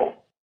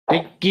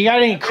 You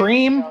got any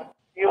cream?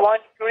 You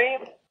want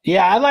cream?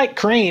 Yeah, I like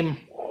cream.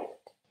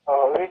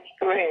 Oh, which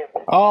cream?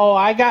 Oh,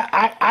 I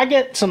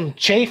get some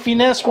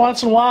chafiness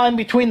once in a while in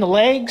between the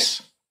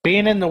legs,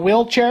 being in the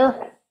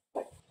wheelchair.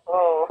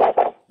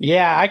 Oh.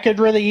 Yeah, I could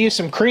really use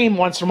some cream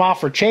once in a while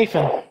for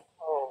chafing.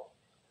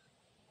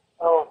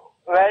 Oh,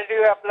 where do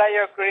you apply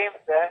your cream,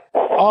 sir?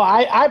 Oh,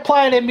 I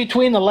apply it in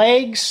between the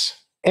legs,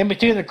 in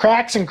between the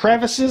cracks and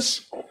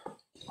crevices.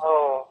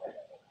 Oh,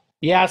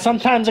 Yeah,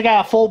 sometimes I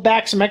gotta fold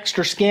back some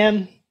extra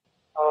skin.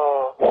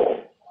 oh.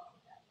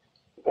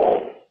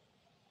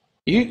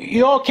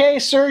 You okay,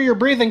 sir? You're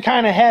breathing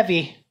kind of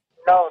heavy.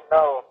 No,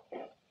 no.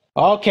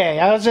 Okay,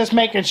 I was just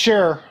making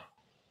sure.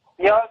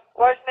 Your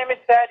first name is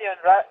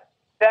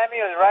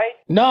Samuel, right?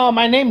 No,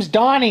 my name's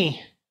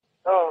Donnie.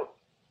 Oh,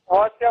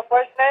 what's your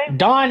first name?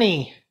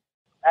 Donnie.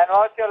 And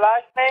what's your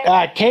last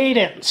name?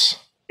 Cadence.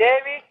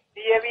 David,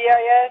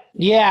 D-A-V-I-S?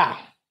 Yeah.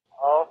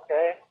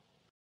 Okay.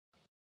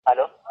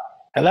 Hello?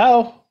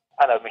 Hello?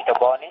 Hello, Mr.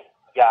 Bonnie.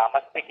 Yeah,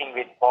 I'm speaking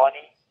with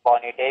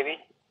Bonnie David.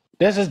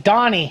 This is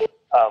Donnie.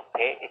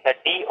 Okay, it's a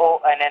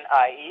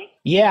D-O-N-N-I-E.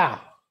 Yeah.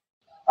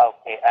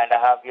 Okay, and I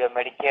have your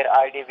Medicare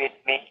ID with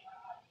me.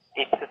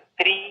 It's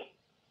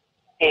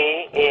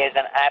 3A as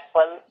an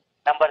apple,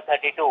 number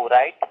 32,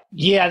 right?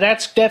 Yeah,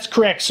 that's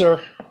correct,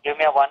 sir. Give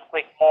me one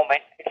quick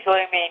moment. It's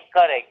showing me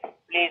incorrect.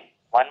 Please,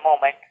 one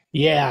moment.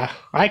 Yeah,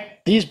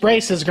 these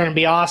braces are going to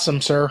be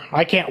awesome, sir.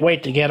 I can't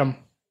wait to get them.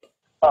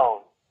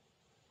 Oh,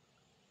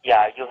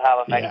 yeah, you have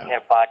a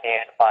Medicare Part A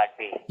and Part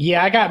B.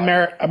 Yeah, I got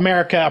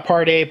America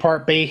Part A,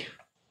 Part B.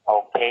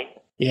 Okay.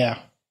 Yeah.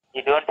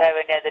 You don't have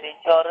any other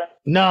insurance?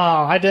 No,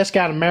 I just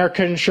got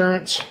American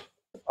insurance.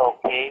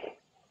 Okay.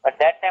 But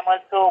that time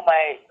also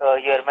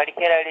your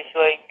Medicare ID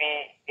showing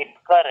me it's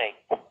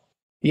correct.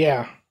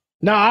 Yeah.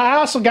 No, I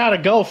also got a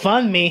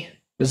GoFundMe.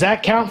 Does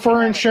that count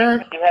for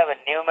insurance? You have a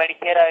new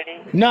Medicare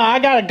ID? No, I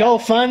got a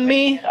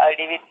GoFundMe.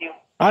 ID with you?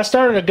 I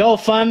started a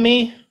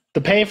GoFundMe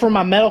to pay for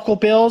my medical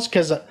bills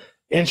because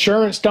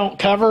insurance don't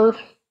cover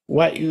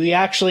what you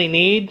actually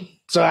need.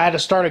 So I had to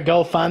start a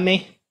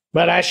GoFundMe.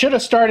 But I should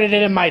have started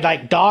it in my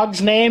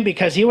dog's name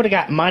because he would have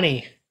got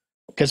money.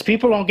 Because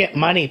people don't get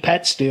money,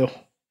 pets do.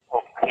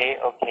 Okay,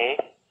 okay.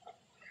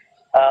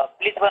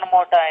 Please one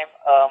more time,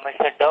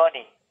 Mr.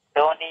 Donnie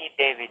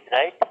Davis,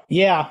 right?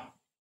 Yeah.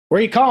 Where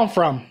are you calling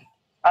from?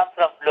 I'm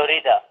from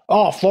Florida.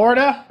 Oh,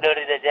 Florida?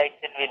 Florida,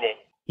 Jacksonville.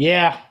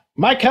 Yeah.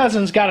 My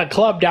cousin's got a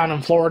club down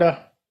in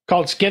Florida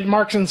called Skid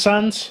Marks and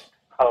Sons.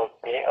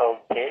 Okay,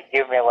 okay.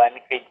 Give me one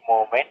quick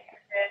moment.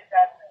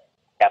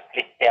 Yeah,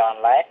 please stay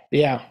online.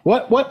 Yeah.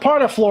 What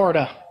part of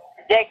Florida?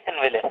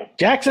 Jacksonville.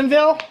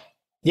 Jacksonville?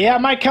 Yeah,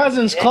 my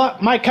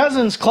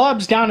cousin's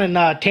club's down in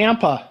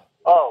Tampa.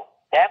 Oh,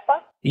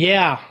 Tampa?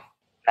 Yeah.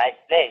 Nice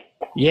place.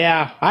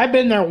 Yeah, I've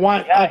been there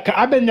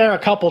I've been there a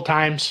couple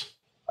times.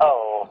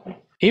 Oh.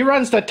 He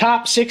runs the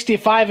top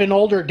 65 and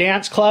older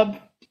dance club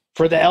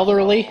for the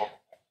elderly.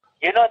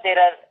 You know there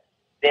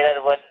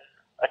are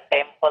a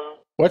temple.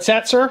 What's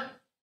that, sir?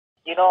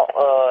 You know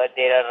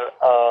there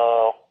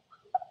are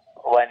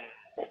one.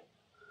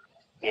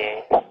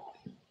 Yeah.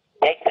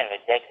 Jacksonville.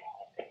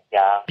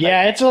 Yeah.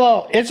 Yeah, it's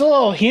a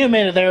little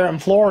humid there in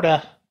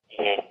Florida.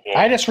 Yes, yes.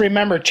 I just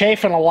remember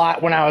chafing a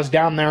lot when I was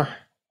down there.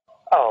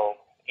 Oh,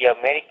 your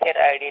Medicare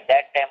ID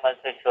that time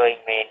also showing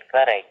me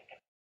incorrect.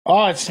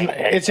 Oh, it's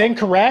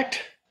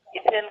incorrect?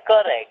 It's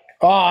incorrect.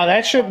 Oh,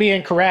 that should be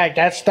incorrect.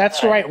 That's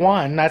the right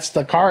one. That's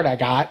the card I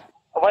got.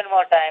 One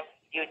more time,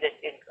 you just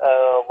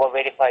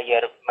verify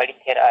your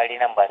Medicare ID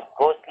number.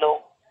 Go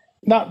slow.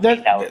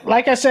 No,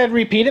 like I said,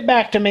 repeat it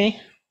back to me.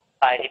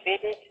 I repeat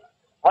it.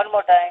 One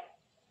more time.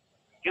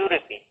 You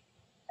repeat.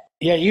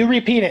 Yeah, you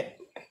repeat it.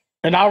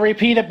 And I'll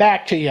repeat it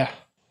back to you.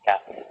 Yeah.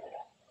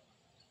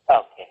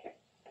 Okay.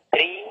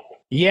 3.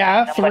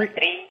 Yeah, number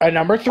 3.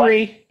 Number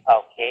 3.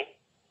 Okay.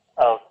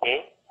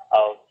 Okay.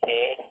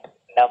 Okay.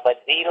 Number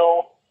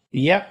 0.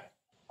 Yep.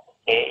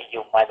 Okay,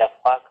 you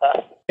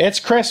motherfucker. It's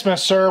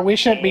Christmas, sir. We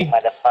should be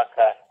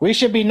motherfucker. We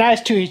should be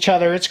nice to each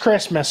other. It's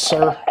Christmas,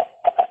 sir.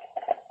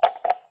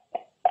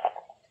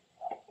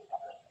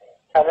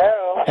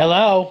 Hello.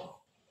 Hello.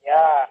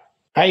 Yeah.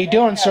 How you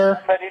doing, sir?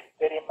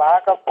 तेरी माँ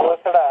का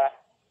पोसड़ा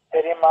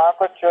तेरी माँ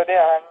को चोदे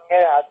हंगे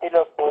हाथी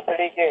लोग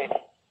पोसड़ी के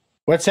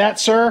What's that,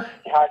 sir?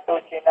 झाटू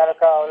चिनर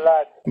का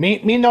औलाद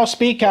Me no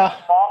speaker.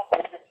 Mom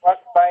will be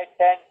fucked by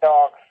 10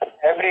 dogs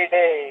every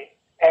day,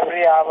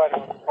 every hour,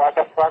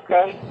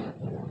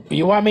 motherfucker.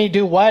 You want me to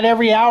do what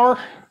every hour?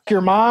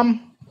 Your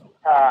mom?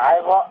 I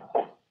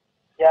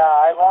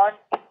want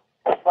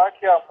to fuck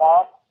your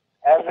mom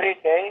every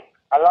day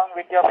along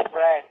with your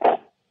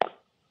friends.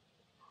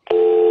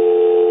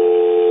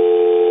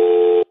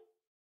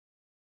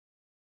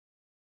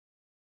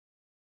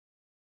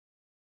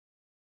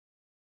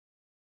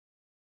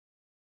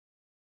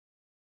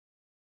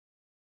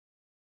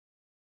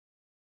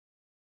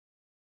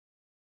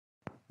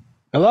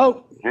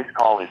 Hello? This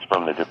call is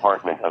from the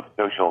Department of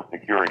Social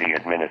Security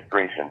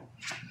Administration.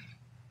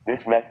 This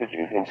message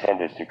is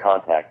intended to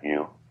contact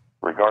you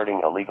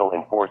regarding a legal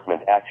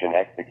enforcement action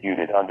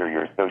executed under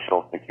your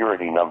Social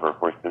Security number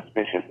for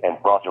suspicious and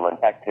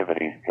fraudulent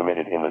activities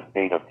committed in the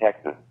state of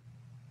Texas.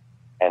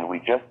 And we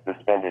just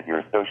suspended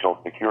your Social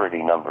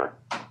Security number.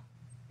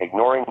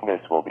 Ignoring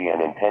this will be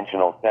an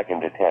intentional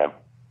second attempt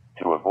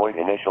to avoid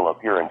initial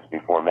appearance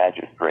before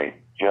Magistrate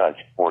judge,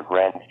 or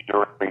grand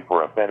jury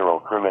for a federal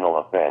criminal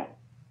offense.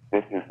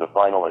 This is the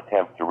final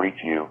attempt to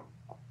reach you,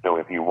 so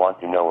if you want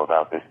to know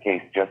about this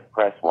case, just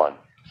press 1.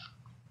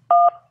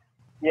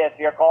 Yes,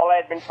 your call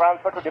has been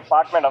transferred to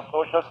Department of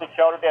Social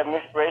Security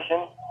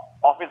Administration.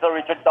 Officer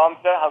Richard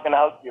Thompson, how can I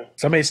help you?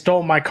 Somebody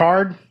stole my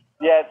card?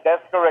 Yes,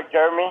 that's correct,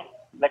 Jeremy.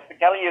 Like to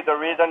tell you the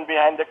reason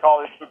behind the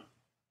call is to...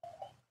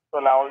 So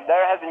now,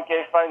 there has been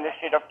case file in the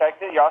state of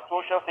Texas. Your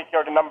social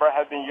security number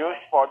has been used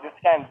for this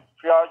kind of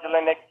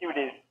fraudulent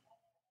activities.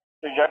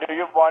 So, do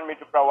you want me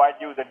to provide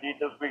you the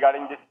details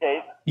regarding this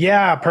case?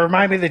 Yeah,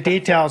 provide me the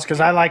details, because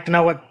I like to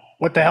know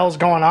what the hell's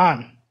going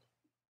on.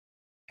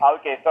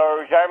 Okay,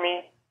 so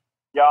Jeremy,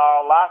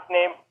 your last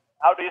name,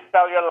 how do you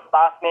spell your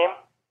last name?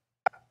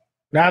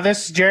 Now,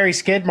 this is Jerry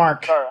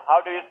Skidmark. Sir,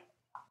 how do you...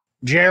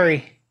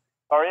 Jerry.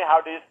 Sorry,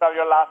 how do you spell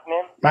your last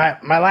name?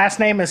 My last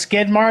name is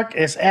Skidmark.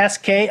 It's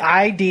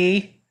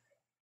Skidmark.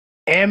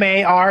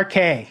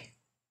 Skidmark.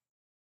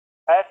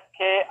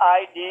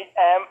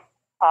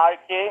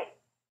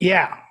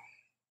 Yeah.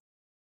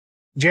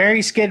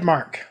 Jerry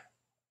Skidmark.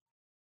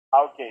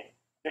 Okay.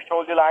 Just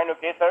hold the line,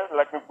 okay, sir?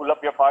 Let me pull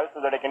up your file so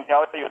that I can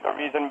tell you the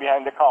reason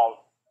behind the call.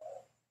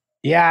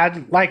 Yeah,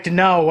 I'd like to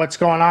know what's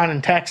going on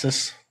in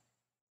Texas.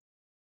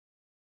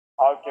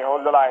 Okay,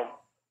 hold the line.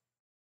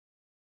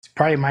 It's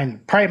probably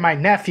my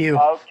nephew.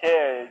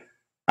 Okay.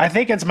 I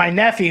think it's my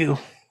nephew.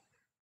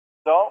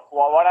 So,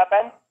 what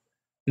happened?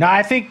 No,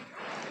 I think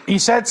you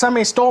said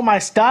somebody stole my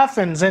stuff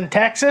and is in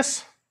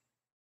Texas?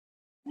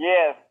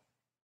 Yes.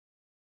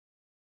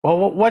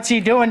 Well, what's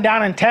he doing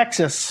down in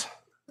Texas?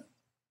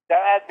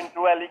 There has been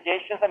 2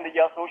 allegations under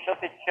your social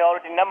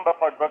security number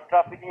for drug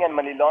trafficking and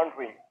money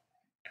laundering.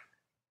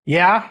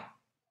 Yeah?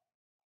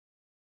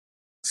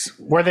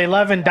 Were they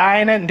loving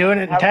dying it and doing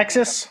it in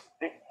Texas?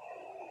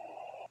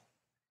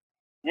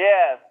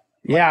 Yes.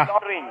 Yeah. Money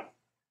laundering.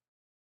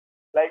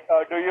 Like,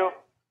 do you...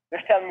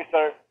 Just tell me,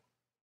 sir.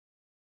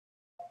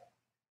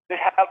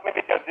 Just help me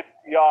with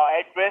your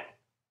address.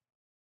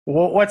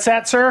 What's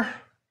that, sir?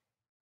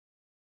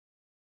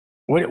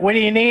 What do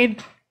you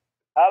need?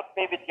 Help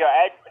me with your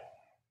address.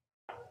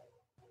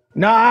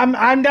 No,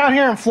 I'm down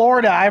here in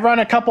Florida. I run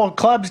a couple of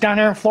clubs down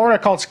here in Florida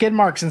called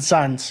Skidmarks and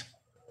Sons.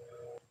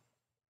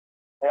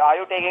 Are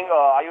you taking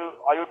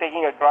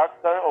a drug,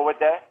 sir, over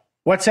there?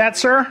 What's that,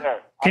 sir?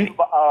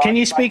 Can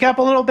you speak up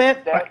a little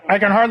bit? I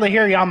can hardly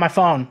hear you on my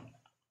phone.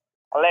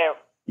 Hello.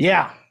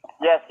 Yeah.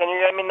 Yes, can you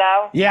hear me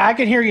now? Yeah, I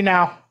can hear you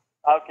now.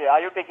 Okay,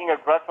 are you taking a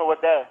drug over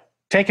there?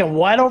 Taking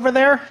what over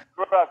there?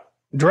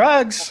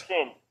 Drugs?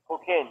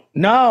 Cocaine.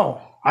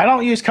 No, I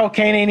don't use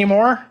cocaine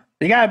anymore.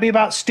 You gotta be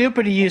about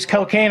stupid to use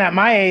cocaine at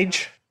my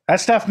age. That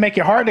stuff make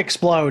your heart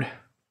explode.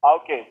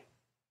 Okay.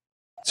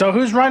 So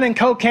who's running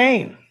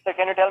cocaine? So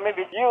can you tell me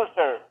with you,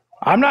 sir?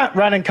 I'm not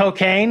running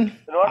cocaine.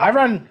 I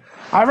run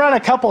a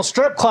couple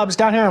strip clubs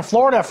down here in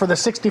Florida for the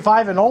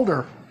 65 and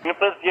older. Can you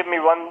please give me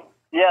one?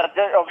 Yeah,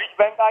 which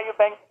bank are you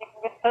banking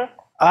with, sir?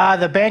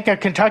 The Bank of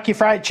Kentucky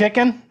Fried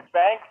Chicken.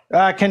 Bank?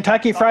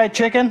 Kentucky Fried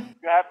Chicken.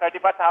 You have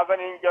 35,000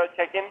 in your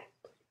checking?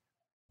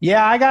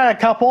 Yeah, I got a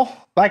couple.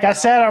 Like I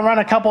said, I run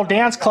a couple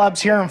dance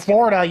clubs here in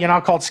Florida,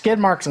 called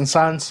Skidmarks and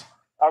Sons.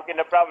 Okay,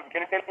 no problem.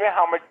 Can you tell me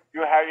how much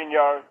you have in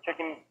your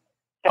checking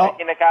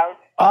account?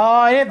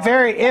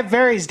 It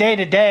varies day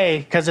to day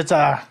because it's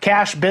a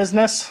cash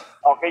business.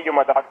 Okay, you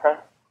motherfucker.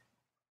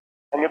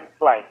 And you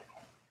fly.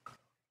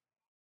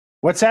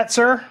 What's that,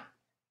 sir?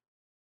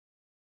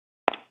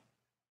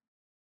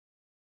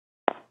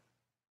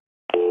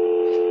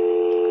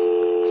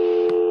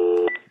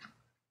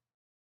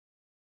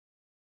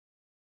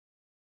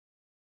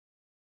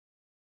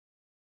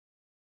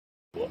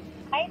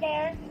 Hi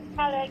there.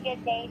 Hello,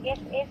 good day. This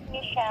is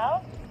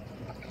Michelle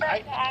from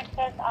the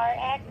Access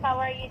RX. How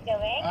are you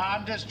doing?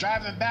 I'm just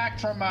driving back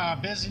from a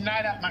busy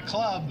night at my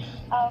club.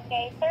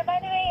 Okay, sir, by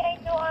the way, I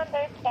do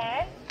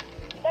understand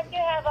that you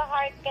have a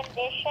heart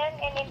condition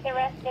and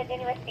interested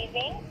in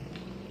receiving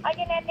a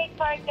genetic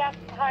cardiac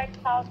heart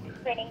health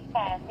screening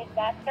test. Is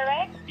that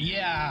correct?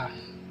 Yeah.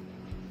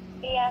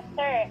 Yes,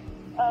 sir.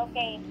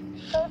 Okay.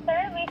 So,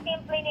 sir, we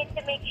simply need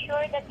to make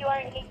sure that you are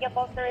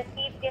eligible to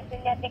receive this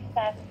genetic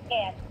test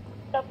kit.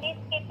 So please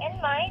keep in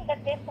mind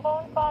that this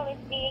phone call is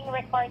being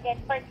recorded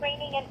for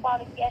training and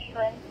quality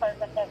assurance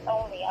purposes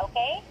only,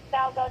 okay?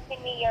 Spell out to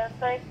me your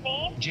first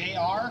name.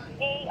 J.R.?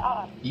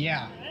 J.R.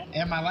 Yeah.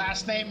 And my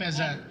last name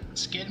is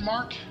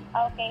Skidmark.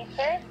 Okay,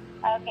 sir.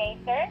 Okay,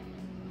 sir.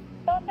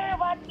 So, sir,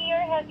 what year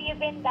have you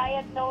been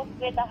diagnosed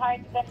with a heart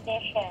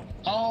condition?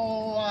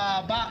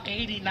 About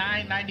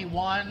 89,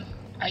 91.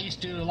 I used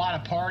to do a lot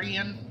of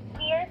partying.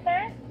 Year,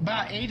 sir?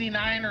 About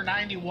 89 or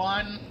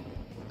 91.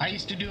 I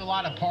used to do a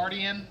lot of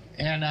partying.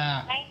 And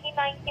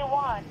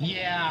 1991.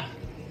 Yeah,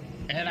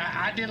 and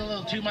I did a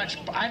little too much.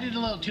 I did a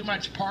little too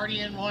much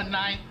partying one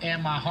night,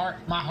 and my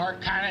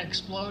heart kind of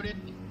exploded.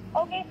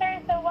 Okay, sir.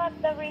 So what's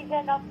the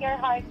reason of your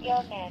heart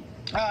illness?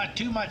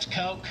 Too much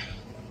coke.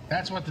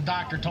 That's what the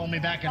doctor told me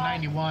back in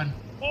 '91.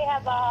 Do you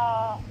have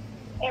a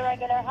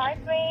irregular heart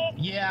rate?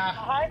 Yeah. A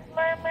heart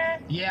murmur?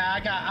 Yeah,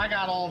 I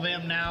got all of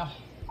them now.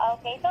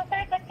 Okay, so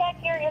sir, to check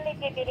your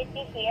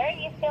eligibility here,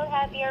 you still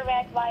have your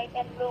red, white,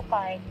 and blue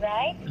card,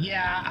 right?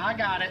 Yeah, I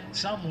got it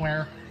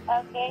somewhere.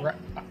 Okay.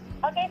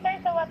 Okay, sir,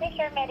 so what is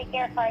your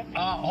Medicare card?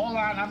 Hold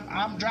on,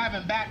 I'm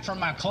driving back from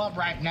my club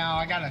right now.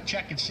 I gotta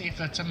check and see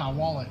if it's in my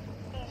wallet.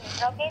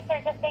 Okay,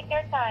 sir, just take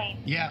your time.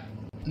 Yeah,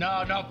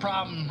 no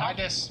problem. I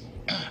just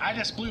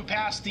blew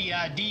past the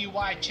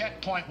DUI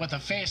checkpoint with a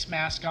face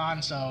mask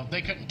on, so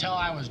they couldn't tell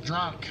I was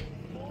drunk.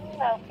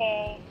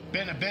 Okay.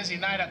 Been a busy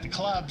night at the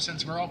club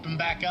since we're open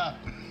back up.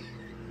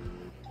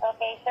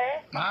 Okay,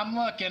 sir. I'm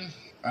looking.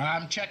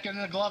 I'm checking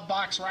the glove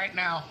box right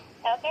now.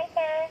 Okay,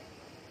 sir.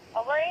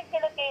 Where is he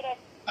located?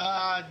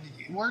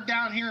 We're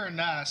down here in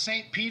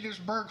St.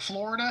 Petersburg,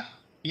 Florida.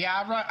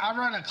 Yeah, I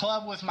run a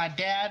club with my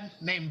dad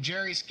named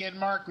Jerry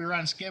Skidmark. We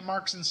run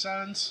Skidmarks and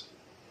Sons.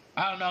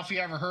 I don't know if you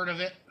ever heard of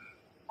it.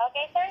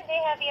 Okay, sir. Do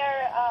you have your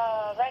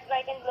red,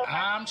 white, and blue card?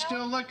 I'm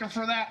still looking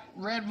for that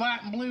red,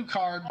 white, and blue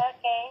card.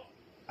 Okay.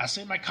 I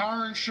see my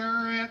car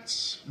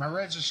insurance, my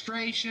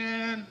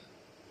registration.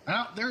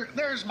 Oh,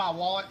 there's my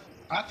wallet.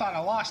 I thought I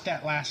lost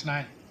that last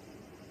night.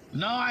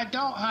 No, I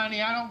don't,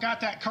 honey. I don't got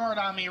that card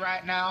on me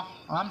right now.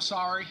 I'm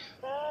sorry.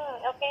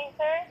 Okay,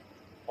 sir.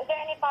 Is there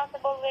any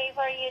possible way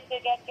for you to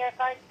get your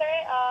card,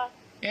 sir?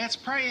 It's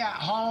probably at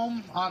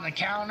home on the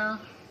counter.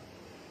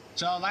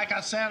 So, like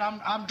I said,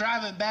 I'm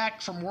driving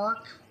back from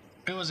work.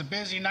 It was a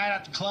busy night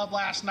at the club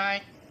last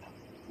night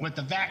with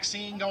the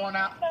vaccine going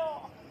out.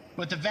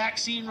 With the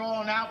vaccine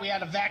rolling out, we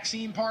had a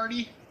vaccine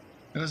party.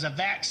 It was a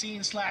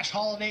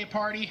vaccine/holiday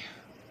party.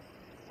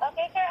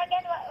 Okay, sir.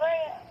 Again,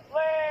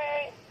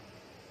 where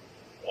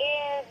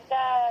is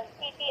the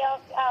CPO?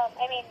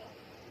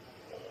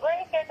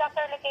 Where is your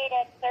doctor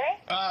located, sir?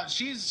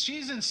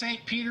 She's in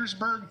St.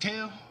 Petersburg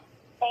too.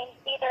 St.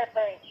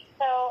 Petersburg.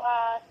 So,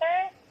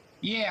 sir.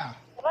 Yeah.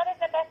 What is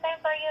the best time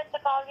for you to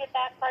call you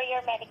back for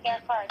your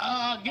Medicare card?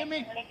 Give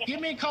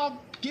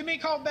me a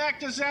call back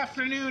this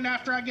afternoon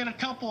after I get a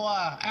couple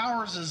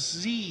hours of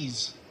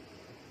Z's.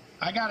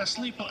 I gotta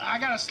sleep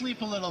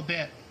a little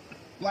bit.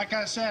 Like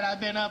I said, I've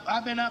been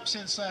up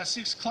since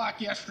 6 o'clock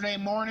yesterday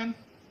morning.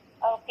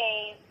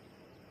 Okay.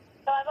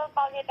 So I will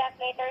call you back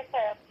later,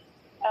 sir.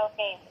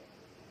 Okay.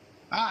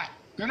 All right.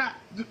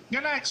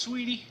 Good night,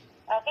 sweetie.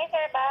 Okay,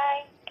 sir.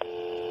 Bye.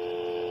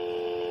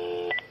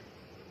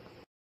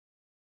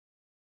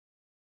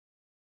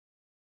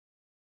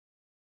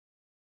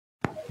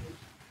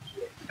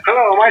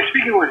 Hello, am I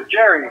speaking with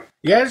Jerry?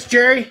 Yes,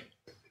 Jerry.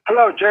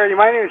 Hello, Jerry.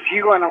 My name is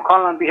Hugo, and I'm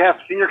calling on behalf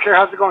of Senior Care.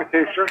 How's it going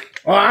today, sir?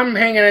 Oh, I'm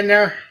hanging in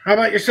there. How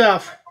about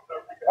yourself?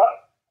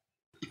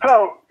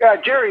 Hello,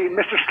 Jerry,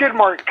 Mr.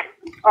 Skidmark.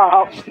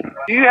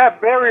 Do you have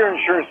burial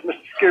insurance,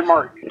 Mr.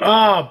 Skidmark?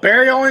 Oh,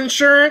 burial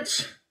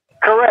insurance?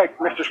 Correct,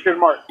 Mr.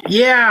 Skidmark.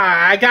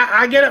 Yeah, I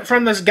get it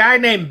from this guy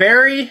named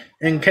Barry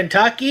in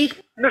Kentucky.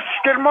 Mr.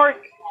 Skidmark,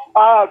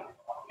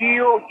 do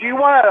you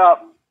want to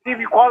see if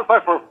you qualify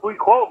for a free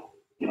quote?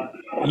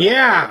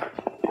 Yeah.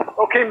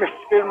 Okay, Mr.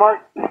 Skidmark.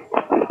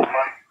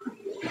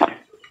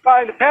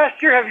 In the past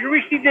year, have you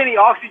received any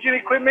oxygen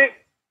equipment,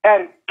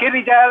 had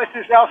kidney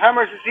dialysis,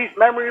 Alzheimer's disease,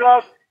 memory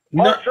loss,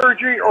 heart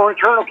surgery, or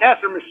internal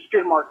cancer, Mr.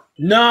 Skidmark?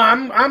 No,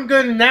 I'm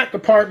good in that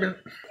department.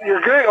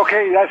 You're good?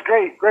 Okay, that's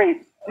great.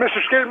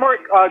 Mr.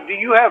 Skidmark, do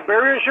you have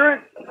burial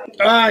insurance?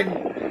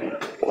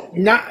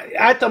 Not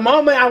at the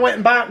moment. I went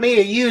and bought me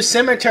a used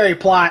cemetery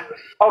plot.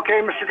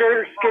 Okay, Mr.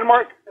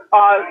 Skidmark,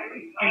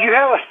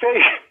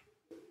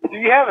 do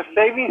you have a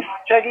savings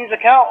checking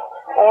account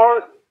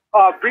or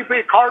a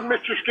prepaid card,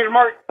 Mr.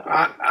 Skidmark?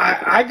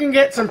 I can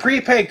get some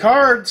prepaid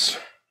cards.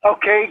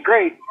 Okay,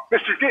 great.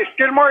 Mr.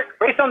 Skidmark,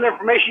 based on the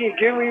information you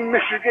give me,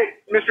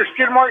 Mr.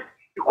 Skidmark,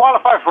 you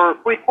qualify for a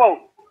free quote.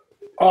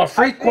 A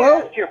free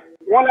quote?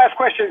 One last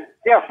question.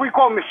 Yeah, free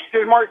quote, Mr.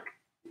 Skidmark.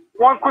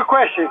 One quick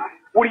question.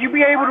 Would you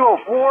be able to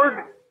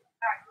afford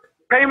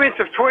payments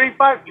of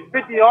 $25 to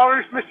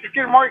 $50, Mr.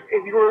 Skidmark,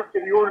 if you were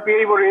to be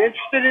able to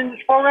interested in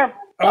this program?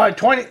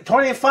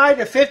 $25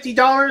 to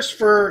 $50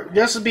 for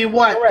this would be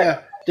what?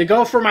 To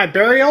go for my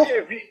burial?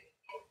 If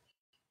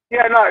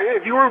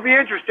you were to be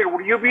interested,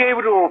 would you be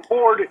able to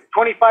afford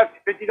 $25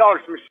 to $50,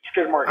 Mr.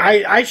 Skidmark?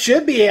 I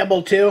should be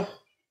able to.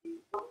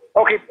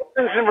 Okay,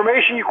 this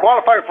information, you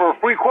qualify for a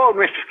free quote,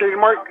 Mr.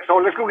 Skidmark, so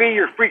let's go get you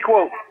your free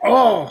quote.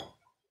 Oh,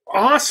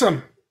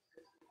 awesome.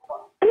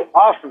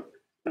 Awesome.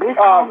 This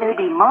call may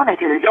be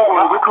monitored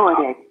or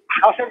recorded.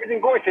 How's everything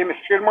going today,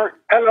 Mr. Skidmark?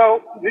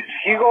 Hello, this is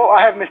Hugo.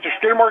 I have Mr.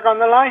 Skidmark on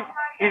the line.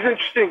 He's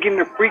interested in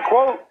getting a free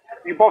quote.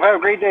 You both have a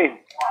great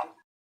day.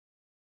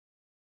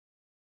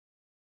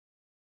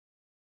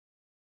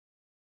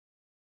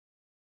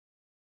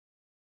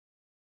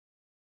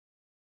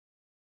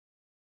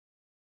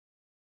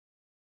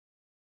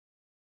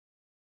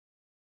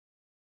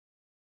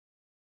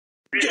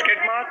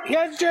 Skidmark?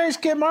 Yes, Jerry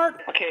Skidmark.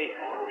 Okay,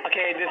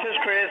 this is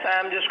Chris.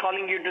 I'm just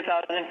calling you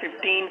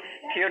 2015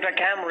 Toyota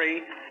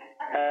Camry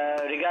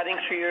regarding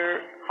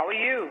Sphere. How are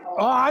you?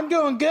 Oh, I'm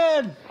doing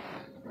good.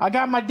 I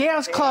got my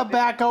dance club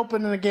back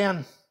open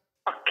again.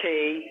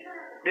 Okay.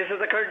 This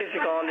is a courtesy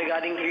call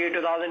regarding to your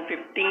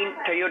 2015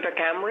 Toyota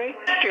Camry.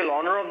 Still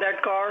owner of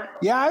that car?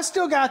 Yeah, I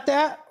still got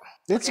that.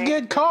 It's a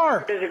good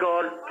car. Courtesy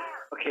call.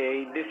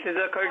 Okay, this is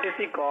a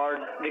courtesy call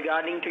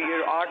regarding to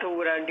your auto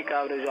warranty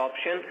coverage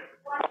option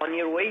on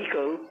your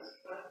vehicle.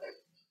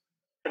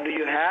 Do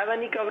you have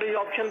any coverage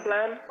option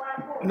plan?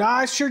 No,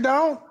 I sure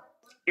don't.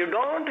 You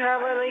don't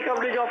have any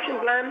coverage option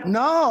plan?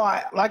 No,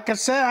 like I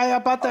said, I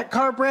bought that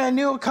car brand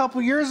new a couple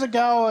years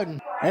ago,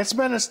 and it's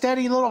been a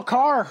steady little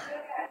car.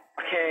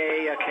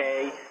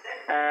 Okay.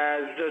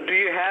 So do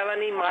you have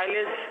any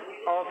mileage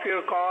of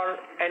your car?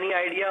 Any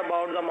idea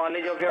about the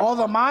mileage of your car? Oh,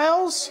 the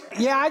miles?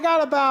 Yeah, I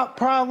got about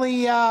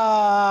probably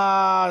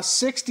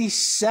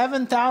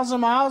 67,000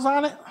 miles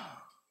on it.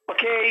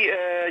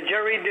 Okay,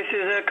 Jerry, this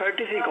is a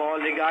courtesy call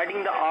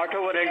regarding the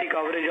auto warranty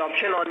coverage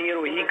option on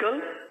your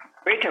vehicle.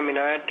 Wait a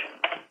minute.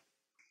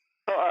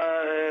 So,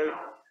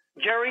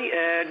 Jerry,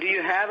 do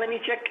you have any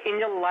check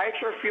engine lights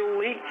or fuel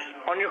leaks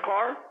on your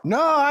car?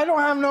 No, I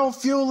don't have no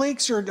fuel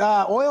leaks or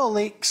oil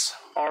leaks.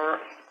 Or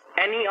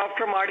any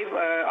after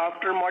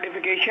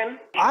modification?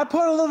 I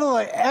put a little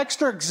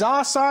extra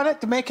exhaust on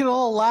it to make it a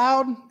little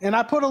loud, and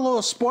I put a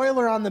little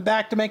spoiler on the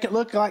back to make it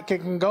look like it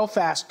can go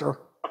faster.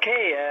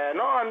 Okay,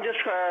 no, I'm just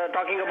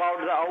talking about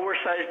the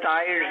oversized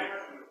tires.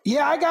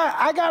 Yeah,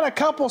 I got a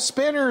couple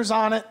spinners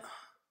on it.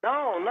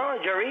 No,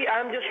 Jerry,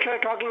 I'm just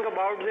talking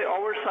about the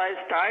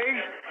oversized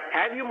tires.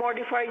 Have you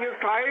modified your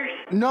tires?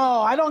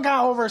 No, I don't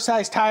got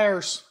oversized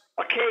tires.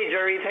 Okay,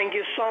 Jerry, thank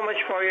you so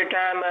much for your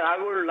time. I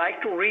would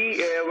like to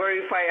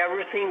verify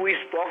everything we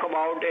spoke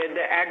about.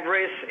 The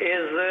address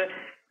is,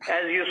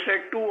 as you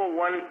said,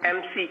 201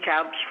 MC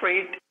Cab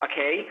Street.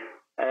 Okay.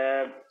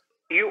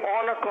 You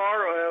own a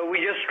car we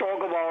just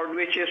talked about,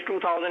 which is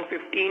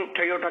 2015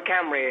 Toyota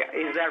Camry.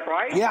 Is that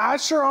right? Yeah, I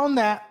sure own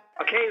that.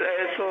 Okay,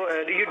 so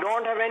you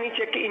don't have any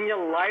check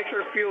engine lights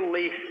or fuel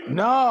leaks?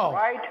 No.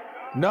 Right?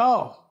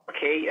 No.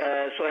 Okay,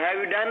 so have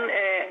you done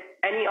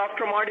any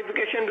after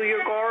modification to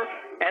your car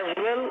as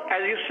well,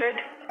 as you said?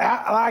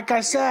 Like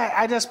I said,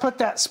 I just put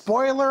that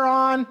spoiler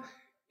on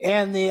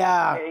and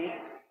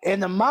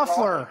the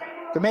muffler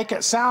to make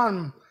it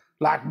sound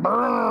like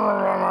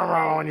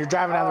when you're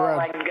driving down the road. Oh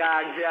my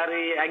God,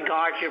 Jerry, I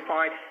got your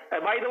point.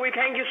 By the way,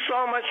 thank you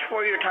so much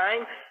for your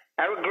time.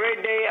 Have a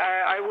great day.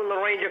 I will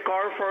arrange a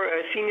car for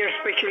a senior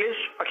specialist,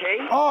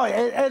 okay? Oh,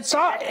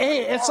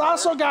 it's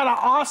also got an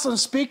awesome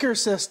speaker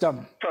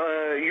system.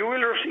 You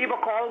will receive a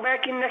call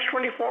back in next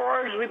 24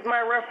 hours with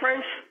my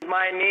reference.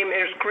 My name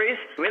is Chris.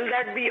 Will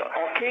that be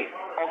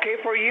okay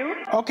for you?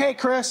 Okay,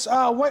 Chris.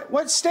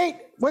 What state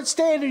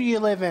do you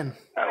live in?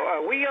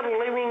 We are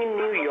living in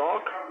New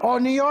York. Oh,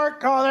 New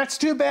York? Oh, that's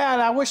too bad.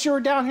 I wish you were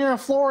down here in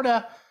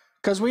Florida,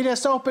 because we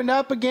just opened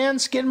up again,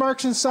 Skid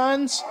Marks and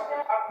Sons.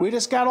 We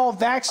just got all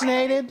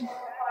vaccinated.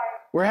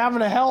 We're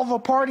having a hell of a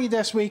party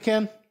this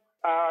weekend.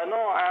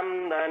 No,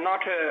 I'm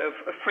not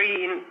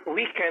free in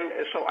weekend,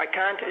 so I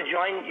can't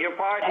join your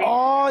party.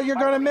 Oh, you're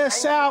gonna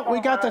miss out. We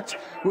got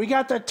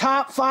the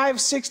top 5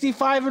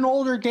 65 and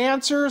older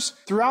dancers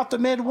throughout the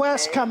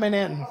Midwest coming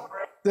in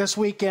this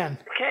weekend.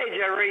 Okay,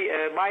 Jerry.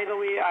 By the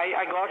way,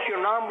 I got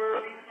your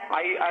number.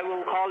 I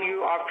will call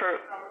you after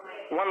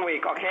 1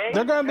 week. Okay?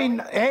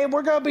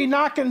 We're gonna be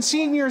knocking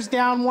seniors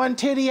down one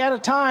titty at a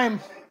time.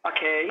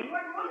 Okay.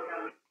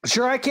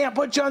 Sure, I can't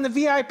put you on the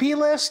VIP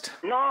list?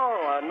 No,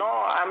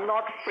 I'm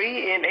not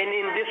free in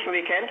this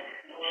weekend.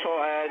 So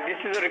this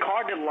is a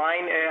recorded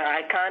line.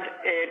 I can't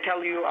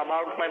tell you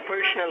about my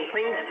personal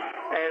things.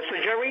 So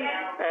Jerry,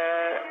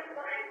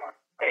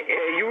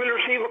 you will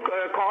receive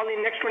a call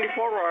in next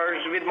 24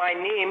 hours with my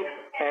name.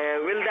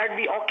 Will that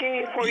be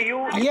okay for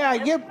you? Yeah,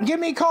 give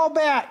me a call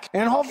back,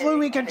 and hopefully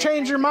we can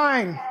change your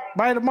mind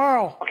by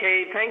tomorrow.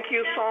 Okay, thank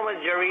you so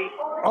much, Jerry.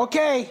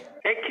 Okay.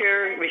 Take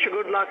care. Wish you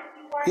good luck.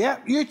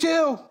 Yep, you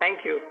too.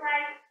 Thank you.